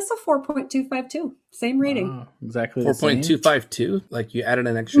to give this a 4.25 too. Same rating. Wow, exactly 4.252? Like you added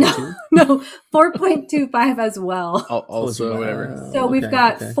an extra 2? No, 4.25 as well. Also, whatever. So we've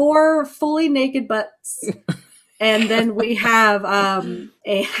got 4 fully naked butts. And then we have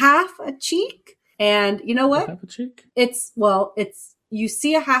a half a cheek. And you know what? Half a cheek? It's you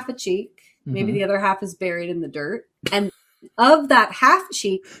see a half a cheek. Maybe the other half is buried in the dirt. And of that half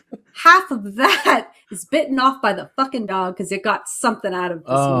cheek, half of that is bitten off by the fucking dog because it got something out of this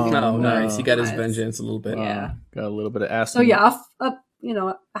movie. Oh, nice. He got his vengeance a little bit. Yeah. Got a little bit of ass. So yeah,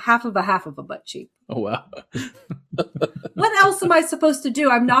 a half of a butt cheek. Oh, wow. What else am I supposed to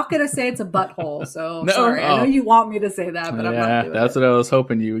do? I'm not going to say it's a butthole. So sorry. I know you want me to say that, but I'm not doing that's it. what I was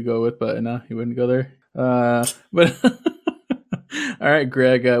hoping you would go with, but no, you wouldn't go there. But all right,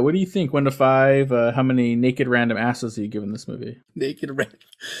 Greg, what do you think? 1 to 5, how many naked random asses are you giving this movie? Naked random.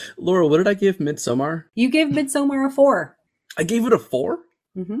 Laura, what did I give Midsommar? You gave Midsommar a 4. I gave it a 4?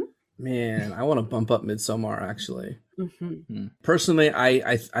 Mm-hmm. Man, I want to bump up Midsommar, actually. Mm-hmm. Personally,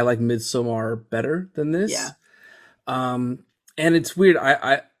 I like Midsommar better than this. Yeah. And it's weird.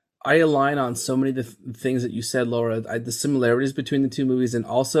 I align on so many of the things that you said, Laura. The similarities between the two movies, and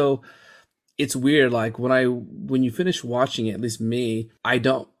also it's weird. Like when you finish watching it, at least me, I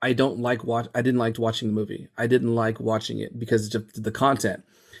didn't like watching the movie. I didn't like watching it because of the content.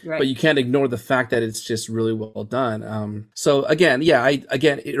 Right. But you can't ignore the fact that it's just really well done. So again,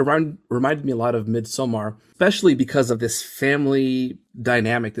 it reminded me a lot of Midsommar, especially because of this family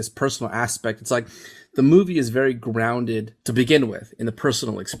dynamic, this personal aspect. It's like the movie is very grounded to begin with in the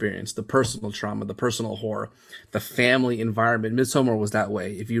personal experience, the personal trauma, the personal horror, the family environment. Midsommar was that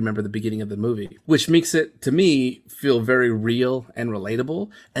way, if you remember the beginning of the movie, which makes it, to me, feel very real and relatable.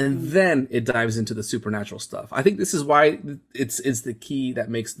 And then it dives into the supernatural stuff. I think this is why it's the key that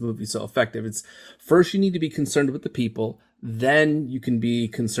makes the movie so effective. It's first you need to be concerned with the people, then you can be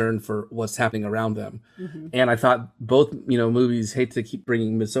concerned for what's happening around them. Mm-hmm. And I thought both, movies, hate to keep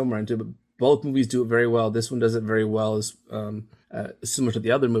bringing Midsommar into it, but both movies do it very well. This one does it very well, is similar to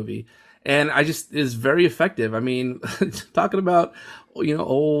the other movie. And is very effective. I mean, talking about,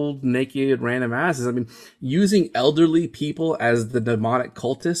 old, naked, random asses. I mean, using elderly people as the demonic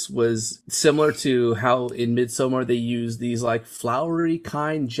cultists was similar to how in Midsommar they use these like flowery,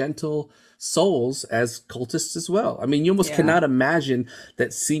 kind, gentle souls as cultists as well. I mean, you almost cannot imagine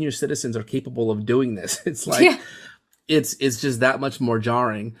that senior citizens are capable of doing this. It's like, it's just that much more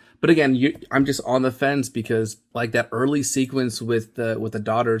jarring. But again, I'm just on the fence because like that early sequence with the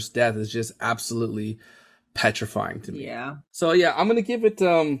daughter's death is just absolutely petrifying to me. Yeah. So yeah, I'm gonna give it.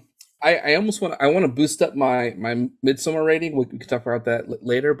 I want to boost up my Midsommar rating. We can talk about that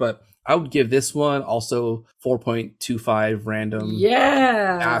later, but I would give this one also 4.25 random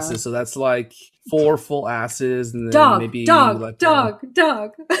asses. So that's like 4 full asses, and then maybe dog. A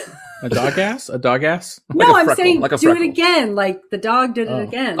dog ass? A dog ass? No, like I'm freckle, saying like do freckle. it again. Like the dog did it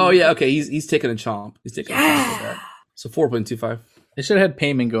again. Oh yeah, okay. He's taking a chomp. He's taking a chomp with that. So 4.25. They should have had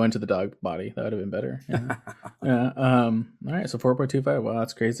payment go into the dog body. That would have been better. Yeah. All right. So 4.25. Wow,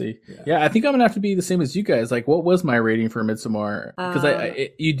 that's crazy. Yeah. I think I'm gonna have to be the same as you guys. Like, what was my rating for Midsommar? Because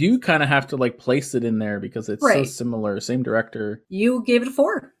you do kind of have to like place it in there because it's so similar. Same director. You gave it a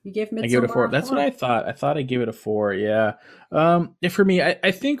 4. You gave Midsommar. I gave it a 4. That's what I thought. I thought I gave it a 4. Yeah. For me,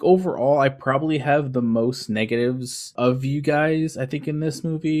 I think overall I probably have the most negatives of you guys. I think in this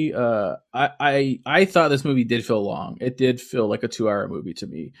movie, I thought this movie did feel long. It did feel like a 2-hour movie to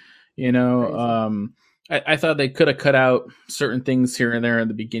me. I thought they could have cut out certain things here and there in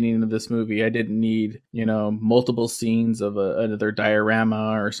the beginning of this movie. I didn't need, multiple scenes of another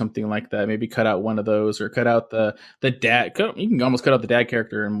diorama or something like that. Maybe cut out one of those, or cut out the dad. You can almost cut out the dad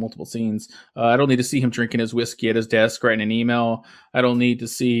character in multiple scenes. I don't need to see him drinking his whiskey at his desk, writing an email. I don't need to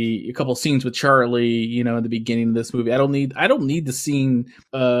see a couple scenes with Charlie, in the beginning of this movie. I don't need the scene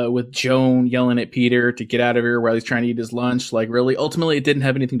with Joan yelling at Peter to get out of here while he's trying to eat his lunch. Like, really, ultimately, it didn't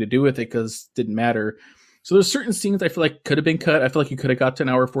have anything to do with it because it didn't matter. So there's certain scenes I feel like could have been cut. I feel like you could have got to an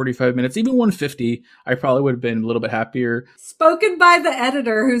hour 45 minutes, even 150. I probably would have been a little bit happier. Spoken by the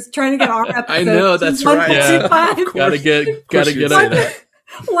editor who's trying to get our episode. I know, that's right. Yeah. 145. Gotta get you'd it. say that.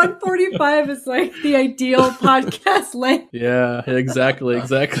 145 is like the ideal podcast length. Yeah, exactly.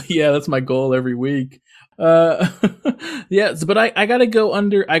 Yeah, that's my goal every week. Yeah, but I gotta go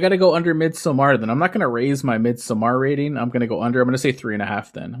under Midsommar. Then I'm not gonna raise my Midsommar rating. I'm gonna go under. I'm gonna say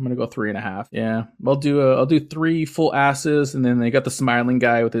 3.5. Then I'm gonna go 3.5. Yeah, I'll do 3 full asses, and then they got the smiling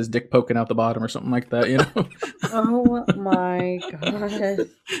guy with his dick poking out the bottom or something like that. You know. Oh my god. A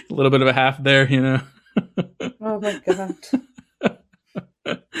little bit of a half there. You know. Oh my god.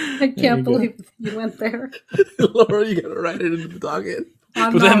 I can't believe you went there. Laura, you gotta write it into the docket.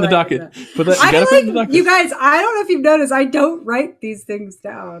 I'm Put that not in the writing docket. that. Put that. I You gotta feel put it in the like docket. you guys, I don't know if you've noticed, I don't write these things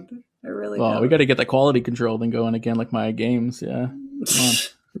down. I really Well, don't. we got to get that quality control thing going again, like my games. Yeah, come on.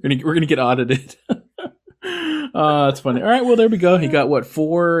 We're gonna get audited. That's funny. All right, well there we go. You got what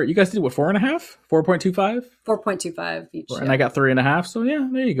 4? You guys did what 4.5, 4.25, 4.25 each. and I got 3.5. So yeah,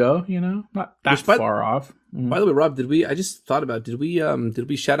 there you go. You know, not that Which, by- far off. Mhm. By the way, Rob, I just thought about, did we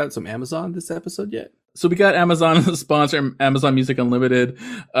shout out some Amazon this episode yet? So we got Amazon as a sponsor, Amazon Music Unlimited.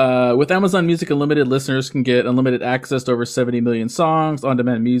 With Amazon Music Unlimited, listeners can get unlimited access to over 70 million songs,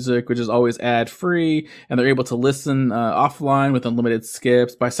 on-demand music, which is always ad-free, and they're able to listen offline with unlimited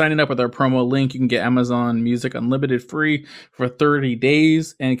skips. By signing up with our promo link, you can get Amazon Music Unlimited free for 30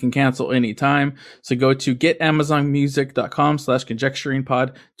 days and can cancel anytime. So go to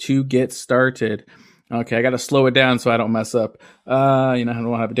getamazonmusic.com/conjecturingpod to get started. Okay, I gotta slow it down so I don't mess up. I don't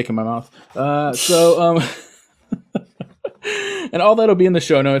want to have a dick in my mouth. And all that'll be in the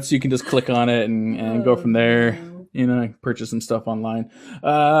show notes. You can just click on it and go from there. You know, purchase some stuff online.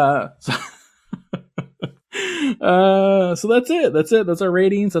 So that's it. That's our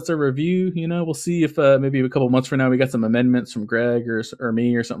ratings. That's our review. You know, we'll see if maybe a couple months from now we got some amendments from Greg or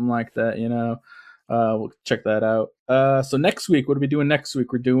me or something like that. You know. We'll check that out. So next week, what are we doing next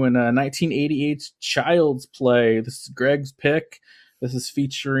week? We're doing 1988's Child's Play. This is Greg's pick. This is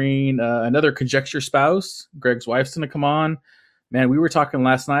featuring another Conjecture spouse. Greg's wife's going to come on. Man, we were talking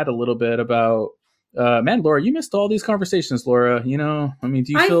last night a little bit about, man, Laura, you missed all these conversations, Laura. You know, I mean,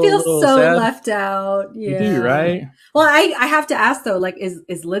 do you I feel feel a little so sad? left out. Yeah. You do, right? Well, I have to ask though, like,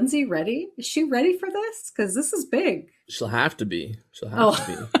 is Lindsay ready? Is she ready for this? Because this is big. She'll have to be.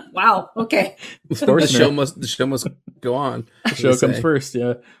 Oh. Wow. Okay. Of The course, show must go on. the show comes first.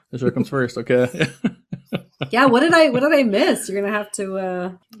 Yeah, the show comes first. Okay. Yeah. What did I miss? You're gonna have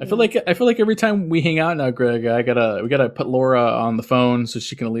to. I feel like every time we hang out now, Greg, we gotta put Laura on the phone so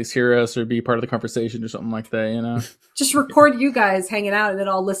she can at least hear us or be part of the conversation or something like that. You know. Just record you guys hanging out, and then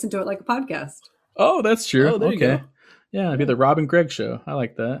I'll listen to it like a podcast. Oh, that's true. Oh, there you okay. go. Yeah, it'd be the Rob and Greg show. I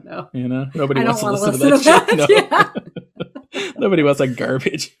like that. No. You know, nobody I wants don't to want listen to that shit. No. Yeah. Nobody wants that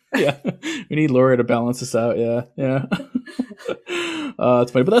garbage. Yeah, we need Laura to balance us out. Yeah.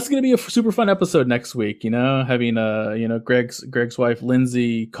 It's funny, but that's gonna be a super fun episode next week. You know, having Greg's wife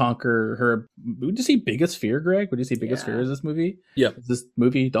Lindsay conquer her. Would you say biggest fear, Greg? Would you say biggest fear is this movie? Yep. Is this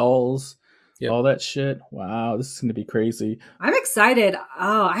movie dolls? Yep. All that shit. Wow, this is gonna be crazy. I'm excited.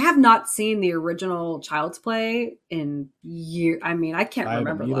 Oh, I have not seen the original Child's Play in years. I mean, I can't I haven't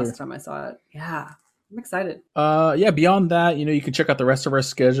remember the either. last time I saw it. Yeah, I'm excited. Yeah, beyond that, you know, you can check out the rest of our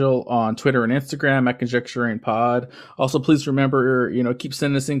schedule on Twitter and Instagram at Conjecture-Kin. Also, please remember, you know, keep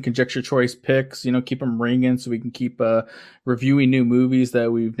sending us in Conjecture Choice picks, you know, keep them ringing so we can keep reviewing new movies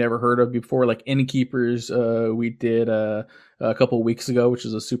that we've never heard of before, like Innkeepers we did a couple of weeks ago, which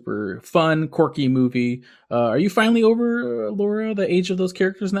is a super fun, quirky movie. Are you finally over, Laura, the age of those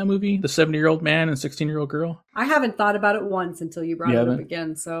characters in that movie? The 70-year-old man and 16-year-old girl? I haven't thought about it once until you brought You it up haven't?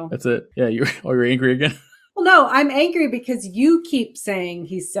 again. So, That's it. Yeah, you're angry again? well, no, I'm angry because you keep saying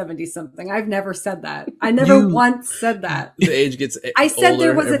he's 70 something. I've never said that. I never once said that. The age gets I said there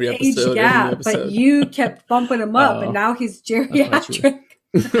older was an every age episode, gap, every but episode. you kept bumping him up, Oh, and now he's not true. geriatric.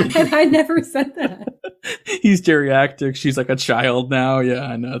 And I never said that. He's geriatric. She's like a child now. Yeah,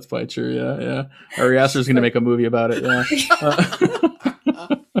 I know. That's probably true. Yeah. Ari Aster's going to make a movie about it. Yeah.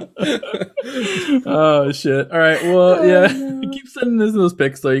 Oh, shit. All right. Well, yeah. Keep sending us those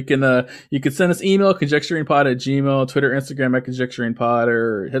pics. So you can send us email, conjecturingpod@gmail, Twitter, Instagram at conjecturingpod,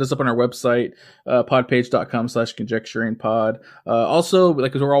 or hit us up on our website, podpage.com/conjecturingpod. Also,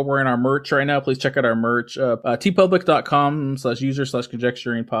 like, we're all wearing our merch right now. Please check out our merch,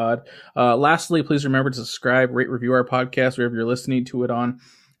 tpublic.com/user/conjecturingpod. Lastly, please remember to subscribe, rate, review our podcast wherever you're listening to it on,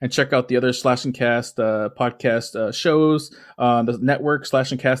 and check out the other Slash and Cast podcast shows on the network,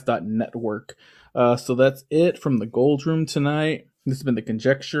 slashandcast.network. So that's it from the Gold Room tonight. This has been the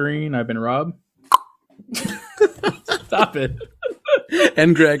Conjecturing. I've been Rob. Stop it.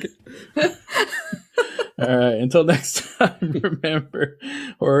 And Greg. All right. Until next time, remember,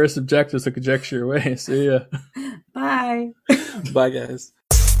 horror is subjective, so conjecture your way. See ya. Bye. Bye, guys.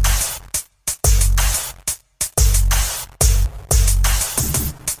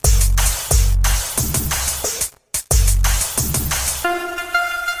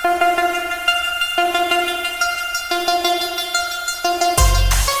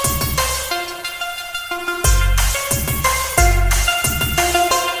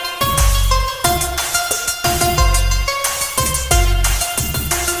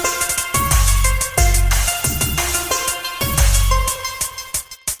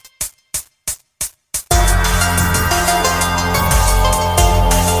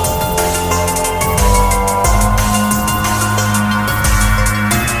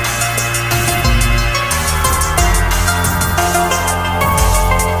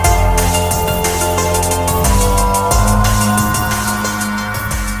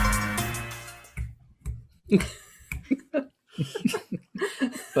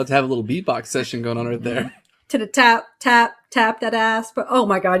 About to have a little beatbox session going on right there. To the tap, tap, tap that ass. But oh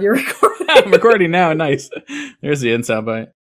my God, you're recording. I'm recording now. Nice. There's the end soundbite.